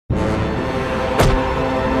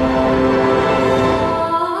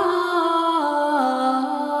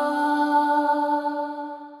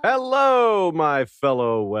Hello, my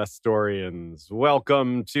fellow Westorians.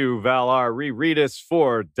 Welcome to Valar Rereadus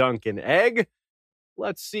for Dunk and Egg.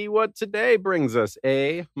 Let's see what today brings us,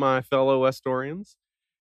 my fellow Westorians.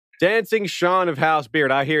 Dancing Sean of House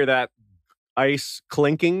Beard. I hear that ice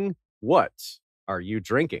clinking. What are you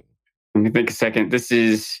drinking? Let me think a second. This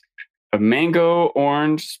is a mango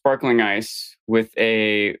orange sparkling ice with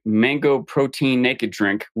a mango protein naked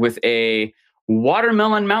drink with a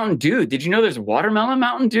watermelon Mountain Dew. Did you know there's watermelon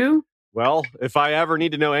Mountain Dew? Well, if I ever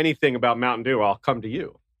need to know anything about Mountain Dew, I'll come to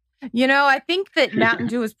you. You know, I think that Mountain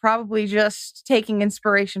Dew is probably just taking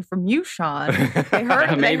inspiration from you, Sean. They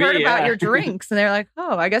heard about your drinks, and they're like,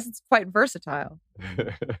 oh, I guess it's quite versatile.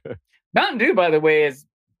 Mountain Dew, by the way, is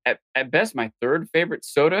at best my third favorite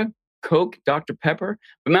soda. Coke, Dr. Pepper.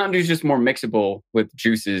 But Mountain Dew is just more mixable with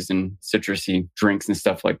juices and citrusy drinks and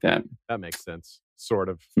stuff like that. That makes sense. Sort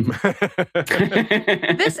of.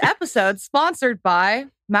 This episode sponsored by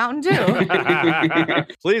Mountain Dew.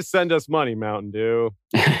 Please send us money, Mountain Dew.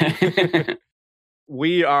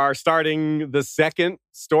 We are starting the second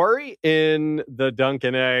story in the Dunk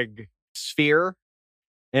and Egg sphere.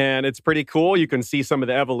 And it's pretty cool. You can see some of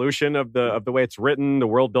the evolution of the way it's written. The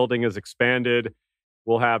world building is expanded.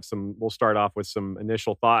 We'll start off with some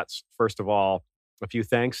initial thoughts. First of all, a few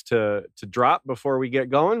thanks to drop before we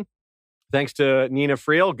get going. Thanks to Nina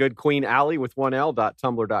Friel, Good Queen Alley with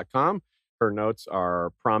 1l.tumblr.com. Her notes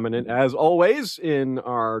are prominent, as always, in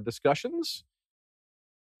our discussions.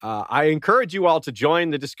 I encourage you all to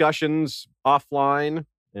join the discussions offline,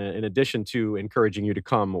 in addition to encouraging you to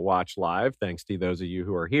come watch live, thanks to those of you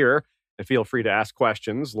who are here. And feel free to ask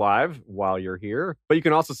questions live while you're here. But you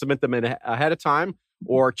can also submit them ahead of time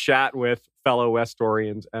or chat with fellow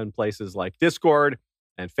Westorians and places like Discord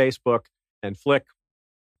and Facebook and Flick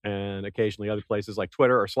and occasionally other places like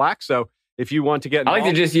Twitter or Slack. So if you want to get involved, I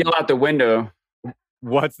like to just yell out the window.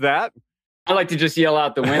 What's that? I like to just yell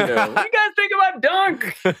out the window. What do you guys think about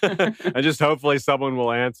Dunk? And just hopefully someone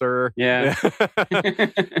will answer. Yeah.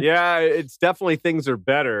 Yeah, it's definitely things are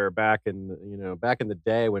better back in the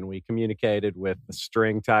day when we communicated with a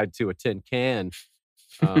string tied to a tin can.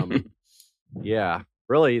 Yeah,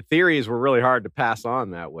 really, theories were really hard to pass on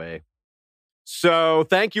that way. So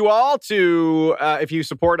thank you all to, if you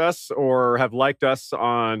support us or have liked us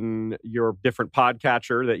on your different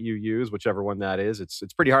podcatcher that you use, whichever one that is. It's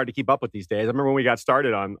pretty hard to keep up with these days. I remember when we got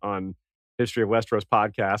started on History of Westeros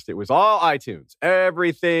podcast, it was all iTunes.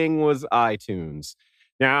 Everything was iTunes.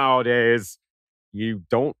 Nowadays,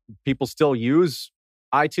 people still use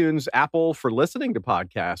iTunes, Apple for listening to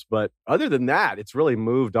podcasts. But other than that, it's really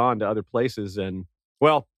moved on to other places. And,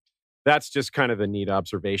 well, that's just kind of a neat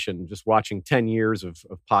observation, just watching 10 years of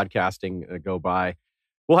podcasting go by.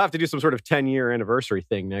 We'll have to do some sort of 10-year anniversary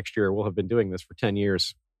thing next year. We'll have been doing this for 10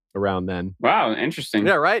 years around then. Wow, interesting.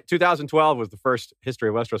 Yeah, right? 2012 was the first History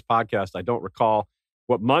of Westeros podcast. I don't recall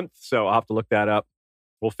what month, so I'll have to look that up.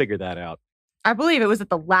 We'll figure that out. I believe it was at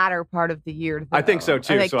the latter part of the year, though. I think so,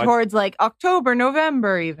 too. Towards October,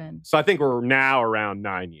 November, even. So I think we're now around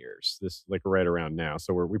 9 years. Right around now.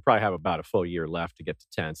 So we probably have about a full year left to get to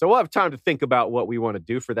 10. So we'll have time to think about what we want to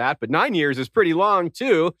do for that. But 9 years is pretty long,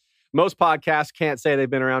 too. Most podcasts can't say they've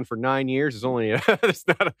been around for 9 years. It's only, it's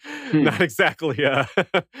not exactly...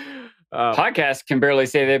 Podcasts can barely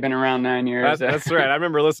say they've been around 9 years. That's right. I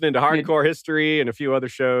remember listening to Hardcore History and a few other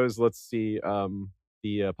shows. Let's see...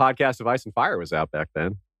 The podcast of Ice and Fire was out back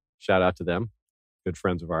then. Shout out to them. Good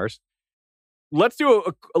friends of ours. Let's do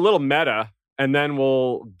a little meta, and then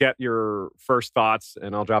we'll get your first thoughts,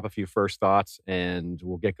 and I'll drop a few first thoughts, and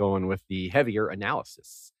we'll get going with the heavier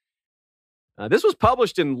analysis. This was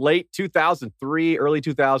published in late 2003, early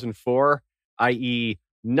 2004, i.e.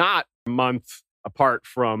 not a month apart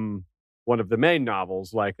from one of the main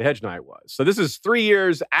novels like The Hedge Knight was. So this is 3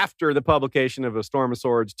 years after the publication of A Storm of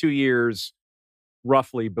Swords, 2 years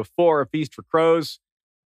roughly before A Feast for Crows.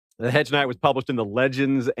 The Hedge Knight was published in the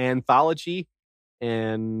Legends Anthology,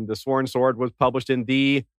 and The Sworn Sword was published in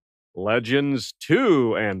the Legends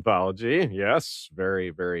 2 Anthology. Yes,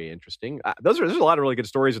 very, very interesting. There's a lot of really good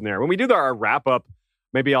stories in there. When we do our wrap-up,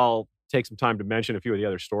 maybe I'll take some time to mention a few of the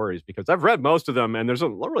other stories, because I've read most of them, and there's a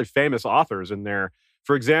lot of really famous authors in there.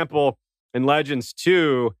 For example, in Legends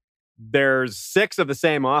 2, there's 6 of the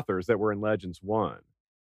same authors that were in Legends 1.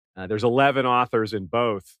 There's 11 authors in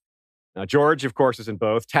both. George, of course, is in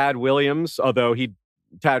both. Tad Williams, although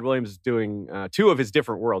Tad Williams is doing 2 of his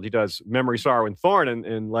different worlds. He does Memory, Sorrow, and Thorn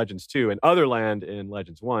in Legends 2 and Otherland in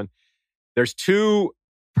Legends 1. There's 2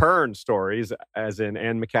 Pern stories, as in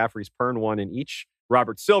Anne McCaffrey's Pern 1 in each.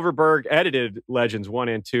 Robert Silverberg edited Legends 1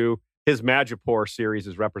 and 2. His Madripoor series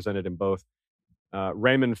is represented in both.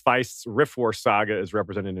 Raymond Feist's Rift War saga is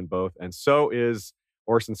represented in both, and so is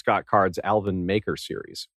Orson Scott Card's Alvin Maker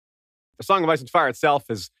series. The Song of Ice and Fire itself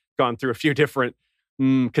has gone through a few different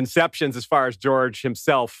conceptions as far as George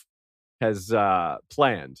himself has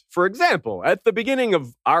planned. For example, at the beginning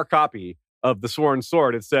of our copy of The Sworn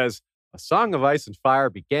Sword, it says, A Song of Ice and Fire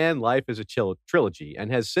began life as a trilogy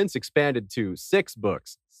and has since expanded to 6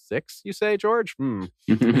 books. 6, you say, George?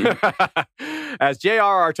 As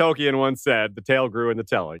J.R.R. Tolkien once said, the tale grew in the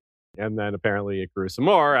telling. And then apparently it grew some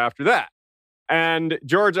more after that. And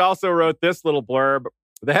George also wrote this little blurb.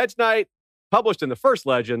 The Hedge Knight, published in the First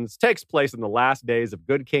Legends, takes place in the last days of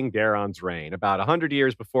good King Daeron's reign, about 100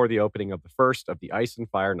 years before the opening of the first of the Ice and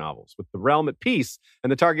Fire novels, with the realm at peace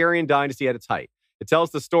and the Targaryen dynasty at its height. It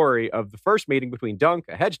tells the story of the first meeting between Dunk,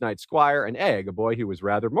 a Hedge Knight squire, and Egg, a boy who was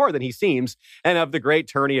rather more than he seems, and of the great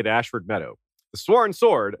tourney at Ashford Meadow. The Sworn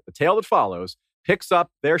Sword, the tale that follows, picks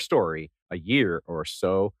up their story a year or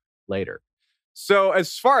so later. So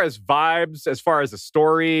as far as vibes, as far as the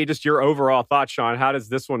story, just your overall thoughts, Sean, how does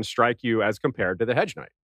this one strike you as compared to The Hedge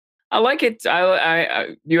Knight? I like it.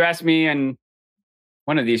 You asked me in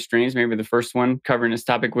one of these streams, maybe the first one, covering this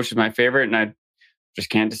topic, which is my favorite, and I just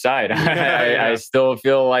can't decide. I still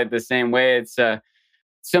feel like the same way. It's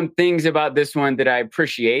some things about this one that I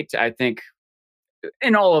appreciate. I think,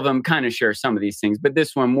 and all of them kind of share some of these things, but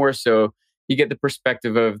this one more so, you get the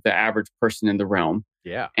perspective of the average person in the realm.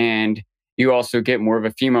 Yeah. And you also get more of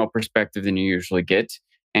a female perspective than you usually get.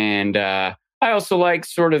 And I also like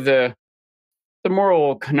sort of the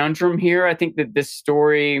moral conundrum here. I think that this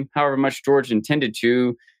story, however much George intended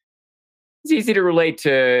to, it's easy to relate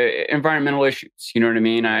to environmental issues. You know what I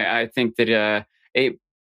mean? I think that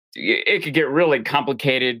it could get really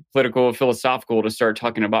complicated, political, philosophical to start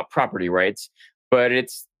talking about property rights, but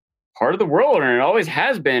it's part of the world and it always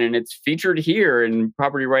has been, and it's featured here in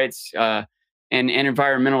property rights and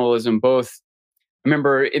environmentalism both. I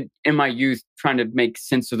remember in my youth trying to make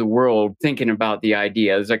sense of the world, thinking about the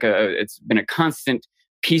idea. It's been a constant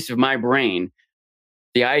piece of my brain.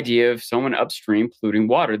 The idea of someone upstream polluting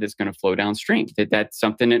water that's going to flow downstream. That's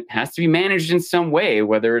something that has to be managed in some way,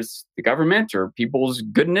 whether it's the government or people's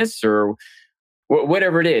goodness or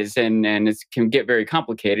whatever it is. And it can get very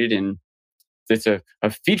complicated. And it's a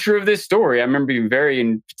feature of this story. I remember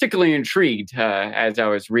being particularly intrigued as I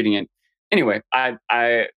was reading it. Anyway, I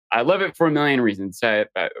love it for a million reasons.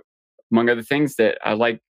 Among other things that I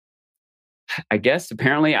like, I guess,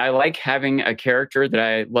 apparently, I like having a character that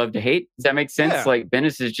I love to hate. Does that make sense? Yeah. Like,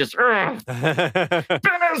 Bennis is just, Bennis!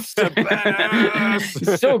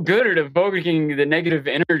 He's so good at evoking the negative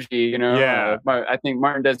energy, you know? Yeah. I think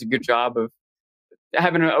Martin does a good job of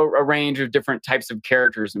having a range of different types of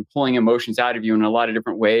characters and pulling emotions out of you in a lot of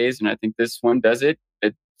different ways. And I think this one does it.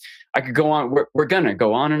 I could go on. We're going to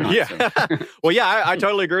go on and on. Yeah. So. Well, yeah, I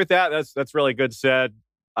totally agree with that. That's really good said.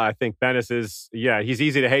 I think Bennis is, he's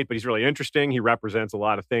easy to hate, but he's really interesting. He represents a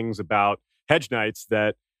lot of things about Hedge Knights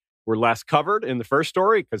that were less covered in the first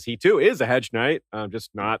story, because he too is a Hedge Knight,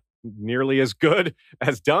 just not nearly as good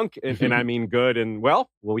as Dunk. And I mean good. And well,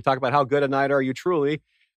 when we talk about how good a knight are you truly,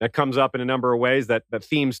 that comes up in a number of ways. That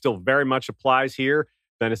theme still very much applies here.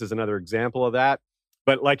 Bennis is another example of that.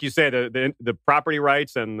 But like you say, the property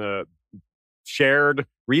rights and the shared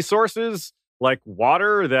resources, like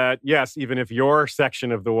water, that, yes, even if your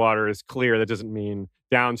section of the water is clear, that doesn't mean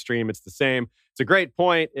downstream it's the same. It's a great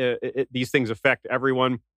point. These things affect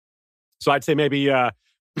everyone. So I'd say maybe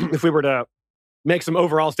if we were to make some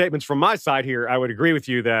overall statements from my side here, I would agree with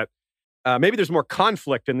you that maybe there's more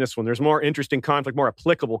conflict in this one. There's more interesting conflict, more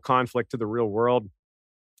applicable conflict to the real world.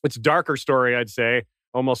 It's a darker story, I'd say,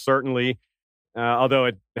 almost certainly, although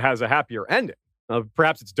it has a happier ending.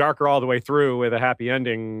 Perhaps it's darker all the way through with a happier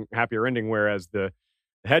ending, whereas the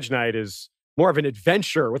Hedge Knight is more of an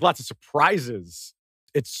adventure with lots of surprises.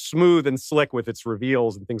 It's smooth and slick with its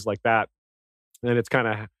reveals and things like that. And it's kind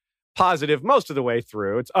of positive most of the way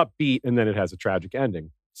through. It's upbeat, and then it has a tragic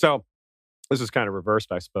ending. So this is kind of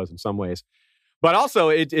reversed, I suppose, in some ways. But also,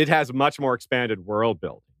 it has much more expanded world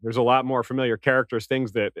building. There's a lot more familiar characters,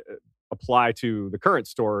 things that apply to the current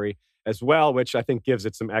story as well, which I think gives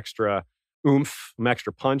it some extra oomph, some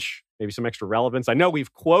extra punch, maybe some extra relevance. I know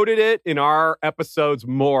we've quoted it in our episodes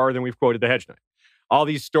more than we've quoted the Hedge Knight. All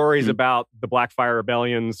these stories about the Blackfire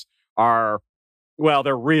rebellions are, well,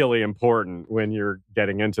 they're really important when you're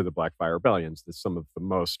getting into the Blackfire rebellions. There's some of the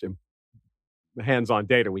most hands-on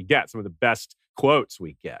data we get, some of the best quotes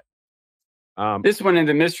we get. This one and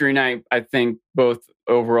the Mystery Knight, I think, both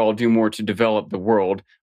overall do more to develop the world.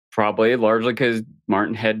 probably largely because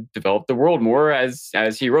Martin had developed the world more as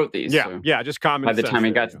he wrote these. Yeah, so yeah, just common by the sense time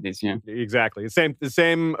he there, got to these, yeah. Exactly. The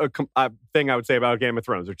same thing I would say about Game of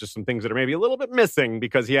Thrones. There's just some things that are maybe a little bit missing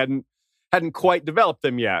because he hadn't quite developed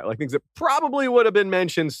them yet. Like things that probably would have been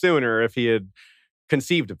mentioned sooner if he had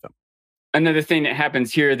conceived of them. Another thing that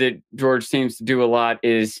happens here that George seems to do a lot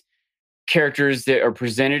is characters that are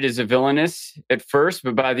presented as a villainous at first,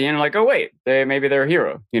 but by the end, like, oh wait, maybe they're a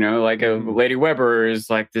hero. You know, like Lady Weber is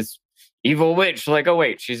like this evil witch. Like, oh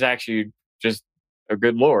wait, she's actually just a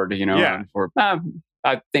good lord. You know, yeah. Or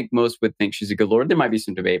I think most would think she's a good lord. There might be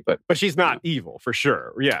some debate, but she's not evil for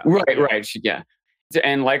sure. Yeah, right.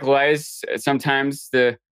 And likewise, sometimes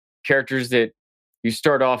the characters that you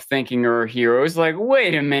start off thinking are heroes, like,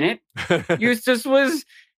 wait a minute, Eustace was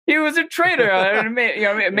a traitor.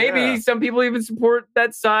 Maybe some people even support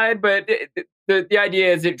that side, but the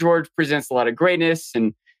idea is that George presents a lot of greatness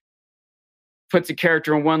and puts a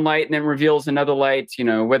character in one light and then reveals another light. You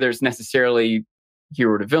know, whether it's necessarily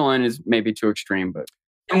hero to villain is maybe too extreme, but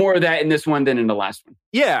more of that in this one than in the last one.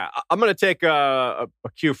 Yeah, I'm going to take a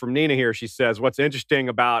cue from Nina here. She says, what's interesting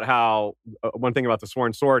about how, one thing about the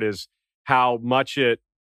Sworn Sword is how much it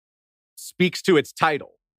speaks to its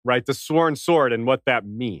title, right? The Sworn Sword and what that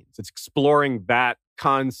means. It's exploring that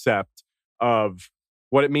concept of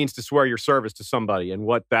what it means to swear your service to somebody and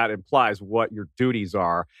what that implies, what your duties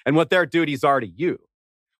are and what their duties are to you,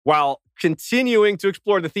 while continuing to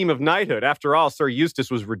explore the theme of knighthood. After all, Sir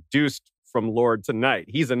Eustace was reduced from lord to knight.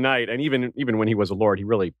 He's a knight, and even when he was a lord, he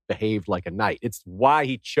really behaved like a knight. It's why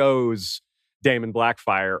he chose Daemon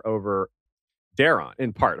Blackfyre over Daeron.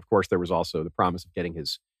 In part, of course, there was also the promise of getting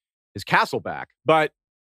his castle back. But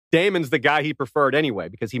Daemon's the guy he preferred anyway,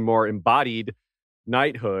 because he more embodied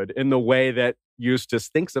knighthood in the way that Eustace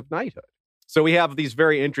thinks of knighthood. So we have these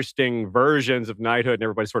very interesting versions of knighthood, and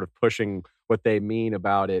everybody's sort of pushing what they mean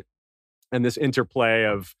about it. And this interplay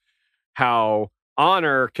of how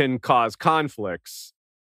honor can cause conflicts,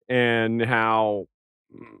 and how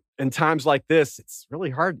in times like this, it's really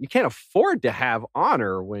hard. You can't afford to have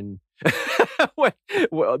honor when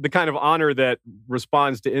the kind of honor that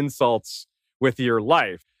responds to insults with your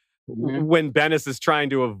life. Mm-hmm. When Bennis is trying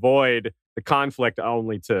to avoid the conflict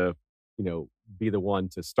only to, be the one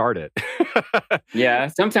to start it. Yeah,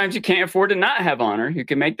 sometimes you can't afford to not have honor. You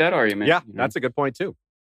can make that argument. Yeah, that's a good point too.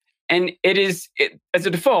 And as a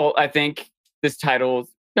default, I think this title,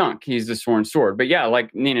 Dunk, he's the Sworn Sword. But yeah,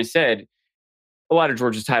 like Nina said, a lot of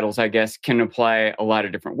George's titles, I guess, can apply a lot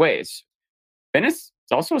of different ways. Bennis is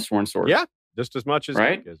also a Sworn Sword. Yeah, just as much as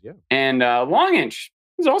Dunk is, yeah. And Longinch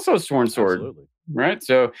is also a Sworn Sword. Absolutely. Right?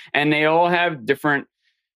 So, and they all have different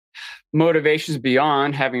motivations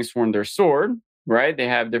beyond having sworn their sword, right? They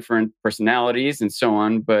have different personalities and so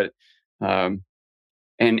on. But,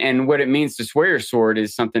 and what it means to swear your sword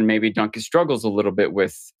is something maybe Duncan struggles a little bit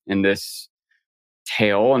with in this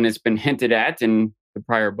tale. And it's been hinted at in the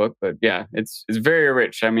prior book. But yeah, it's very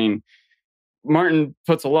rich. I mean, Martin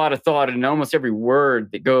puts a lot of thought into almost every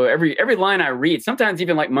word that every line I read, sometimes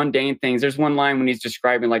even like mundane things. There's one line when he's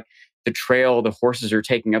describing like the trail the horses are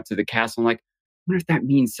taking up to the castle. I'm like, I wonder if that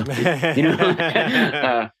means something,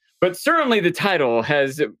 but certainly the title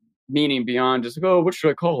has meaning beyond just, what should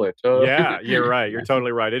I call it? Yeah, you're right. You're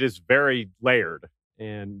totally right. It is very layered,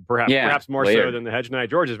 and perhaps more layered. So than the Hedge Knight.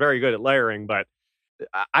 George is very good at layering, but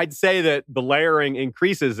I'd say that the layering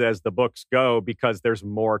increases as the books go because there's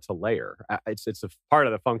more to layer. It's a part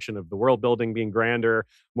of the function of the world building being grander,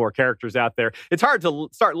 more characters out there. It's hard to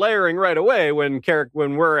start layering right away when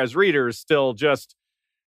we're as readers still just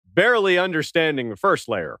barely understanding the first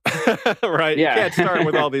layer, right? Yeah. You can't start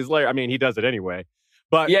with all these layers. I mean, he does it anyway.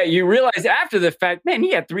 But yeah, you realize after the fact, man,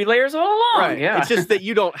 he had 3 layers all along. Right. Yeah. It's just that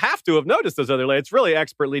you don't have to have noticed those other layers. It's really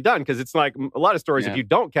expertly done because it's like a lot of stories, if you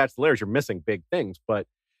don't catch the layers, you're missing big things. But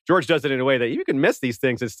George does it in a way that you can miss these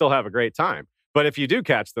things and still have a great time. But if you do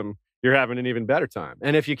catch them, you're having an even better time.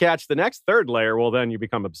 And if you catch the next third layer, well, then you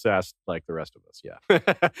become obsessed like the rest of us.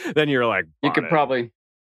 Yeah. Then you're like, you could probably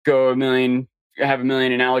go have a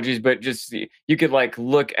million analogies, but just you could like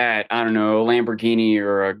look at, I don't know, a Lamborghini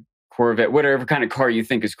or a Corvette, whatever kind of car you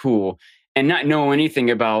think is cool, and not know anything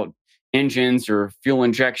about engines or fuel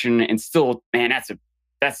injection, and still, man,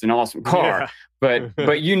 that's an awesome car. Yeah. But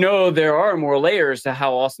there are more layers to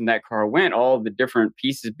how awesome that car went. All the different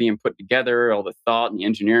pieces being put together, all the thought and the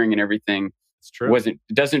engineering and everything. It's true. It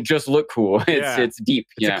doesn't just look cool. It's deep.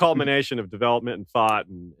 It's a culmination of development and thought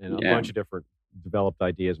and a bunch of different developed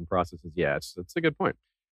ideas and processes. Yeah, it's a good point.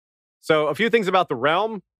 So a few things about the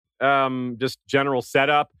realm, just general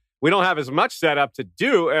setup. We don't have as much setup to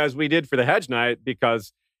do as we did for the Hedge Knight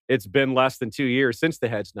because it's been less than 2 years since the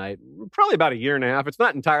Hedge Night, probably about a year and a half. It's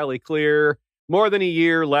not entirely clear. More than a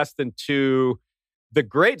year, less than 2. The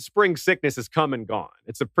Great Spring Sickness has come and gone.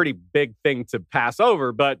 It's a pretty big thing to pass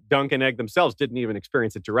over, but Dunk and Egg themselves didn't even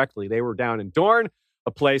experience it directly. They were down in Dorne,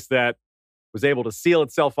 a place that was able to seal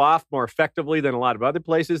itself off more effectively than a lot of other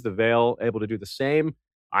places. The Vale able to do the same.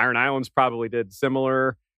 Iron Islands probably did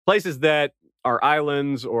similar. Places that are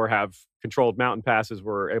islands or have controlled mountain passes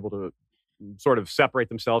were able to sort of separate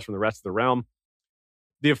themselves from the rest of the realm.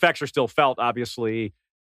 The effects are still felt, obviously.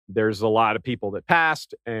 There's a lot of people that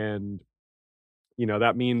passed, and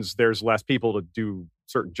that means there's less people to do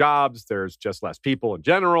certain jobs. There's just less people in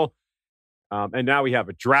general. And now we have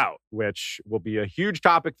a drought, which will be a huge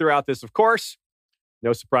topic throughout this, of course.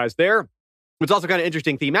 No surprise there. It's also kind of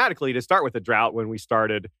interesting thematically to start with a drought when we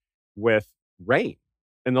started with rain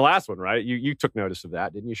in the last one, right? You took notice of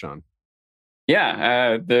that, didn't you, Sean?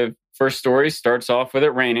 Yeah. The first story starts off with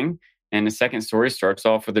it raining, and the second story starts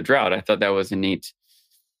off with a drought. I thought that was a neat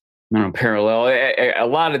parallel. A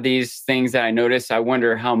lot of these things that I noticed, I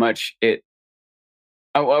wonder how much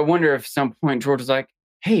I wonder if at some point George was like,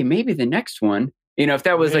 hey, maybe the next one, if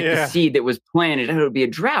that was like the seed that was planted, it would be a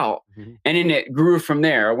drought. Mm-hmm. And then it grew from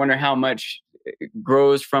there. I wonder how much it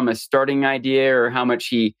grows from a starting idea or how much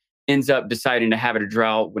he ends up deciding to have it a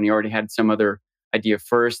drought when he already had some other idea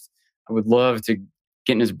first. I would love to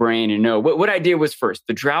get in his brain and know what idea was first,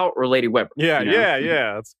 the drought or Lady Weber?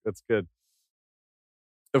 Yeah. That's good.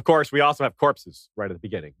 Of course, we also have corpses right at the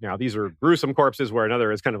beginning. Now, these are gruesome corpses where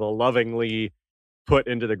another is kind of a lovingly put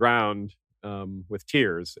into the ground with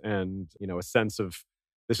tears and, a sense of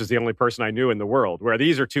this is the only person I knew in the world. Where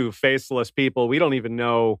these are two faceless people. We don't even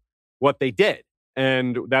know what they did.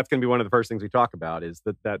 And that's going to be one of the first things we talk about is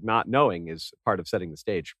that not knowing is part of setting the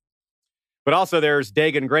stage. But also there's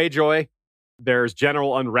Dagon Greyjoy. There's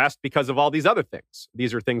general unrest because of all these other things.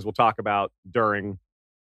 These are things we'll talk about during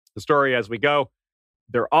the story as we go.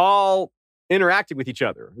 They're all interacting with each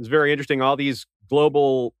other. It's very interesting. All these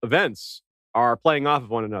global events are playing off of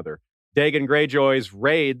one another. Dagon Greyjoy's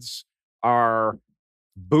raids are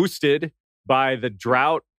boosted by the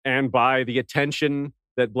drought and by the attention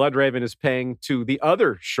that Bloodraven is paying to the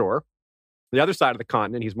other shore, the other side of the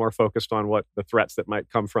continent. He's more focused on what the threats that might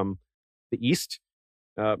come from the east.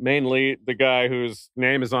 Mainly the guy whose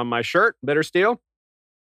name is on my shirt, Bittersteel.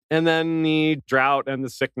 And then the drought and the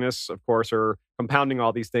sickness, of course, are compounding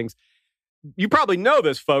all these things. You probably know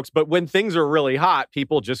this, folks, but when things are really hot,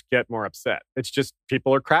 people just get more upset. It's just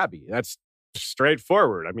people are crabby. That's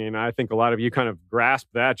straightforward. I mean, I think a lot of you kind of grasp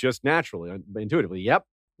that just naturally, intuitively. Yep,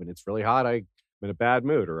 when it's really hot, I'm in a bad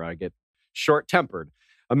mood or I get short-tempered.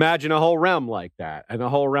 Imagine a whole realm like that and a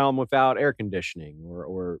whole realm without air conditioning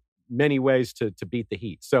or many ways to beat the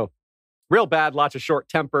heat. So real bad, lots of short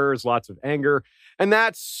tempers, lots of anger. And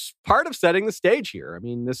that's part of setting the stage here. I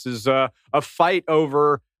mean, this is a fight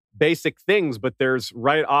over basic things, but there's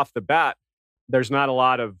right off the bat, there's not a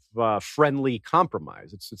lot of friendly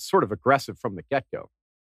compromise. It's sort of aggressive from the get-go.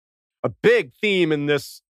 A big theme in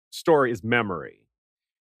this story is memory.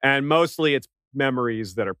 And mostly it's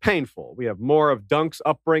memories that are painful. We have more of Dunk's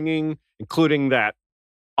upbringing, including that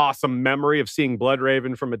awesome memory of seeing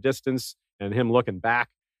Bloodraven from a distance and him looking back.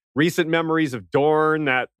 Recent memories of Dorne,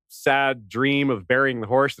 that sad dream of burying the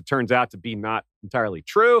horse that turns out to be not entirely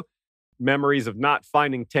true. Memories of not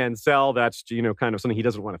finding Tansel. That's, kind of something he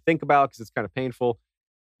doesn't want to think about because it's kind of painful.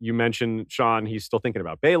 You mentioned, Sean, he's still thinking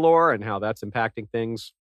about Baelor and how that's impacting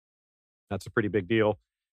things. That's a pretty big deal.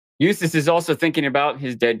 Eustace is also thinking about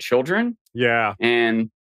his dead children. Yeah.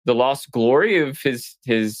 And the lost glory of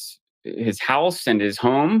his house and his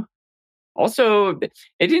home. Also,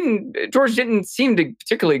 George didn't seem to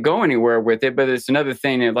particularly go anywhere with it, but it's another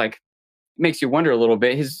thing that makes you wonder a little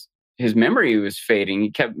bit. His memory was fading.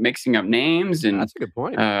 He kept mixing up names, and that's a good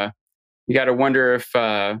point. You got to wonder if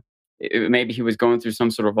maybe he was going through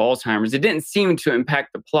some sort of Alzheimer's. It didn't seem to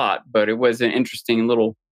impact the plot, but it was an interesting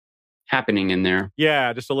little happening in there.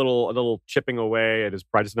 Yeah, just a little chipping away at his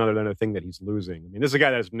pride. Just another thing that he's losing. I mean, this is a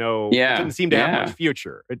guy that has doesn't seem to have much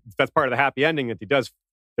future. That's part of the happy ending that he does.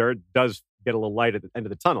 There does get a little light at the end of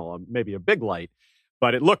the tunnel, maybe a big light,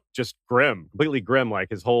 but it looked just grim, completely grim. Like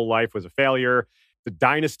his whole life was a failure. The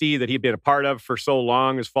dynasty that he'd been a part of for so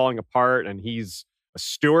long is falling apart, and he's a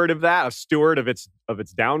steward of that, a steward of its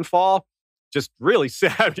downfall. Just really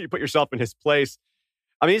sad. You put yourself in his place.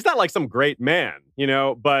 I mean, he's not like some great man,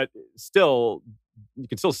 but still, you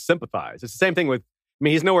can still sympathize. It's the same thing with,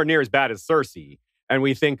 he's nowhere near as bad as Cersei. And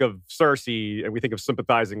we think of Cersei and we think of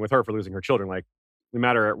sympathizing with her for losing her children. Like, no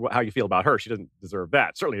matter how you feel about her, she doesn't deserve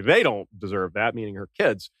that. Certainly they don't deserve that, meaning her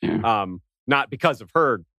kids. Yeah. Not because of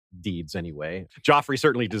her deeds anyway. Joffrey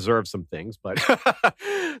certainly deserves some things, but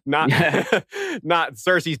not not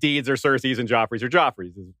Cersei's deeds or Cersei's and Joffrey's or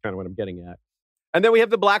Joffrey's is kind of what I'm getting at. And then we have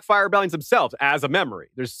the Blackfire Rebellions themselves as a memory.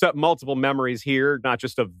 There's multiple memories here, not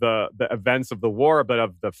just of the events of the war, but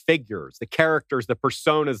of the figures, the characters, the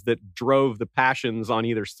personas that drove the passions on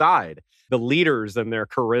either side, the leaders and their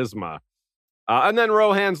charisma. And then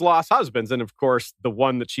Rohan's lost husbands. And of course, the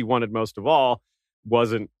one that she wanted most of all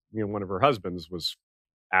wasn't, one of her husbands was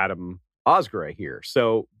Adam Osgrey here.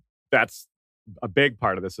 So that's a big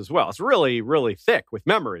part of this as well. It's really, really thick with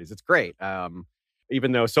memories. It's great.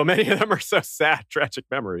 Even though so many of them are so sad, tragic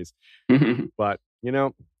memories. But,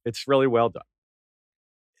 it's really well done.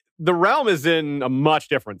 The realm is in a much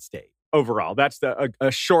different state overall. That's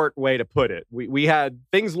a short way to put it. We had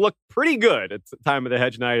things look pretty good at the time of the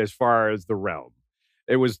Hedge Knight as far as the realm.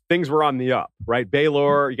 Things were on the up, right?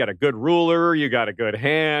 Baelor, you got a good ruler, you got a good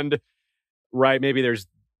hand, right? Maybe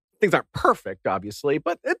things aren't perfect, obviously,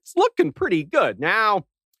 but it's looking pretty good. Now,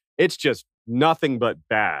 it's just nothing but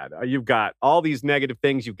bad. You've got all these negative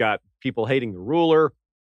things. You've got people hating the ruler.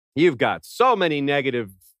 You've got so many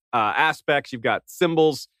negative aspects. You've got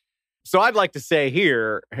symbols. So I'd like to say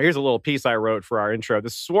here's a little piece I wrote for our intro. The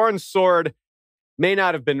Sworn Sword may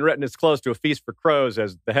not have been written as close to A Feast for Crows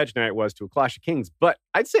as The Hedge Knight was to A Clash of Kings, but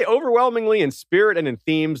I'd say overwhelmingly in spirit and in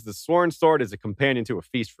themes, The Sworn Sword is a companion to A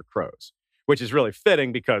Feast for Crows, which is really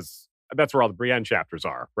fitting because that's where all the Brienne chapters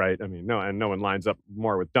are, right? I mean, no one lines up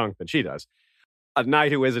more with Dunk than she does. A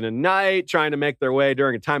knight who isn't a knight, trying to make their way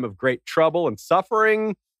during a time of great trouble and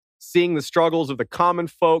suffering, seeing the struggles of the common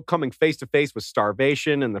folk, coming face to face with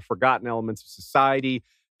starvation and the forgotten elements of society,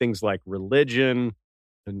 things like religion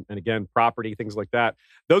and again, property, things like that.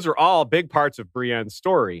 Those are all big parts of Brienne's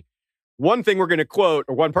story. One thing we're going to quote,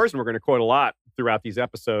 or one person we're going to quote a lot throughout these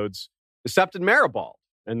episodes, is Septon Maribald.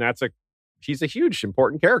 And she's a huge,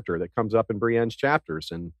 important character that comes up in Brienne's chapters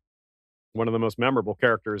and one of the most memorable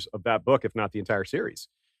characters of that book, if not the entire series.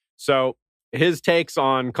 So his takes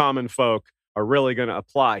on common folk are really going to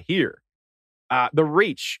apply here. The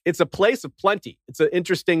Reach, it's a place of plenty. It's an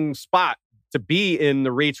interesting spot to be in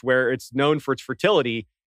the Reach where it's known for its fertility.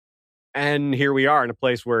 And here we are in a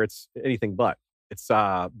place where it's anything but. It's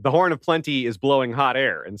the Horn of Plenty is blowing hot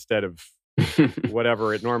air instead of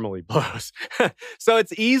whatever it normally blows. So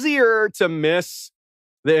it's easier to miss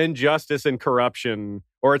the injustice and corruption,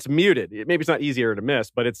 or it's muted. Maybe it's not easier to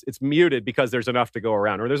miss, but it's muted because there's enough to go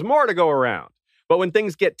around, or there's more to go around. But when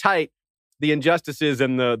things get tight, the injustices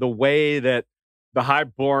and the way that the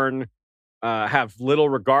highborn have little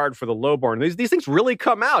regard for the lowborn, these things really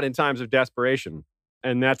come out in times of desperation.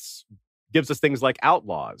 And that's gives us things like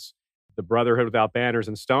Outlaws, the Brotherhood Without Banners,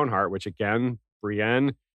 and Stoneheart, which again,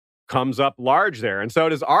 Brienne comes up large there. And so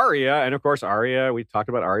does Arya. And of course, Arya, we talked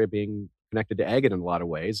about Arya being connected to Aegon in a lot of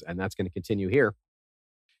ways, and that's going to continue here.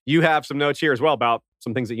 You have some notes here as well about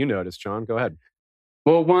some things that you noticed, Sean. Go ahead.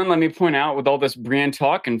 Well, one, let me point out with all this Brienne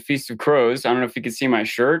talk and Feast of Crows, I don't know if you can see my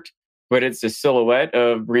shirt, but it's a silhouette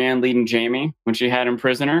of Brienne leading Jaime when she had him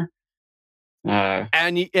prisoner.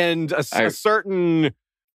 And a certain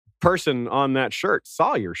person on that shirt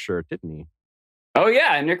saw your shirt, didn't he? Oh,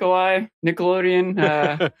 yeah. Nickelodeon,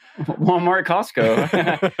 Walmart,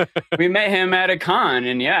 Costco. We met him at a con,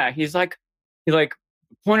 and yeah, he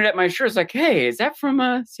pointed at my shirt. It's like, hey, is that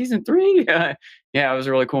from season 3? Yeah, it was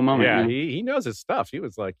a really cool moment. Yeah, he knows his stuff. He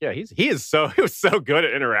was like, yeah, he was so good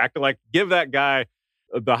at interacting. Like, give that guy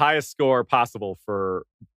the highest score possible for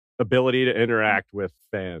ability to interact with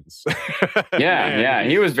fans. Yeah.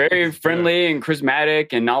 He was very friendly and charismatic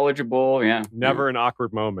and knowledgeable. Yeah. Never an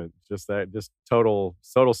awkward moment. Just total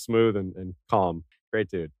smooth and calm. Great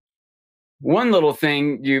dude. One little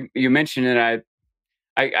thing you mentioned, and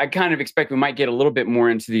I kind of expect we might get a little bit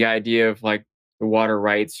more into the idea of like the water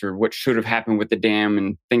rights or what should have happened with the dam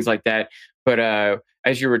and things like that. But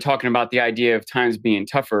as you were talking about the idea of times being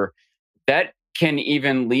tougher, that can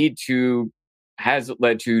even has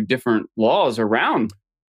led to different laws around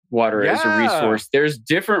water as a resource. There's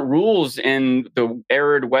different rules in the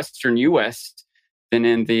arid Western U.S. than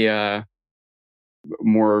in the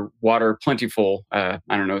more water plentiful,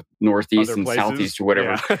 Northeast and Southeast or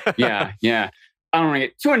whatever. Yeah. I don't want to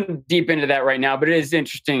get too deep into that right now, but it is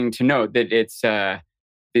interesting to note that it's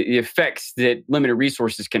the effects that limited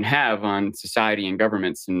resources can have on society and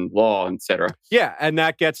governments and law, et cetera. Yeah, and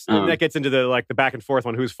that gets into the back and forth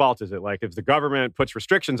on whose fault is it. Like if the government puts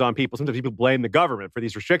restrictions on people, sometimes people blame the government for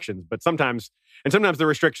these restrictions, but sometimes the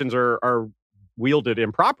restrictions are wielded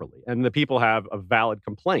improperly, and the people have a valid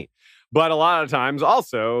complaint. But a lot of times,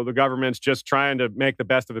 also, the government's just trying to make the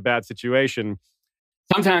best of a bad situation.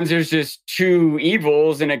 sometimes there's just two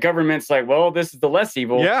evils, and a government's like, well, this is the less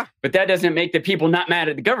evil. Yeah. But that doesn't make the people not mad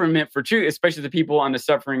at the government for two, especially the people on the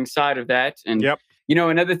suffering side of that. And,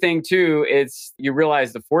 another thing too, is you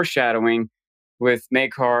realize the foreshadowing with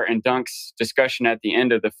Maekar and Dunk's discussion at the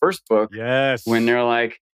end of the first book. Yes. When they're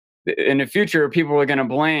like, in the future, people are going to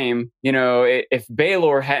blame, if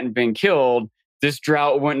Baelor hadn't been killed, this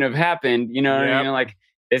drought wouldn't have happened. You know what I mean? Like,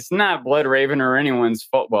 it's not Bloodraven or anyone's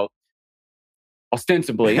fault. Well,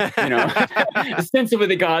 ostensibly, ostensibly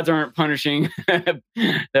the gods aren't punishing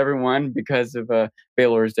everyone because of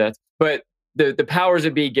Baelor's death. But the powers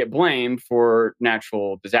that be get blamed for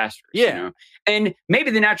natural disasters. And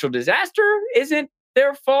maybe the natural disaster isn't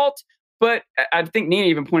their fault, but I think Nina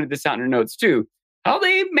even pointed this out in her notes too. How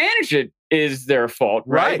they manage it is their fault,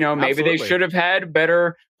 right? Maybe they should have had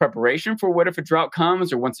better preparation for what if a drought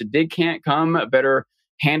comes, or once it can't come, a better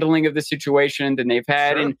handling of the situation than they've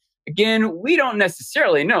had. And again, we don't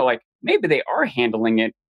necessarily know. Like, maybe they are handling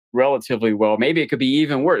it relatively well. Maybe it could be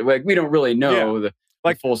even worse. Like, we don't really know the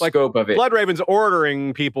full scope of it. Bloodraven's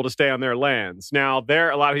ordering people to stay on their lands. Now,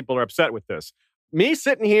 a lot of people are upset with this. Me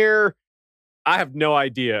sitting here, I have no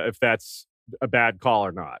idea if that's a bad call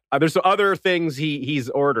or not. There's other things he's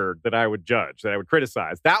ordered that I would judge, that I would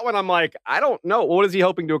criticize. That one, I'm like, I don't know. What is he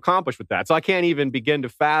hoping to accomplish with that? So I can't even begin to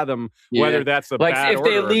fathom whether that's a bad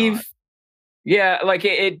order or not. Yeah, like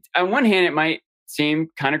it on one hand, it might seem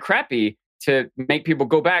kind of crappy to make people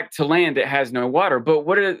go back to land that has no water. But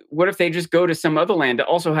what if they just go to some other land that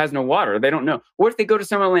also has no water? They don't know. What if they go to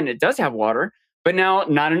some other land that does have water, but now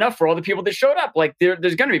not enough for all the people that showed up? Like,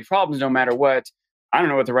 there's going to be problems no matter what. I don't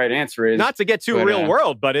know what the right answer is. Not to get too real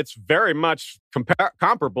world, but it's very much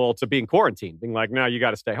comparable to being quarantined. Being like, no, you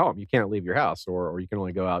got to stay home. You can't leave your house, or you can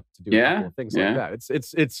only go out to do a couple of things like that.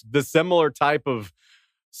 It's the similar type of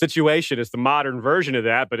situation. It's the modern version of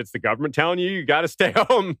that, but it's the government telling you got to stay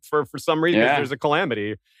home for some reason. There's a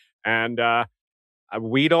calamity, and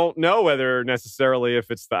we don't know whether necessarily if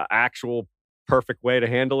it's the actual perfect way to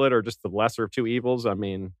handle it or just the lesser of two evils. I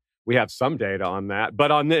mean, we have some data on that,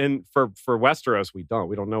 but for Westeros, we don't.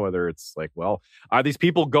 We don't know whether it's like, well, are these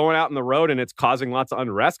people going out in the road and it's causing lots of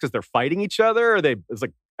unrest because they're fighting each other? It's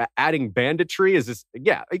like adding banditry? Is this?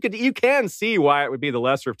 Yeah, you can see why it would be the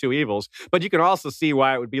lesser of two evils, but you can also see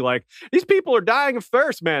why it would be like, these people are dying of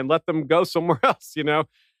thirst, man. Let them go somewhere else,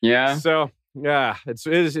 Yeah. So yeah, it's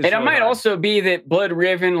and really it might also be that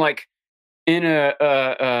Bloodraven, like in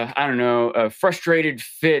I don't know, a frustrated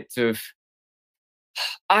fit of,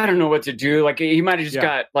 I don't know what to do. Like, he might have just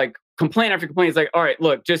got like complaint after complaint. It's like, all right,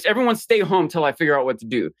 look, just everyone stay home till I figure out what to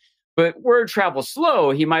do. But word travels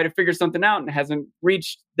slow. He might have figured something out and hasn't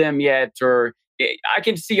reached them yet. Or I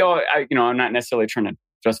can see I'm not necessarily trying to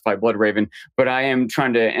justify Bloodraven, but I am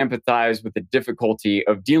trying to empathize with the difficulty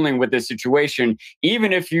of dealing with this situation.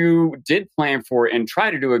 Even if you did plan for it and try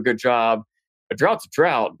to do a good job, a drought's a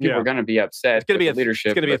drought. People are going to be upset. It's going to be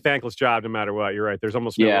leadership. It's going to be a thankless job no matter what. You're right. There's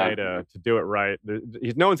almost no way to do it right.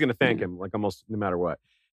 No one's going to thank him, like almost no matter what.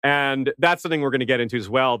 And that's something we're going to get into as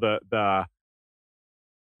well. The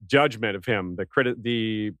judgment of him,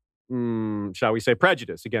 shall we say,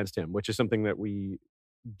 prejudice against him, which is something that we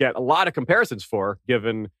get a lot of comparisons for,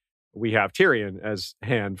 given we have Tyrion as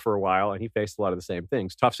hand for a while, and he faced a lot of the same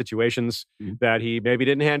things. Tough situations that he maybe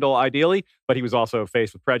didn't handle ideally, but he was also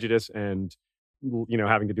faced with prejudice and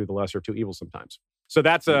having to do the lesser of two evils sometimes. So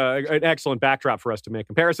that's an excellent backdrop for us to make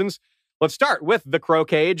comparisons. Let's start with the Crow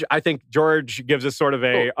Cage. I think George gives us sort of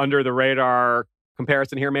a under the radar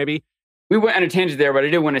comparison here, maybe. We went on a tangent there, but I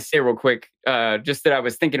did want to say real quick, just that I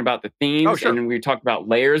was thinking about the themes. Oh, sure. And we talked about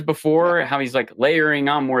layers before, how he's like layering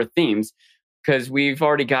on more themes, because we've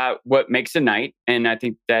already got what makes a knight, and I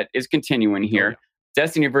think that is continuing here.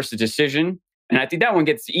 Destiny versus decision. And I think that one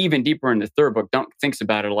gets even deeper in the third book. Dunk thinks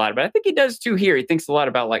about it a lot, but I think he does too here. He thinks a lot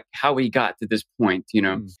about like how he got to this point,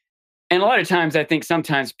 And a lot of times I think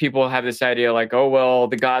sometimes people have this idea like, oh, well,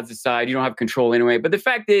 the gods decide, you don't have control anyway. But the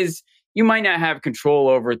fact is, you might not have control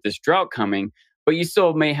over this drought coming, but you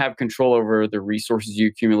still may have control over the resources you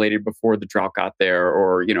accumulated before the drought got there.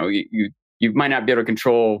 Or, you might not be able to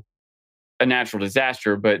control a natural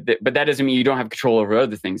disaster, but that doesn't mean you don't have control over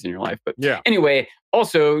other things in your life. But anyway,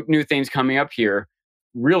 also new things coming up here,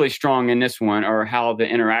 really strong in this one, are how the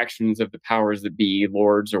interactions of the powers that be,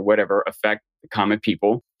 lords or whatever, affect the common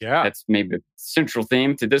people. Yeah. That's maybe a central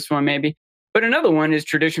theme to this one, maybe. But another one is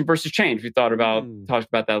tradition versus change. We talked about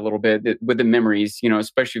that a little bit with the memories,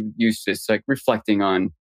 especially Eustace, like reflecting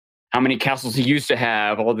on how many castles he used to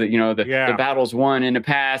have, all the, the battles won in the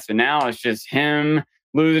past, and now it's just him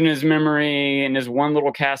losing his memory in his one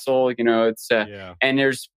little castle. And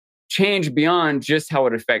there's change beyond just how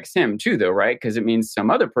it affects him too, though, right? Because it means some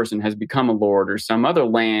other person has become a lord or some other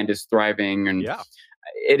land is thriving. And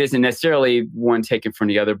it isn't necessarily one taken from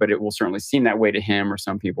the other, but it will certainly seem that way to him or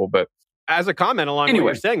some people. But as a comment along what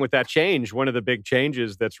you're saying with that change, one of the big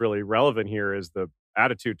changes that's really relevant here is the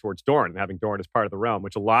attitude towards Dorne, having Dorne as part of the realm,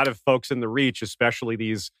 which a lot of folks in the Reach, especially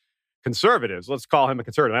these conservatives, let's call him a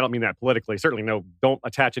conservative. I don't mean that politically. Certainly don't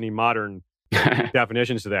attach any modern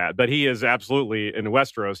definitions to that. But he is absolutely, in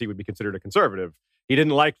Westeros, he would be considered a conservative. He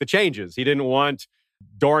didn't like the changes. He didn't want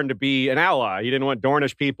Dorne to be an ally. He didn't want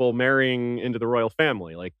Dornish people marrying into the royal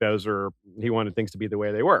family. Like he wanted things to be the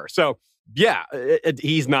way they were. So yeah,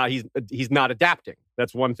 he's not adapting.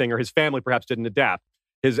 That's one thing. Or his family perhaps didn't adapt.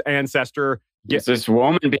 His ancestor. It's this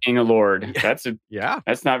woman being a lord. That's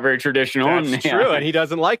not very traditional. That's true. And he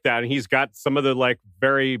doesn't like that. And he's got some of the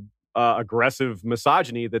very aggressive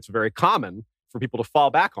misogyny that's very common for people to fall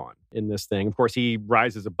back on in this thing. Of course, he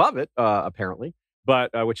rises above it, apparently,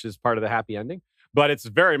 but which is part of the happy ending. But it's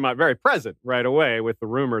very much very present right away with the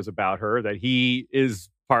rumors about her that he is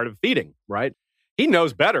part of feeding, right? He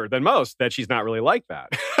knows better than most that she's not really like that.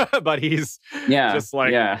 But he's just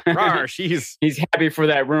like, he's happy for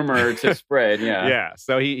that rumor to spread. Yeah. Yeah.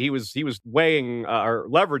 So he was weighing or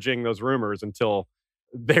leveraging those rumors until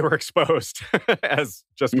they were exposed as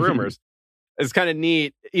just rumors. It's kind of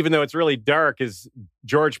neat, even though it's really dark, is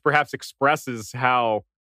George perhaps expresses how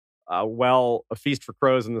well A Feast for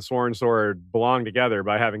Crows and the Sworn Sword belong together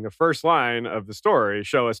by having the first line of the story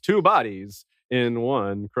show us two bodies in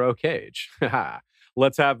one crow cage.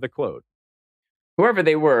 Let's have the quote. Whoever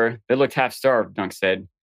they were, they looked half-starved, Dunk said.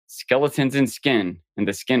 Skeletons in skin, and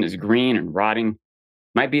the skin is green and rotting.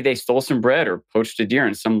 Might be they stole some bread or poached a deer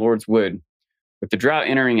in some lord's wood. With the drought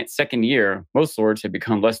entering its second year, most lords had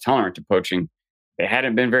become less tolerant to poaching. They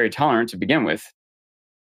hadn't been very tolerant to begin with.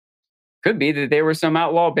 Could be that they were some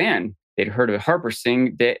outlaw band. They'd heard of Harper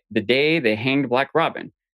sing the day they hanged Black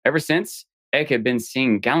Robin. Ever since, Egg had been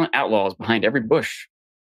seeing gallant outlaws behind every bush.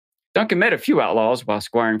 Duncan met a few outlaws while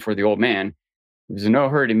squiring for the old man. He was in no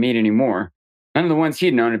hurry to meet any more. None of the ones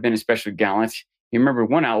he'd known had been especially gallant. He remembered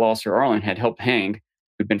one outlaw Sir Arlen had helped hang,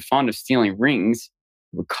 who'd been fond of stealing rings.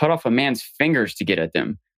 He would cut off a man's fingers to get at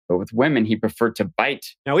them. But with women, he preferred to bite.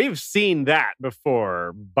 Now, we've seen that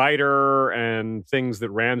before. Biter and things that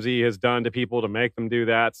Ramsay has done to people to make them do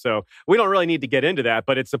that. So we don't really need to get into that.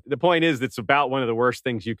 But the point is, it's about one of the worst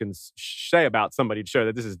things you can say about somebody to show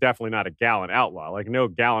that this is definitely not a gallant outlaw. Like, no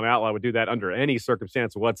gallant outlaw would do that under any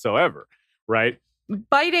circumstance whatsoever, right?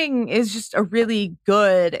 Biting is just a really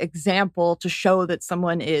good example to show that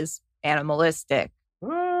someone is animalistic.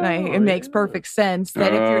 It makes perfect sense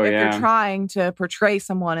that if you're trying to portray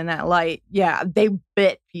someone in that light, they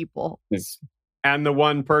bit people. And the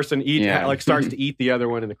one person starts to eat the other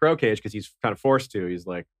one in the crow cage because he's kind of forced to. He's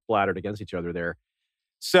flattered against each other there.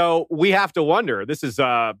 So we have to wonder. This is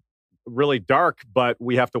really dark, but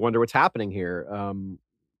we have to wonder what's happening here. I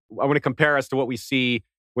want to compare us to what we see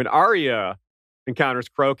when Arya encounters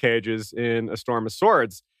crow cages in A Storm of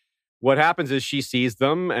Swords. What happens is she sees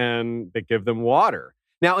them and they give them water.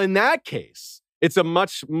 Now, in that case, it's a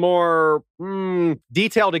much more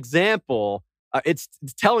detailed example. It's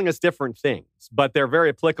telling us different things, but they're very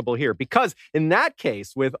applicable here. Because in that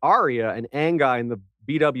case, with Arya and Angai and the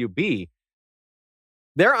BWB,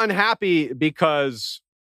 they're unhappy because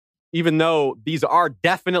even though these are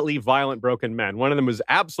definitely violent, broken men, one of them was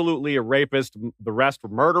absolutely a rapist. The rest were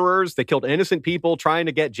murderers. They killed innocent people trying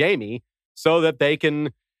to get Jaime so that they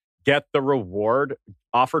can get the reward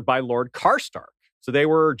offered by Lord Karstark. So they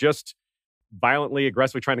were just violently,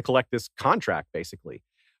 aggressively trying to collect this contract, basically.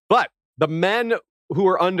 But the men who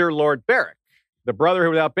are under Lord Beric, the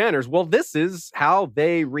Brotherhood Without Banners, well, this is how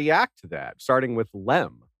they react to that, starting with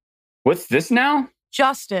Lem. What's this now?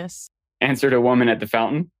 Justice, answered a woman at the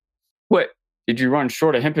fountain. What, did you run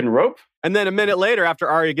short of hempen rope? And then a minute later, after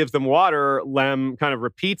Arya gives them water, Lem kind of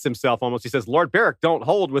repeats himself almost. He says, Lord Beric don't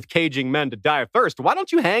hold with caging men to die of thirst. Why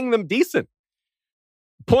don't you hang them decent?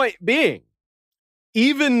 Point being,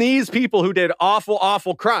 even these people who did awful,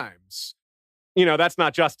 awful crimes, that's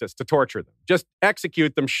not justice to torture them. Just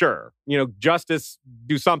execute them, sure. Justice,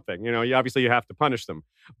 do something. Obviously you have to punish them.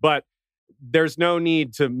 But there's no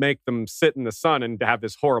need to make them sit in the sun and to have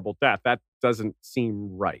this horrible death. That doesn't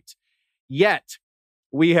seem right. Yet,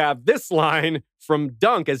 we have this line from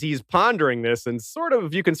Dunk as he's pondering this, and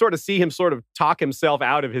you can see him sort of talk himself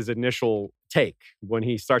out of his initial take when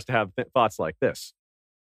he starts to have thoughts like this.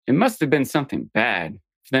 It must have been something bad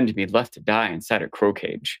for them to be left to die inside a crow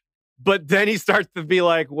cage. But then he starts to be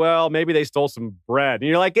like, well, maybe they stole some bread. And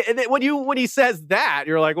you're like, and when he says that,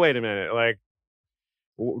 you're like, wait a minute. Like,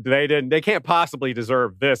 They can't possibly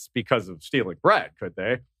deserve this because of stealing bread, could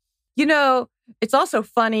they? It's also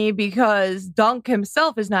funny because Dunk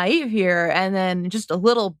himself is naive here. And then just a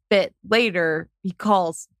little bit later, he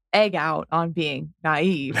calls Egg out on being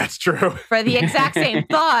naive. That's true. For the exact same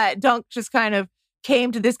thought, Dunk just kind of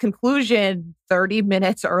came to this conclusion 30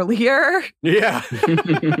 minutes earlier. Yeah.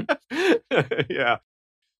 Yeah.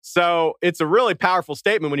 So it's a really powerful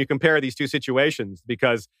statement when you compare these two situations,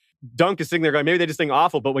 because Dunk is sitting there going, maybe they just think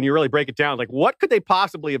awful, but when you really break it down, like, what could they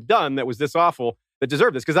possibly have done that was this awful that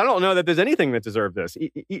deserved this? Because I don't know that there's anything that deserved this.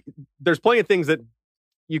 There's plenty of things that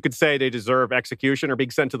you could say they deserve execution or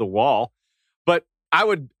being sent to the wall, but I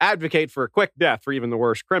would advocate for a quick death for even the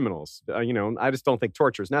worst criminals. I just don't think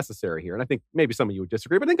torture is necessary here. And I think maybe some of you would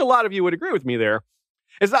disagree, but I think a lot of you would agree with me there.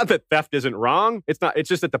 It's not that theft isn't wrong. It's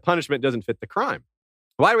just that the punishment doesn't fit the crime.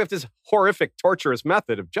 Why do we have this horrific, torturous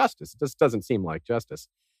method of justice? It just doesn't seem like justice.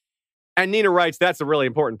 And Nina writes, that's a really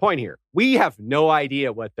important point here. We have no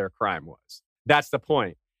idea what their crime was. That's the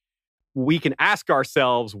point. We can ask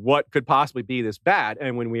ourselves what could possibly be this bad.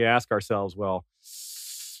 And when we ask ourselves, well,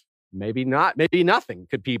 maybe not, maybe nothing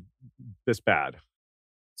could be this bad.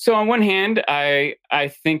 So on one hand, I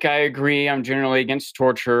think I agree. I'm generally against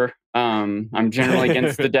torture. I'm generally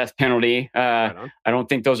against the death penalty. I don't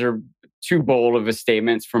think those are too bold of a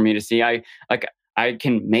statements for me to see. I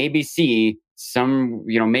can maybe see some,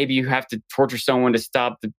 maybe you have to torture someone to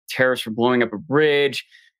stop the terrorists from blowing up a bridge,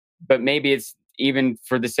 but maybe it's even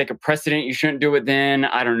for the sake of precedent, you shouldn't do it then.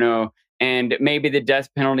 I don't know. And maybe the death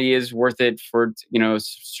penalty is worth it for,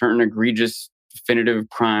 certain egregious, definitive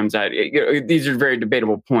crimes. These are very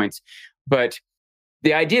debatable points. But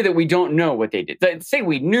the idea that we don't know what they did, say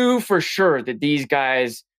we knew for sure that these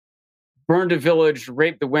guys burned a village,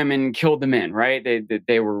 raped the women, killed the men, right?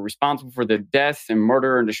 They were responsible for the death and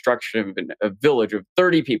murder and destruction of a village of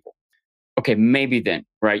 30 people. Okay, maybe then,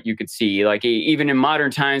 right? You could see, like, even in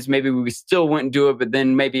modern times, maybe we still wouldn't do it, but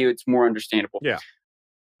then maybe it's more understandable. Yeah.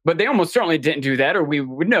 But they almost certainly didn't do that, or we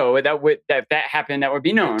would know that if that happened, that would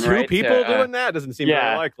be known, right? Two people doing that doesn't seem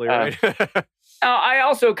very likely, right? I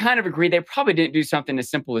also kind of agree they probably didn't do something as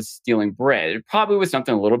simple as stealing bread. It probably was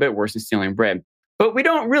something a little bit worse than stealing bread. But we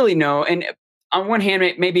don't really know. And on one hand,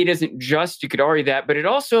 maybe it isn't just, you could argue that, but it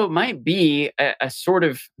also might be a sort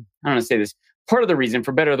of, I don't want to say this, part of the reason,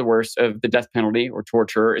 for better or the worse, of the death penalty or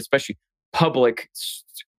torture, especially public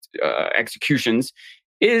executions,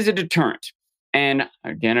 is a deterrent. And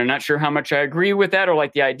again, I'm not sure how much I agree with that or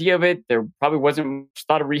like the idea of it. There probably wasn't much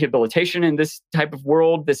thought of rehabilitation in this type of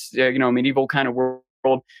world, this medieval kind of world.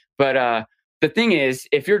 But the thing is,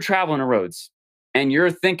 if you're traveling the roads and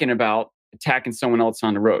you're thinking about attacking someone else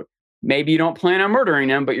on the road, maybe you don't plan on murdering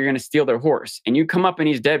them, but you're going to steal their horse, and you come up in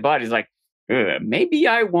these dead bodies like, maybe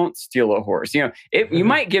I won't steal a horse. You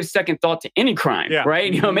might give second thought to any crime,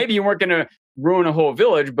 right? Maybe you weren't going to ruin a whole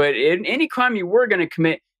village, but in any crime you were going to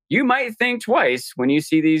commit, you might think twice when you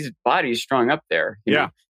see these bodies strung up there. You know?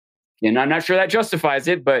 And I'm not sure that justifies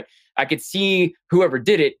it, but I could see whoever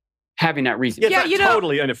did it having that reason. Yeah,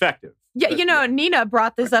 totally ineffective. Yeah, Nina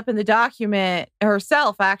brought this up in the document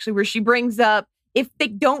herself, actually, where she brings up, if they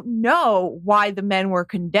don't know why the men were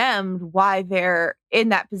condemned, why they're in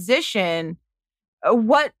that position,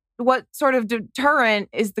 what sort of deterrent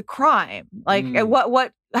is the crime? Like,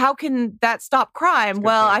 how can that stop crime?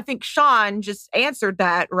 Well, point. I think Sean just answered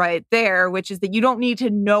that right there, which is that you don't need to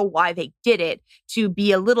know why they did it to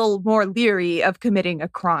be a little more leery of committing a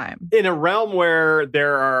crime. In a realm where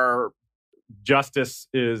justice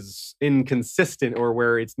is inconsistent, or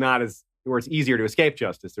where it's easier to escape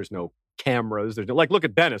justice, there's no cameras. Look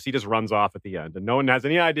at Dennis. He just runs off at the end and no one has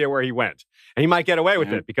any idea where he went. And he might get away with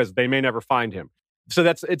it because they may never find him. So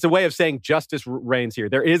it's a way of saying justice reigns here.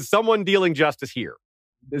 There is someone dealing justice here.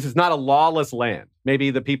 This is not a lawless land.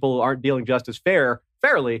 Maybe the people aren't dealing justice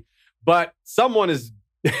fairly, but someone is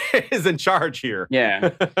in charge here.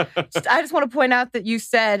 Yeah. I just want to point out that you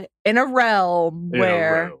said in a realm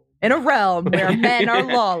where men are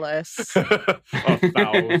lawless.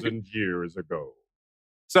 1,000 years ago.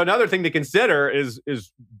 So another thing to consider is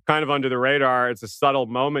kind of under the radar. It's a subtle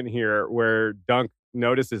moment here where Dunk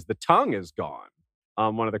notices the tongue is gone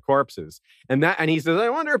on one of the corpses. And he says, I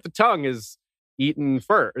wonder if the tongue is eaten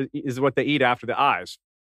first, is what they eat after the eyes.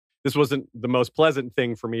 This wasn't the most pleasant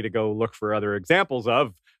thing for me to go look for other examples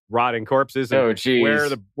of rotting corpses and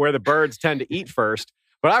where the birds tend to eat first.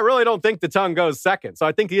 But I really don't think the tongue goes second. So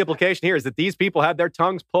I think the implication here is that these people had their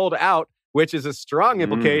tongues pulled out, which is a strong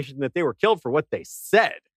implication that they were killed for what they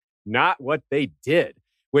said, not what they did,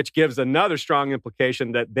 which gives another strong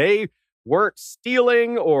implication that they weren't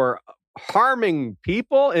stealing or harming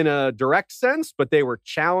people in a direct sense, but they were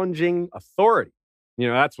challenging authority.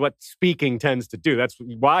 That's what speaking tends to do. That's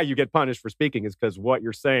why you get punished for speaking, is because what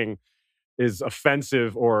you're saying is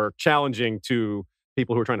offensive or challenging to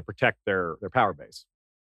people who are trying to protect their power base.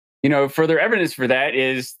 Further evidence for that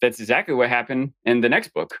is that's exactly what happened in the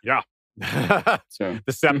next book. Yeah. So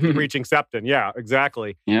the Breaching Septon. Yeah,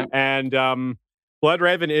 exactly. Yeah. And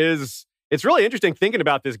Bloodraven it's really interesting thinking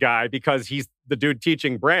about this guy because he's the dude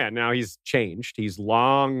teaching Bran. Now he's changed. He's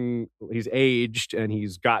aged, and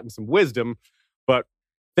he's gotten some wisdom. But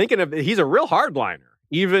he's a real hardliner,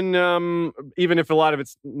 even if a lot of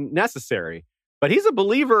it's necessary. But he's a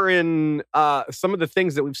believer in some of the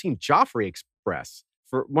things that we've seen Joffrey express.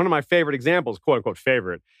 For one of my favorite examples, quote unquote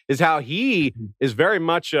favorite, is how he is very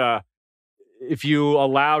much if you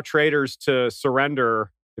allow traitors to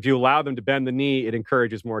surrender, if you allow them to bend the knee, it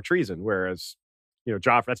encourages more treason. Whereas,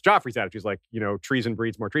 that's Joffrey's attitude. He's like, treason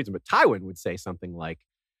breeds more treason. But Tywin would say something like,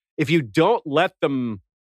 if you don't let them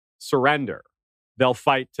surrender, they'll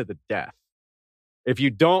fight to the death. If you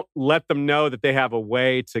don't let them know that they have a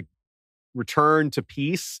way to return to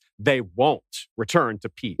peace, they won't return to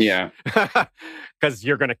peace. Yeah, because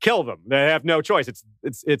you're going to kill them. They have no choice.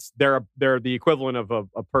 They're the equivalent of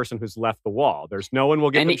a person who's left the wall. There's no one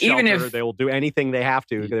will give them shelter. They will do anything they have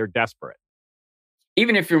to. They're desperate.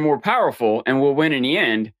 Even if you're more powerful and will win in the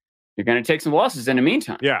end, you're going to take some losses in the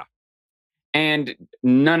meantime. Yeah. And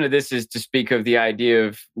none of this is to speak of the idea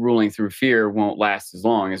of ruling through fear won't last as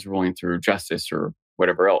long as ruling through justice or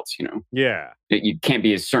whatever else, Yeah. You can't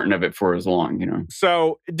be as certain of it for as long,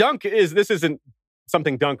 So this isn't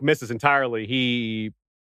something Dunk misses entirely. He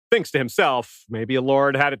thinks to himself, maybe a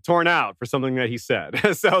lord had it torn out for something that he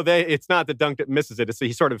said. So it's not that Dunk misses it. It's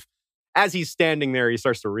he sort of, as he's standing there, he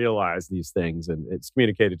starts to realize these things, and it's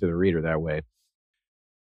communicated to the reader that way.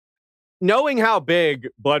 Knowing how big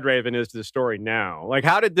Bloodraven is to the story now, like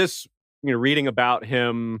how did this, reading about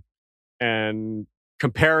him and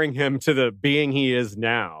comparing him to the being he is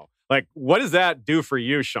now, like what does that do for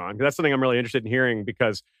you, Sean? That's something I'm really interested in hearing,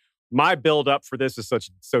 because my build up for this is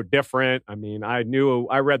so different. I mean, I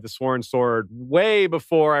read The Sworn Sword way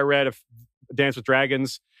before I read Dance with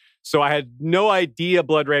Dragons. So I had no idea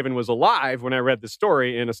Bloodraven was alive when I read the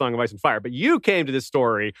story in A Song of Ice and Fire. But you came to this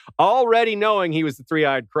story already knowing he was the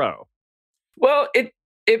three-eyed crow. Well,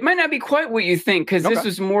 it might not be quite what you think, because this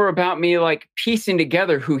was more about me like piecing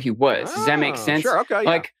together who he was. Does that make sense? Sure, okay.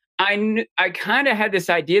 Like I kind of had this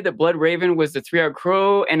idea that Bloodraven was the three-eyed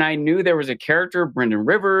crow, and I knew there was a character, Brynden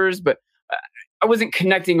Rivers, but I wasn't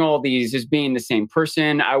connecting all these as being the same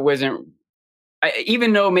person.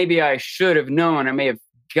 Even though maybe I should have known, I may have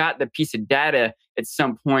got the piece of data at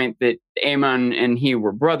some point that Aemon and he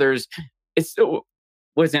were brothers. It still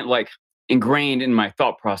wasn't like ingrained in my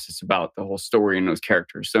thought process about the whole story and those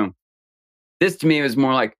characters. So this to me was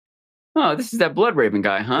more like, oh, this is that Bloodraven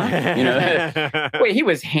guy, huh? Wait, he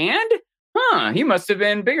was Hand? Huh, he must have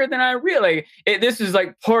been bigger than I realized. This is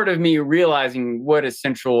like part of me realizing what a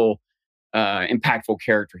central, impactful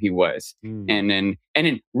character he was. And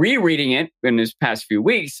then rereading it in this past few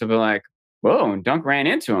weeks, I've been like, whoa, Dunk ran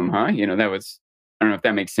into him, huh? That was, I don't know if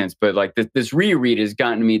that makes sense, but like this reread has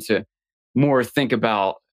gotten me to more think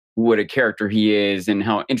about what a character he is and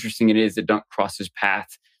how interesting it is that Dunk crossed his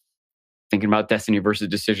path, thinking about destiny versus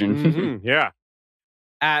decision. Yeah.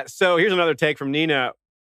 So here's another take from Nina.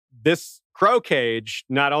 This crow cage,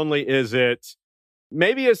 not only is it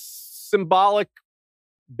maybe a symbolic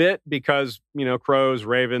bit because, crows,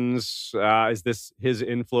 ravens, is this his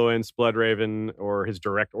influence, Bloodraven, or his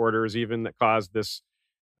direct orders even that caused this?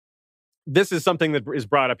 This is something that is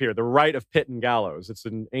brought up here, the right of pit and gallows. It's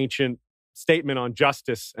an ancient statement on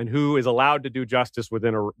justice and who is allowed to do justice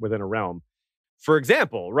within a realm. For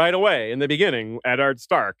example, right away in the beginning, Eddard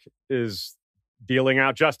Stark is dealing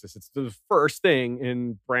out justice. It's the first thing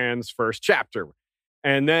in Bran's first chapter.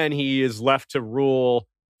 And then he is left to rule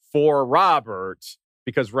for Robert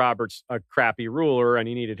because Robert's a crappy ruler and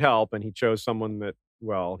he needed help and he chose someone that,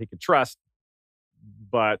 he could trust.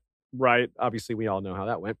 But, obviously we all know how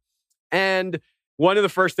that went. And one of the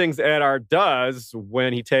first things Eddard does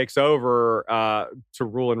when he takes over to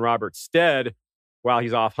rule in Robert's stead while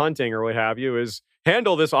he's off hunting or what have you is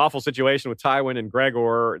handle this awful situation with Tywin and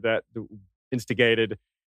Gregor that instigated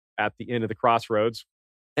at the Inn of the Crossroads,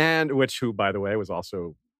 and who, by the way, was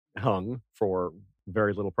also hung for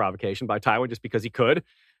very little provocation by Tywin just because he could.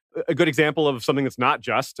 A good example of something that's not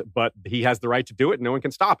just, but he has the right to do it and no one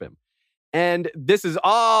can stop him. And this is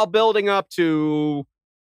all building up to,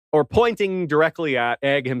 or pointing directly at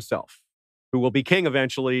Egg himself, who will be king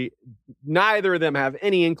eventually. Neither of them have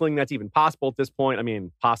any inkling that's even possible at this point. I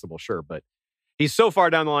mean, possible, sure, but He's so far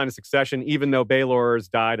down the line of succession, even though Baelor's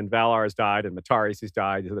died and Valar has died and Mataris has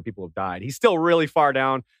died, these other people have died. He's still really far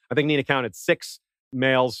down. I think Nina counted 6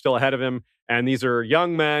 males still ahead of him. And these are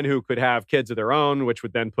young men who could have kids of their own, which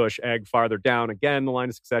would then push Egg farther down again the line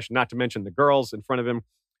of succession, not to mention the girls in front of him.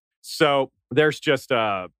 So there's just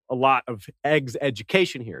a lot of Egg's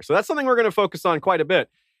education here. So that's something we're going to focus on quite a bit.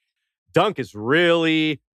 Dunk is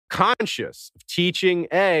really conscious of teaching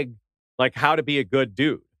Egg like how to be a good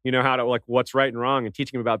dude. You know, how to, like, what's right and wrong, and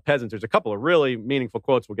teaching him about peasants. There's a couple of really meaningful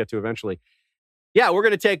quotes we'll get to eventually. Yeah, we're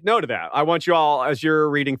going to take note of that. I want you all, as you're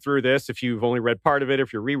reading through this, if you've only read part of it,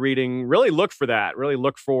 if you're rereading, really look for that. Really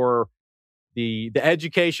look for the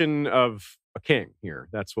education of a king here.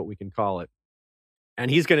 That's what we can call it. And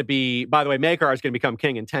he's going to be, by the way, Maekar is going to become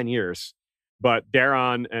king in 10 years. But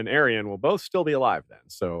Daron and Arion will both still be alive then.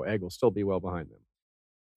 So Egg will still be well behind them.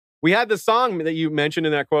 We had the song that you mentioned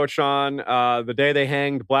in that quote, Sean, The Day They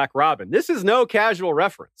Hanged Black Robin. This is no casual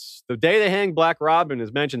reference. The Day They Hanged Black Robin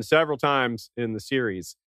is mentioned several times in the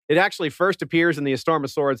series. It actually first appears in the A Storm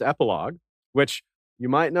of Swords epilogue, which you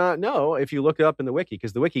might not know if you look it up in the wiki,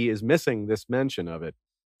 because the wiki is missing this mention of it.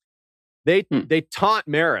 They taunt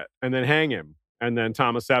Merritt and then hang him. And then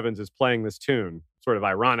Thomas Evans is playing this tune, sort of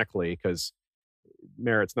ironically, because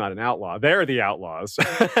Merritt's not an outlaw. They're the outlaws.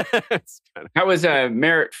 How was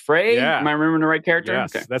Merritt Frey? Yeah. Am I remembering the right character?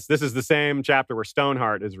 Yes. Okay. This is the same chapter where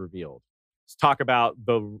Stoneheart is revealed. Let's talk about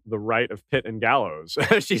the right of pit and gallows.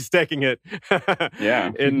 She's taking it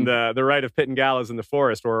in the right of pit and gallows in the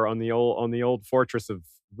forest, or on the old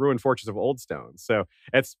ruined fortress of Oldstone. So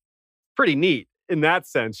it's pretty neat in that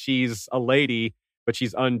sense. She's a lady, but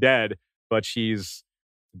she's undead, but she's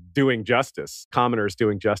doing justice. Commoners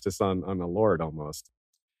doing justice on a lord almost.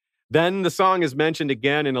 Then the song is mentioned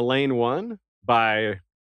again in Elaine 1 by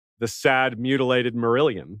the sad, mutilated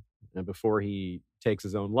Marillion. And before he takes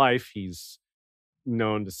his own life, he's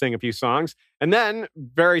known to sing a few songs. And then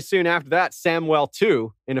very soon after that, Samwell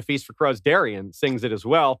 2 in A Feast for Crows, Darien sings it as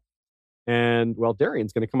well. And well,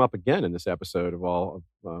 Darien's going to come up again in this episode of all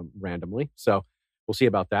randomly. So we'll see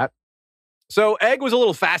about that. So Egg was a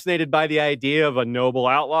little fascinated by the idea of a noble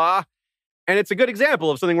outlaw. And it's a good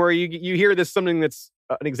example of something where you hear this, something that's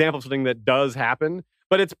an example of something that does happen,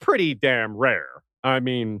 but it's pretty damn rare. I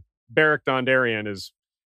mean, Beric Dondarrion is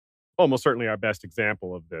almost certainly our best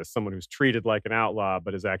example of this. Someone who's treated like an outlaw,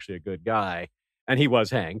 but is actually a good guy. And he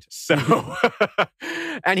was hanged. So,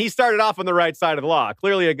 and he started off on the right side of the law.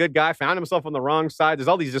 Clearly a good guy, found himself on the wrong side. There's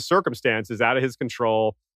all these just circumstances out of his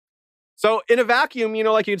control. So in a vacuum,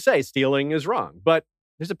 like you'd say, stealing is wrong. But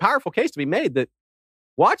there's a powerful case to be made that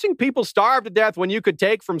watching people starve to death when you could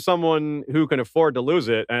take from someone who can afford to lose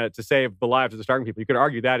it to save the lives of the starving people, you could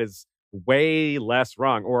argue that is way less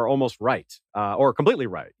wrong, or almost right, or completely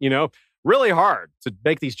right. Really hard to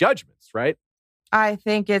make these judgments, right? I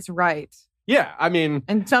think it's right. Yeah, I mean...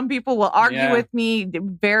 And some people will argue with me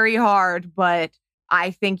very hard, but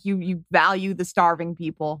I think you value the starving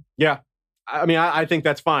people. Yeah. I mean, I think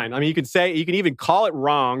that's fine. I mean, you can even call it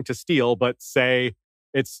wrong to steal, but say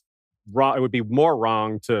it's wrong. It would be more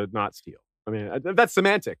wrong to not steal. I mean, that's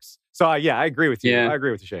semantics. So I agree with you. I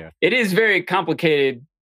agree with you, Shaya. It is a very complicated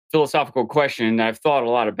philosophical question I've thought a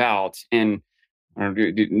lot about, and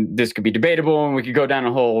this could be debatable, and we could go down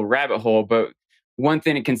a whole rabbit hole. But one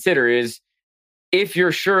thing to consider is, if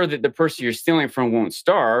you're sure that the person you're stealing from won't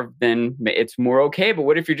starve, then it's more okay. But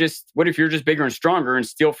what if you're just bigger and stronger and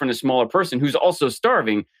steal from a smaller person who's also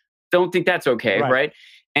starving? Don't think that's okay, right?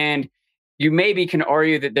 And you maybe can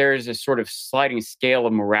argue that there is a sort of sliding scale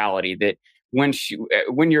of morality, that when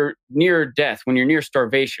you're near death, when you're near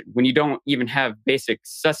starvation, when you don't even have basic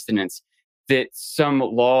sustenance, that some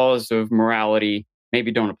laws of morality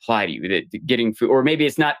maybe don't apply to you. That getting food, or maybe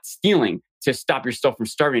it's not stealing to stop yourself from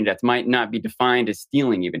starving to death, might not be defined as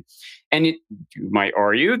stealing even. And you might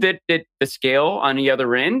argue that the scale on the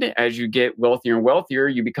other end, as you get wealthier and wealthier,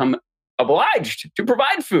 you become obliged to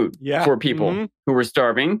provide food for people who are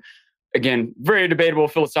starving. Again, very debatable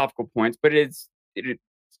philosophical points, but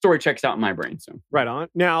story checks out in my brain. So right on.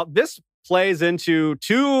 Now, this plays into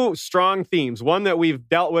two strong themes. One that we've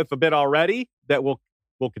dealt with a bit already, that will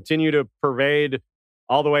continue to pervade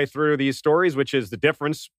all the way through these stories, which is the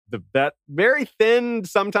difference, that very thin,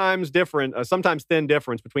 sometimes thin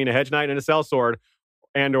difference between a hedge knight and a sellsword,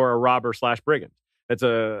 and or a robber / brigand. It's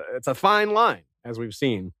a fine line, as we've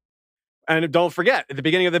seen. And don't forget, at the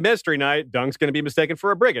beginning of the Mystery Night, Dunk's going to be mistaken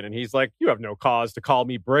for a brigand, and he's like, "You have no cause to call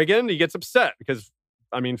me brigand." He gets upset because,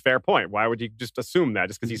 I mean, fair point. Why would you just assume that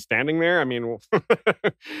just because he's standing there? I mean,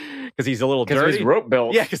 because he's a little dirty. Because of his rope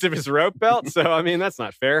belt. Yeah, because of his rope belt. So, I mean, that's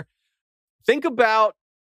not fair. Think about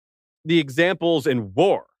the examples in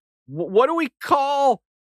war. what do we call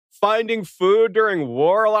finding food during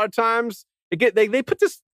war? A lot of times they put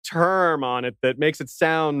this term on it that makes it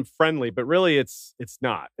sound friendly, but really it's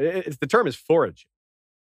not. The term is foraging,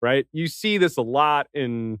 right? You see this a lot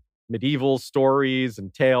in medieval stories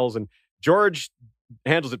and tales, and George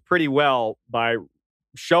handles it pretty well by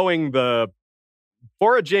showing the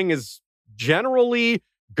foraging is generally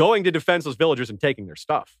going to defenseless villagers and taking their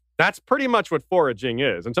stuff. That's pretty much what foraging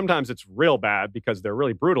is. And sometimes it's real bad because they're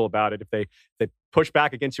really brutal about it. If they push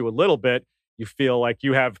back against you a little bit, you feel like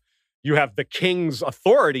you have the king's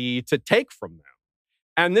authority to take from them.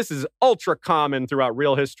 And this is ultra common throughout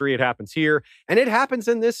real history. It happens here, and it happens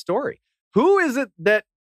in this story. Who is it that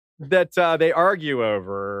they argue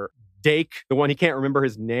over? Dake, the one he can't remember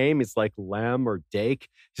his name. It's like Lem or Dake.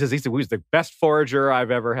 He says he was the best forager I've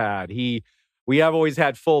ever had. We have always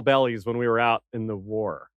had full bellies when we were out in the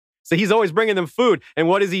war. So he's always bringing them food. And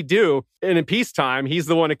what does he do? And in peacetime, he's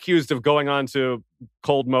the one accused of going on to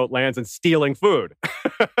cold moat lands and stealing food.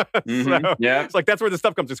 So it's like that's where the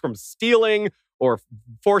stuff comes. It's from stealing or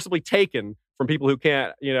forcibly taken from people who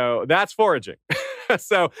can't, that's foraging.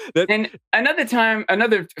 And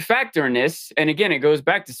another factor in this, and again, it goes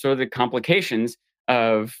back to sort of the complications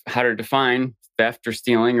of how to define theft or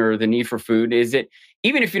stealing or the need for food, is that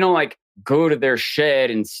even if you don't go to their shed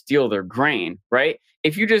and steal their grain, right?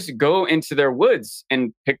 If you just go into their woods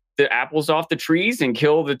and pick the apples off the trees and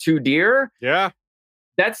kill the 2 deer,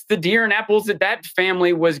 that's the deer and apples that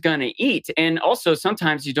family was going to eat. And also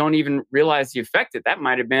sometimes you don't even realize the effect that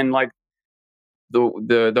might have been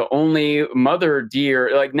the only mother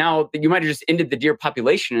deer. Now you might have just ended the deer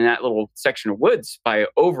population in that little section of woods by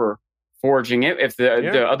over foraging it. If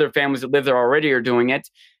the other families that live there already are doing it,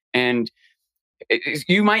 and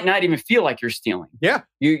you might not even feel like you're stealing. Yeah,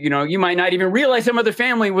 you might not even realize some other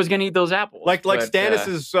family was going to eat those apples. Like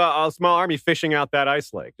Stannis' small army fishing out that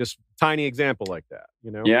ice lake. Just tiny example like that.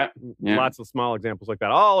 Yeah, lots of small examples like that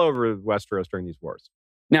all over Westeros during these wars.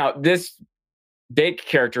 Now this Dake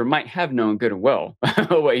character might have known good and well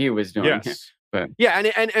what he was doing. Yes. But. Yeah,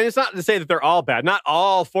 and it's not to say that they're all bad. Not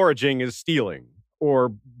all foraging is stealing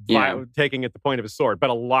or taking at the point of a sword, but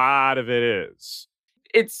a lot of it is.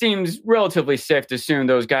 It seems relatively safe to assume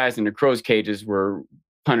those guys in the crow's cages were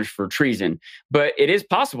punished for treason. But it is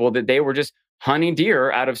possible that they were just hunting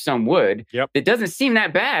deer out of some wood. Yep. It doesn't seem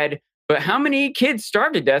that bad. But how many kids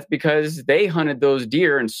starved to death because they hunted those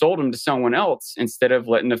deer and sold them to someone else instead of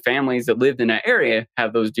letting the families that lived in that area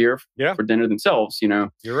have those deer for dinner themselves?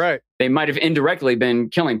 You're right. They might have indirectly been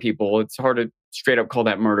killing people. It's hard to straight up call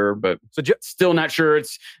that murder, but still not sure it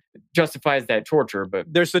justifies that torture. But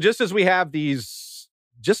so just as we have these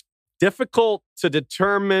just difficult to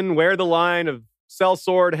determine where the line of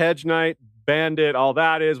sellsword, hedge knight, bandit, all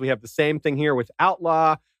that is, we have the same thing here with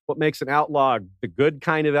outlaw. What makes an outlaw the good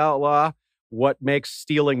kind of outlaw? What makes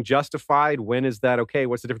stealing justified? When is that okay?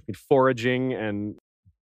 What's the difference between foraging and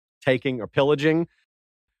taking or pillaging?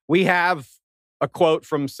 We have a quote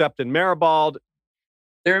from Septon Maribald.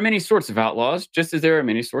 There are many sorts of outlaws, just as there are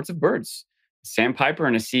many sorts of birds. A sandpiper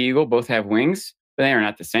and a sea eagle both have wings, but they are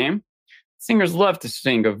not the same. Singers love to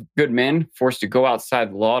sing of good men forced to go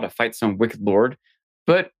outside the law to fight some wicked lord.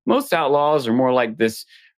 But most outlaws are more like this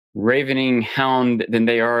ravening hound than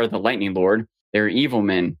they are the lightning lord. They're evil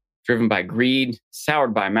men, driven by greed,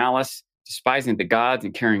 soured by malice, despising the gods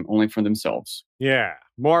and caring only for themselves. Yeah,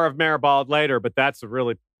 more of Maribald later, but that's a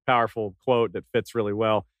really powerful quote that fits really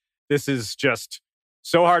well. This is just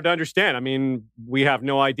so hard to understand. I mean, we have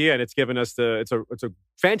no idea, and it's given us it's a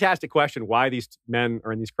fantastic question why these men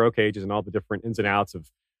are in these crow cages and all the different ins and outs of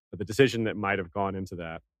the decision that might have gone into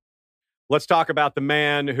that. Let's talk about the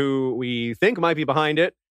man who we think might be behind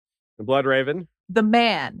it, the Bloodraven. The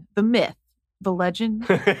man, the myth, the legend,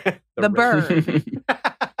 the bird.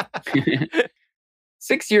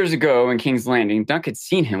 6 years ago in King's Landing, Dunk had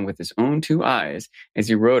seen him with his own 2 eyes as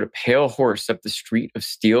he rode a pale horse up the street of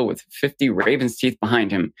steel with 50 raven's teeth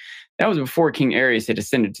behind him. That was before King Aerys had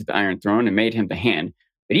ascended to the Iron Throne and made him the Hand.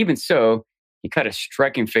 But even so, he cut a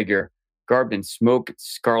striking figure, garbed in smoke and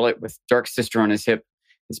scarlet with Dark Sister on his hip.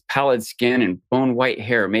 His pallid skin and bone-white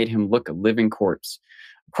hair made him look a living corpse.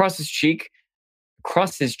 Across his cheek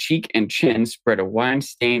and chin spread a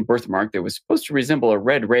wine-stained birthmark that was supposed to resemble a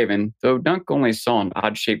red raven, though Dunk only saw an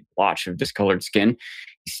odd-shaped blotch of discolored skin.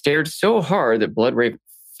 He stared so hard that Bloodraven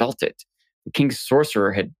felt it. The king's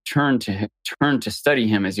sorcerer had turned to study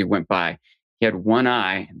him as he went by. He had one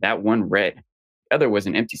eye, and that one red. The other was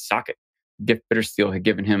an empty socket, the gift Bittersteel had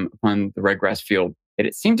given him upon the Redgrass field. Yet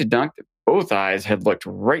it seemed to Dunk that both eyes had looked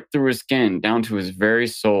right through his skin, down to his very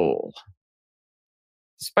soul.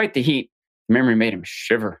 Despite the heat, the memory made him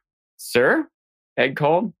shiver. "Sir?" Ed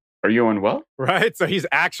called. are you unwell? Right. So he's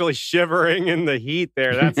actually shivering in the heat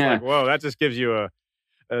there. That's like, whoa, that just gives you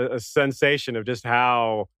a sensation of just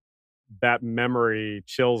how that memory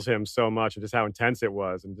chills him so much and just how intense it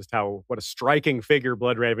was and just what a striking figure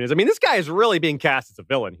Bloodraven is. I mean, this guy is really being cast as a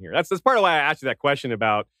villain here. That's part of why I asked you that question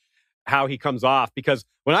about how he comes off, because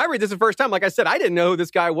when I read this the first time, like I said, I didn't know who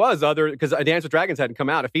this guy was because A Dance with Dragons hadn't come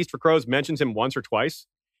out. A Feast for Crows mentions him once or twice,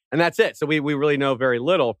 and that's it. So we really know very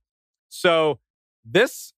little. So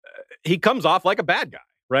this, he comes off like a bad guy,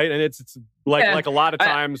 right? And it's like a lot of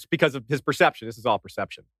times because of his perception. This is all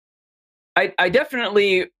perception. I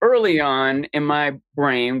definitely, early on in my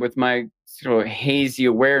brain, with my sort of hazy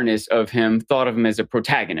awareness of him, thought of him as a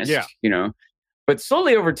protagonist, But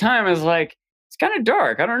slowly over time, I was like, it's kind of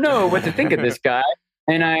dark. I don't know what to think of this guy.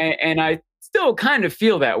 And I still kind of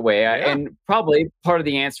feel that way. And probably part of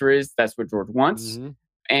the answer is that's what George wants. Mm-hmm.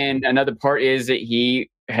 And another part is that he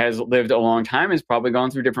has lived a long time, has probably gone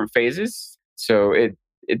through different phases. So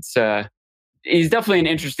he's definitely an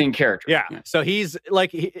interesting character. Yeah. So he's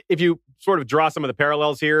like, if you sort of draw some of the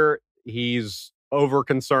parallels here, he's over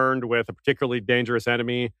concerned with a particularly dangerous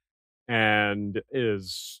enemy and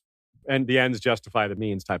the ends justify the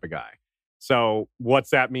means type of guy. So what's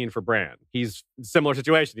that mean for Bran? He's in a similar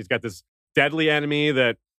situation. He's got this deadly enemy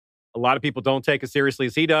that a lot of people don't take as seriously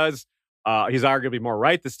as he does. He's arguably more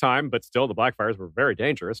right this time, but still the Blackfires were very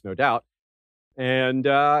dangerous, no doubt. And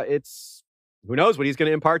who knows what he's going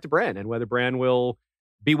to impart to Bran and whether Bran will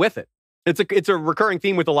be with it. It's a recurring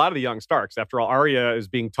theme with a lot of the young Starks. After all, Arya is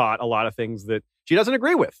being taught a lot of things that she doesn't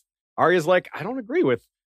agree with. Arya's like, I don't agree with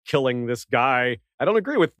killing this guy. I don't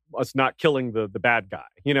agree with us not killing the bad guy.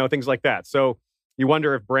 Things like that. So you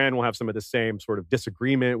wonder if Bran will have some of the same sort of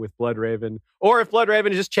disagreement with Bloodraven, or if Bloodraven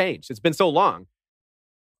has just changed. It's been so long.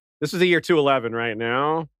 This is the year 211 right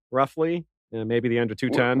now, roughly. Maybe the end of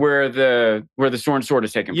 210. Where the Storm Sword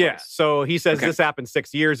is taking place. Yeah. So he says this happened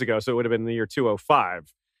 6 years ago, so it would have been the year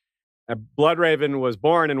 205. Bloodraven was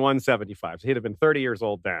born in 175, so he'd have been 30 years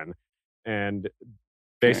old then. And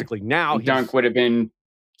basically now Dunk would have been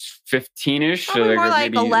 15-ish. Probably more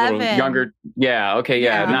like 11. Younger. Yeah, okay,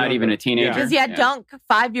 yeah. Not even a teenager. Because Dunk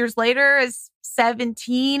 5 years later is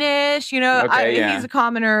 17-ish. He's a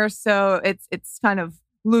commoner, so it's kind of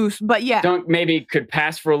loose, but Dunk maybe could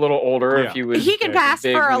pass for a little older if he was. He could pass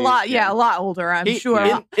for a lot, a lot older. I'm sure.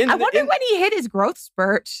 I wonder when he hit his growth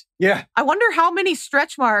spurt. Yeah, I wonder how many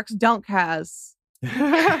stretch marks Dunk has.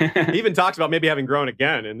 He even talks about maybe having grown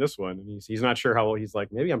again in this one, and he's not sure how old. He's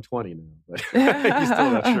like, maybe I'm 20 now, but he's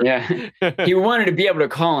still not sure. Yeah, he wanted to be able to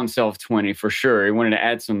call himself 20 for sure. He wanted to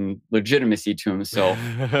add some legitimacy to himself.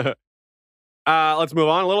 Let's move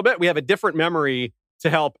on a little bit. We have a different memory to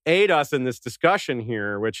help aid us in this discussion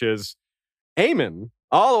here, which is Aemon.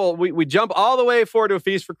 We jump all the way forward to A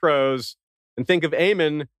Feast for Crows and think of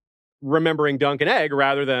Aemon remembering Dunk and Egg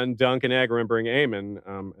rather than Dunk and Egg remembering Aemon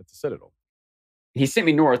at the Citadel. He sent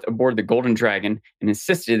me north aboard the Golden Dragon and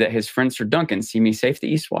insisted that his friend Sir Duncan see me safe to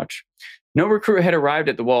Eastwatch. No recruit had arrived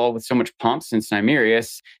at the wall with so much pomp since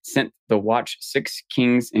Nymeria sent the watch 6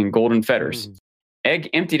 kings in golden fetters. Egg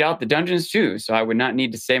emptied out the dungeons too, so I would not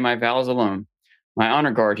need to say my vows alone. My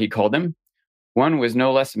honor guard, he called them. One was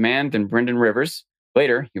no less a man than Brynden Rivers.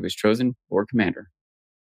 Later, he was chosen Lord Commander.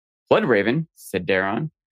 Bloodraven, said Daron.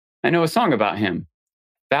 I know a song about him.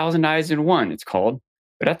 1,000 Eyes in One, it's called.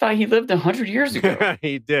 But I thought he lived 100 years ago.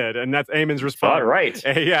 He did, and that's Aemon's response. All right.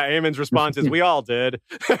 Yeah, Aemon's response is, we all did.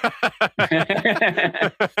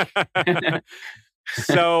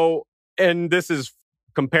 So, and this is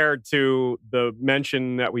compared to the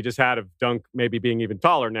mention that we just had of Dunk maybe being even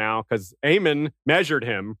taller now, because Aemon measured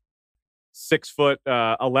him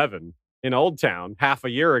 6'11" in Old Town half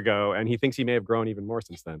a year ago, and he thinks he may have grown even more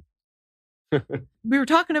since then. We were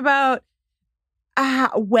talking about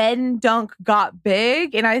when Dunk got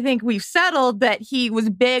big, and I think we've settled that he was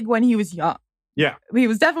big when he was young. Yeah. He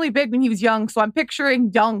was definitely big when he was young, so I'm picturing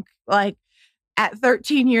Dunk like at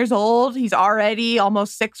 13 years old, he's already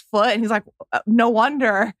almost 6 foot, and he's like, no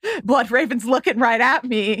wonder Bloodraven's looking right at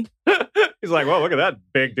me. He's like, well, look at that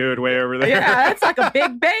big dude way over there. Yeah, that's like a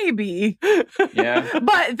big baby. Yeah.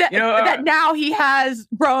 But that now he has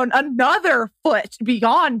grown another foot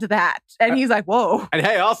beyond that. And he's like, whoa. And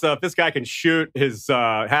hey, also, if this guy can shoot his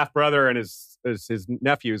half-brother and his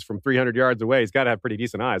nephews from 300 yards away, he's got to have pretty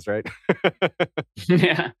decent eyes, right?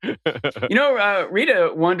 Yeah.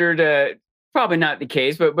 Rita wondered... probably not the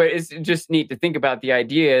case, but it's just neat to think about the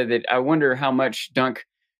idea that I wonder how much Dunk,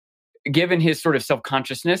 given his sort of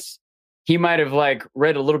self-consciousness, he might have like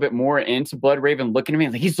read a little bit more into Bloodraven looking at me.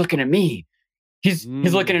 Like, he's looking at me. he's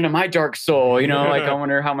looking into my dark soul. Like I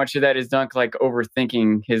wonder how much of that is Dunk like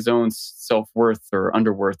overthinking his own self-worth or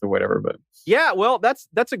underworth or whatever. But yeah, well, that's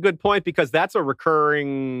a good point, because that's a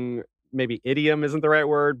recurring, maybe idiom isn't the right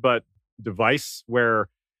word, but device where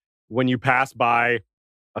when you pass by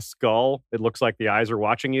a skull, it looks like the eyes are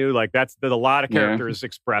watching you. Like that a lot of characters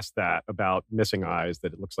express that about missing eyes,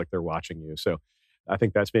 that it looks like they're watching you. So I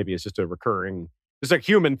think that's maybe it's just a recurring, it's a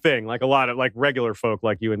human thing. Like a lot of like regular folk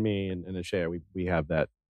like you and me and Ashaya, we have that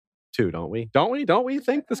too, don't we? Don't we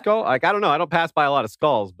think the skull? Like, I don't know. I don't pass by a lot of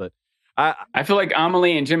skulls, but I feel like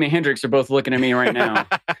Amelie and Jimi Hendrix are both looking at me right now.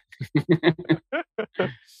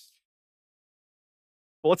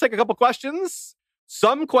 Well, let's take a couple questions.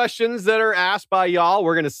 Some questions that are asked by y'all,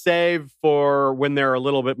 we're going to save for when they're a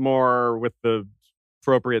little bit more with the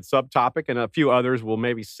appropriate subtopic, and a few others we'll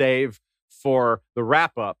maybe save for the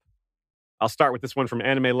wrap-up. I'll start with this one from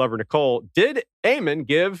anime lover Nicole. Did Aemon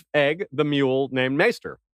give Egg the mule named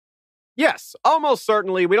Maester? Yes, almost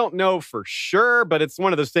certainly. We don't know for sure, but it's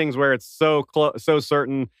one of those things where it's so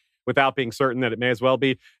certain without being certain that it may as well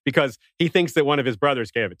be, because he thinks that one of his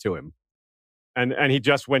brothers gave it to him. And he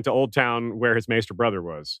just went to Old Town where his Maester brother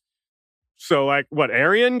was. So, like, what,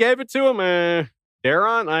 Arion gave it to him?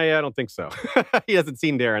 Daron? I don't think so. He hasn't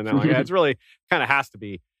seen Daron that long. Yeah, it's really kind of has to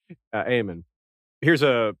be Aemon. Here's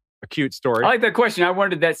a cute story. I like that question. I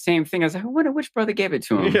wondered that same thing. I was like, I wonder which brother gave it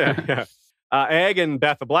to him. Yeah. Egg and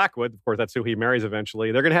Betha Blackwood, of course, that's who he marries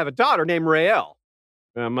eventually. They're going to have a daughter named Raelle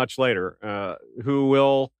much later, who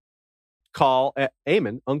will call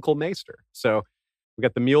Aemon Uncle Maester. So we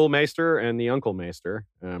got the Mule Maester and the Uncle Maester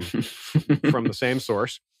from the same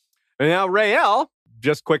source. And now Raelle,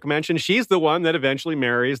 just quick mention, she's the one that eventually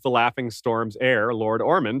marries the Laughing Storm's heir, Lord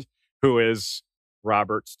Ormond, who is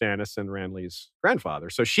Robert, Stannis, and Renly's grandfather.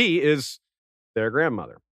 So she is their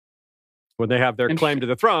grandmother. When they have their claim to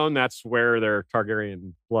the throne, that's where their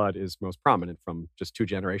Targaryen blood is most prominent from just 2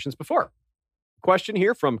 generations before. Question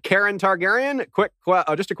here from Karen Targaryen.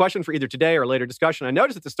 Just a question for either today or later discussion. I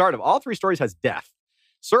noticed at the start of all 3 stories has death.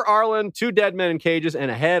 Sir Arlen, 2 dead men in cages,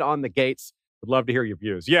 and a head on the gates. Would love to hear your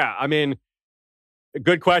views. Yeah, I mean,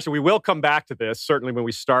 good question. We will come back to this, certainly when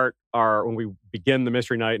we begin the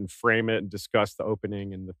Mystery Night and frame it and discuss the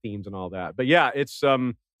opening and the themes and all that. But yeah, it's, I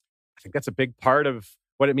think that's a big part of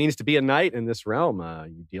what it means to be a knight in this realm.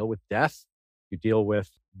 You deal with death. You deal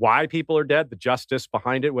with why people are dead, the justice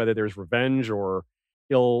behind it, whether there's revenge or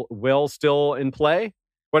ill will still in play.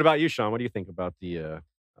 What about you, Sean? What do you think about the,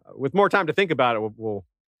 with more time to think about it, we'll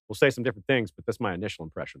say some different things, but that's my initial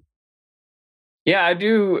impression. Yeah, I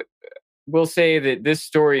do. Will say that this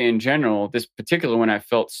story in general, this particular one I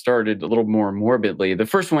felt started a little more morbidly. The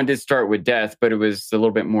first one did start with death, but it was a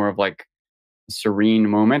little bit more of like a serene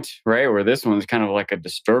moment, right? Where this one's kind of like a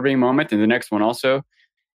disturbing moment, and the next one also.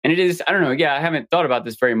 And it is, I don't know, yeah, I haven't thought about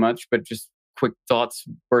this very much, but just quick thoughts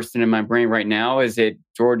bursting in my brain right now is that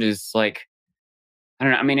George is like, I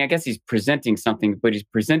don't know, I mean, I guess he's presenting something, but he's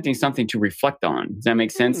presenting something to reflect on. Does that make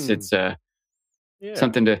sense? It's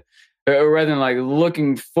something to... rather than like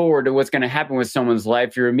looking forward to what's going to happen with someone's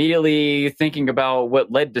life, you're immediately thinking about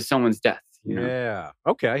what led to someone's death. You know? Yeah.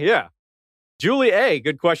 Okay. Yeah. Julie A.,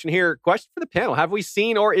 good question here. Question for the panel. Have we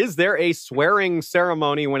seen or is there a swearing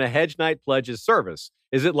ceremony when a hedge knight pledges service?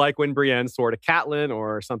 Is it like when Brienne swore to Catelyn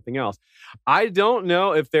or something else? I don't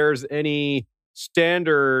know if there's any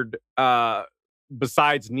standard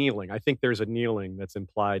besides kneeling. I think there's a kneeling that's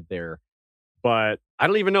implied there. But I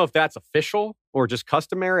don't even know if that's official or just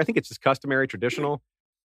customary. I think it's just customary, traditional.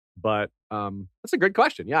 But that's a good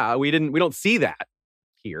question. Yeah, we don't see that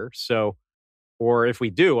here. So, or if we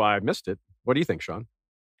do, I missed it. What do you think, Sean?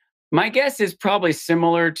 My guess is probably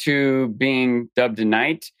similar to being dubbed a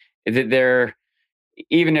knight. That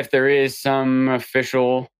even if there is some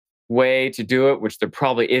official way to do it, which there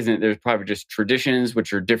probably isn't, there's probably just traditions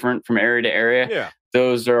which are different from area to area. Yeah.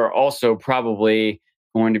 Those are also probably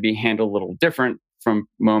going to be handled a little different from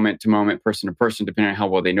moment to moment, person to person, depending on how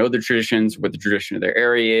well they know the traditions, what the tradition of their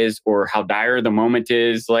area is, or how dire the moment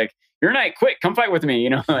is. Like, you're a knight, quick, come fight with me, you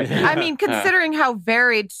know? I mean, considering how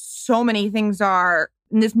varied so many things are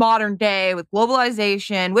in this modern day with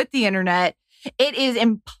globalization, with the internet, it is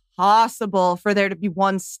impossible for there to be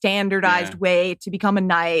one standardized way to become a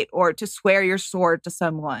knight or to swear your sword to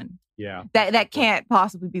someone. Yeah. That can't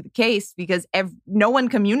possibly be the case because no one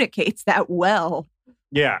communicates that well.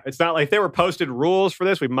 Yeah, it's not like if there were posted rules for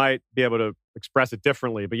this, we might be able to express it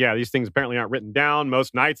differently. But yeah, these things apparently aren't written down.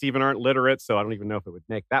 Most knights even aren't literate, so I don't even know if it would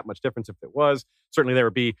make that much difference if it was. Certainly there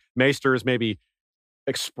would be maesters maybe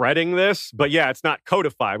spreading this, but yeah, it's not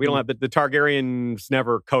codified. We don't have the Targaryens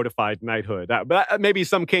never codified knighthood. But maybe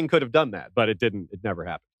some king could have done that, but it didn't. It never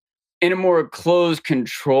happened. in a more closed,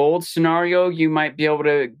 controlled scenario, you might be able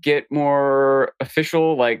to get more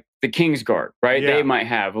official, like the Kingsguard, right? Yeah. They might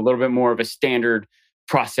have a little bit more of a standard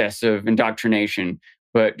process of indoctrination,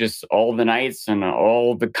 but just all the knights and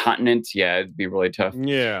all the continents, yeah, it'd be really tough.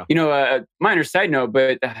 Yeah. Minor side note,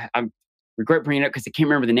 but I regret bringing it up because I can't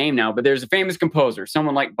remember the name now, but there's a famous composer,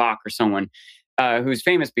 someone like Bach or someone who's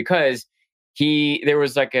famous because there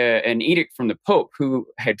was like an edict from the Pope who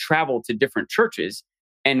had traveled to different churches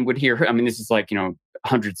and would hear, I mean, this is like,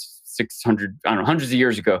 hundreds, 600, I don't know, hundreds of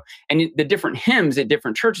years ago. And the different hymns at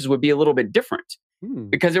different churches would be a little bit different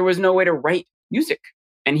because there was no way to write music.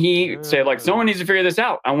 And he said, like, someone needs to figure this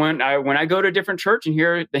out. When I go to a different church and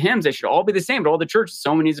hear the hymns, they should all be the same, but all the churches,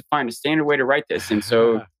 someone needs to find a standard way to write this. And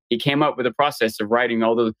so he came up with a process of writing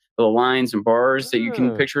all the lines and bars that you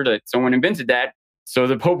can picture, that someone invented that. So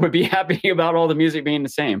the Pope would be happy about all the music being the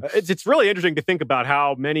same. It's really interesting to think about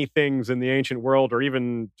how many things in the ancient world, or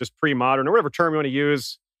even just pre-modern, or whatever term you want to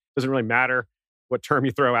use, doesn't really matter what term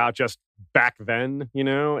you throw out, just back then,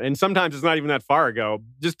 and sometimes it's not even that far ago.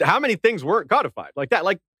 Just how many things weren't codified like that,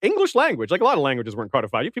 like English language, like a lot of languages weren't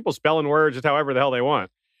codified. You people spelling words just however the hell they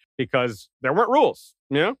want because there weren't rules,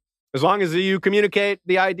 As long as you communicate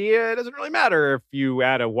the idea, it doesn't really matter if you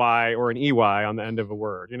add a Y or an EY on the end of a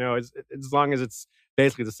word, as long as it's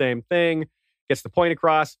basically the same thing, gets the point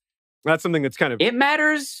across. That's something that's kind of... It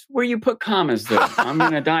matters where you put commas, though. I'm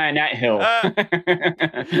going to die on that hill.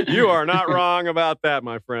 You are not wrong about that,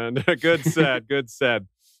 my friend. Good said, good said.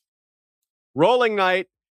 Rolling Knight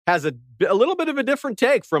has a little bit of a different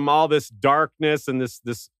take from all this darkness and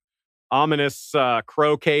this ominous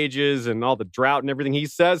crow cages and all the drought and everything. He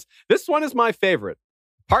says, this one is my favorite,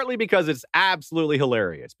 partly because it's absolutely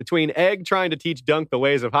hilarious. Between Egg trying to teach Dunk the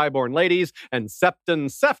ways of highborn ladies and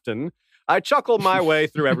Sefton, I chuckle my way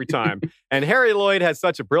through every time. And Harry Lloyd has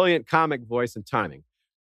such a brilliant comic voice and timing.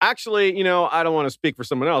 Actually, I don't want to speak for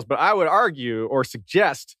someone else, but I would argue or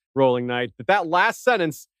suggest, Rolling Knight, that last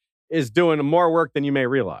sentence is doing more work than you may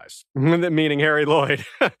realize, meaning Harry Lloyd.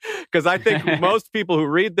 Because I think most people who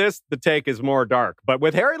read this, the take is more dark. But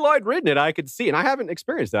with Harry Lloyd reading it, I could see, and I haven't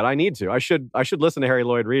experienced that. I need to. I should listen to Harry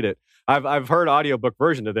Lloyd read it. I've heard audiobook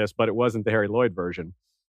version of this, but it wasn't the Harry Lloyd version.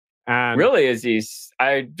 And really, Aziz,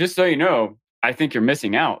 just so you know, I think you're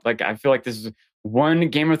missing out. Like, I feel like this is one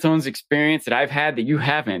Game of Thrones experience that I've had that you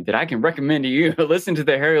haven't, that I can recommend to you. Listen to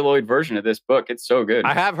the Harry Lloyd version of this book. It's so good.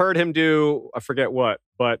 I have heard him do, I forget what,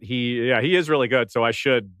 but he is really good. So I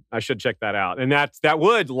should check that out. And that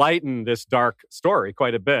would lighten this dark story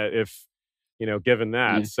quite a bit if, given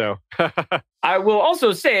that. Yeah. So I will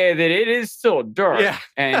also say that it is still dark. Yeah.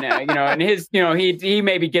 And, and his, he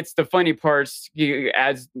maybe gets the funny parts, he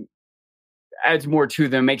adds more to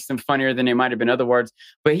them, makes them funnier than they might have been otherwise.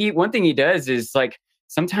 But one thing he does is, like,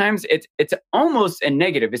 sometimes it's almost a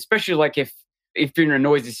negative, especially like if you're in a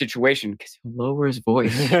noisy situation, because he'll lower his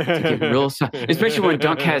voice to get real especially when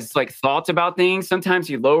Dunk has like thoughts about things. Sometimes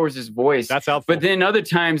he lowers his voice. That's helpful. But then other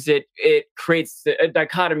times it creates a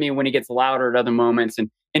dichotomy when he gets louder at other moments.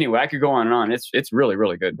 And anyway, I could go on and on. It's really,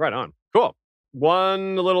 really good. Right on. Cool.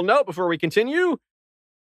 One little note before we continue.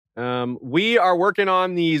 We are working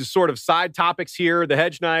on these sort of side topics here: the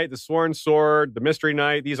Hedge Knight, the Sworn Sword, the Mystery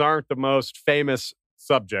Knight. These aren't the most famous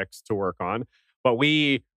subjects to work on, but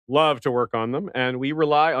we love to work on them, and we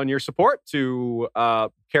rely on your support to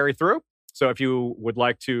carry through. So if you would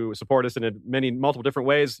like to support us in multiple different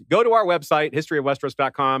ways, go to our website,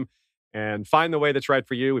 historyofwesteros.com, and find the way that's right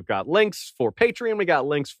for you. We've got links for Patreon. We got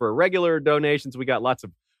links for regular donations. We got lots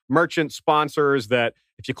of merchant sponsors that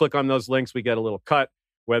if you click on those links, we get a little cut.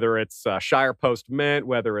 Whether it's Shire Post Mint,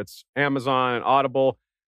 whether it's Amazon, Audible,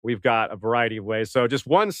 we've got a variety of ways. So just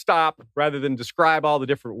one stop, rather than describe all the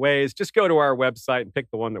different ways, just go to our website and pick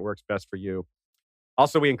the one that works best for you.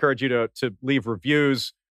 Also, we encourage you to leave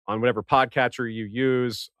reviews on whatever podcatcher you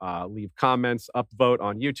use. Leave comments, upvote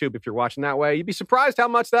on YouTube if you're watching that way. You'd be surprised how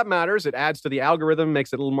much that matters. It adds to the algorithm,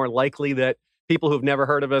 makes it a little more likely that people who've never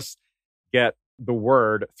heard of us get the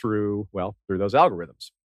word through those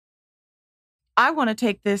algorithms. I want to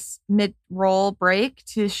take this mid-roll break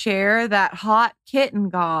to share that hot kitten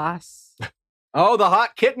goss. Oh, the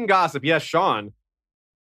hot kitten gossip. Yes, Sean.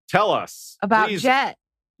 Tell us. About please. Jet.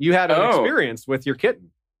 You had an experience with your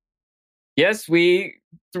kitten. Yes, we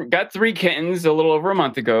got 3 kittens a little over a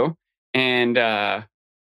month ago. And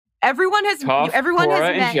everyone has met.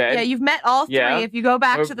 Jed. Yeah, you've met all 3. Yeah. If you go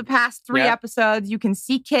back to the past 3 episodes, you can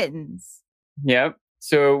see kittens. Yep.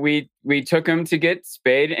 So we took them to get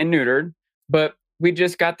spayed and neutered. But we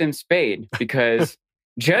just got them spayed because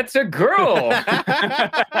Jet's a girl.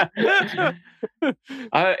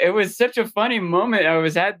 It was such a funny moment. I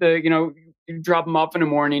was at the, you drop them off in the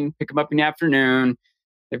morning, pick them up in the afternoon.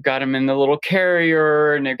 They've got them in the little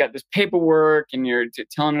carrier, and they've got this paperwork, and you're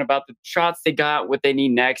telling them about the shots they got, what they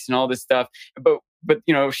need next, and all this stuff. But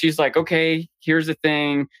she's like, okay, here's the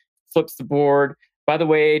thing, flips the board. By the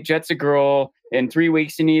way, Jet's a girl. In 3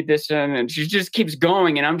 weeks, you need this, and she just keeps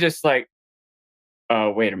going, and I'm just like,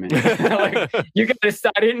 oh, wait a minute. Like, you got to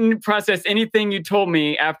stop. I didn't process anything you told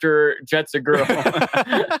me after Jet's a girl.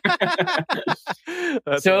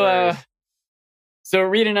 So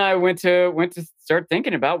Reed and I went to start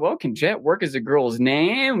thinking about, well, can Jet work as a girl's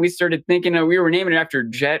name? We started thinking we were naming it after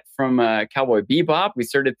Jet from Cowboy Bebop. We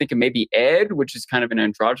started thinking maybe Ed, which is kind of an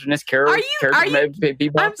androgynous character.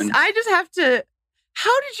 Bebop. I just have to.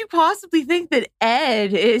 How did you possibly think that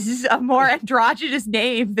Ed is a more androgynous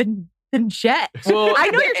name than Jet? Well, I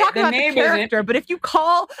know you're talking about the character, but if you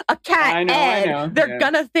call a cat Ed, they're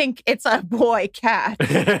gonna think it's a boy cat. we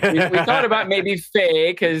thought about maybe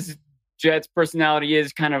Faye, because Jet's personality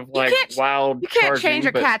is kind of like wild. You can't change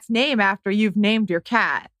a cat's name after you've named your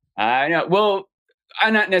cat. I know. Well,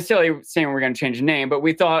 I'm not necessarily saying we're going to change the name, but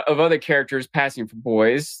we thought of other characters passing for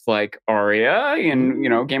boys, like Arya in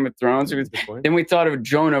Game of Thrones. Then we thought of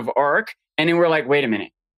Joan of Arc, and then we're like, wait a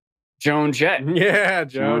minute, Joan Jett. Yeah,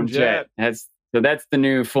 Joan Jett. That's the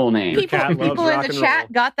new full name. People in the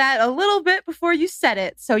chat got that a little bit before you said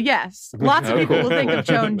it. So yes, lots of people will think of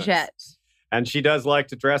Joan Jett. And she does like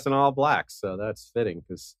to dress in all black, so that's fitting,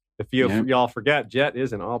 because if y'all forget, Jet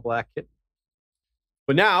is an all black kitten.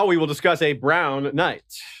 But now we will discuss a brown knight.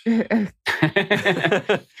 Good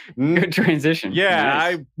transition. Yeah,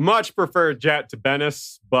 nice. I much prefer Jet to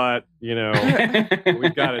Bennis, but,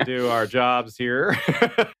 we've got to do our jobs here.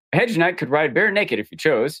 A hedge knight could ride bare naked if he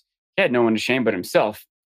chose. He had no one to shame but himself.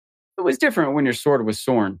 It was different when your sword was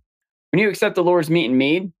sworn. When you accept the Lord's meat and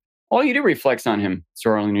mead, all you do reflects on him,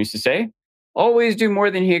 Sir Arlen used to say. Always do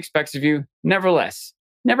more than he expects of you, never less.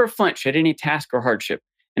 Never flinch at any task or hardship.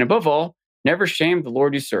 And above all, never shame the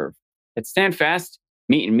Lord you serve. At Standfast,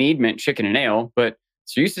 meat and mead meant chicken and ale, but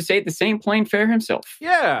Sir used to say the same plain fare himself.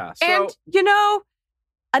 Yeah. And,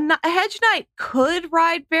 a hedge knight could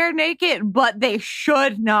ride bare naked, but they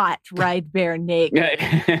should not ride bare naked.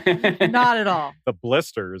 Not at all. The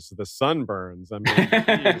blisters, the sunburns. I mean,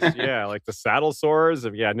 geez, like the saddle sores.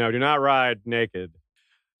 Do not ride naked.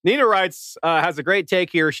 Nina writes, has a great take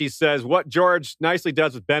here. She says, what George nicely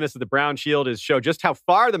does with Bennis of the Brown Shield is show just how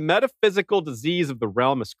far the metaphysical disease of the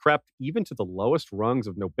realm has crept even to the lowest rungs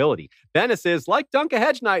of nobility. Bennis is like Dunk a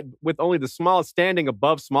Hedge Knight with only the smallest standing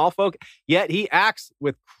above small folk, yet he acts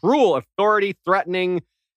with cruel authority, threatening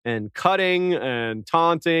and cutting and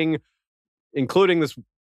taunting, including this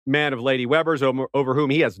man of Lady Weber's over whom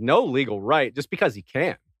he has no legal right just because he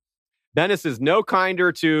can. Bennis is no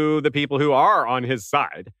kinder to the people who are on his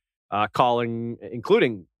side,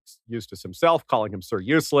 including Eustace himself, calling him Sir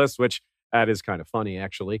Useless, which that is kind of funny,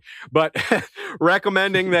 actually. But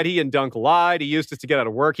recommending that he and Dunk lie to Eustace to get out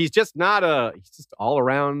of work. He's just he's just all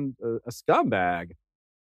around a scumbag.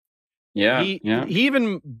 Yeah. He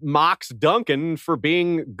even mocks Duncan for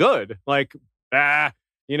being good. Like,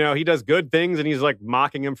 he does good things and he's like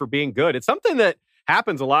mocking him for being good. It's something that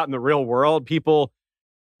happens a lot in the real world. People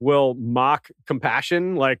will mock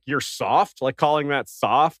compassion, like you're soft, like calling that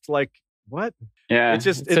soft, like what? Yeah, it's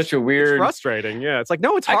such a weird, it's frustrating. Yeah, it's like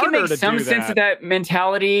no, it's harder to do that. I can make some sense of that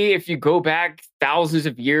mentality if you go back thousands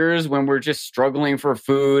of years when we're just struggling for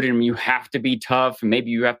food and you have to be tough and maybe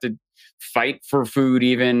you have to fight for food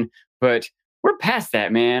even, but we're past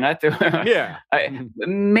that, man.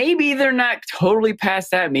 Maybe they're not totally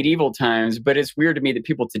past that medieval times, but it's weird to me that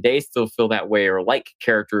people today still feel that way or like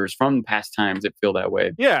characters from past times that feel that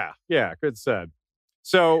way. Yeah, good said.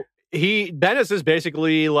 So Bennis is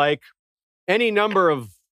basically like any number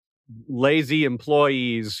of lazy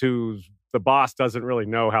employees whose the boss doesn't really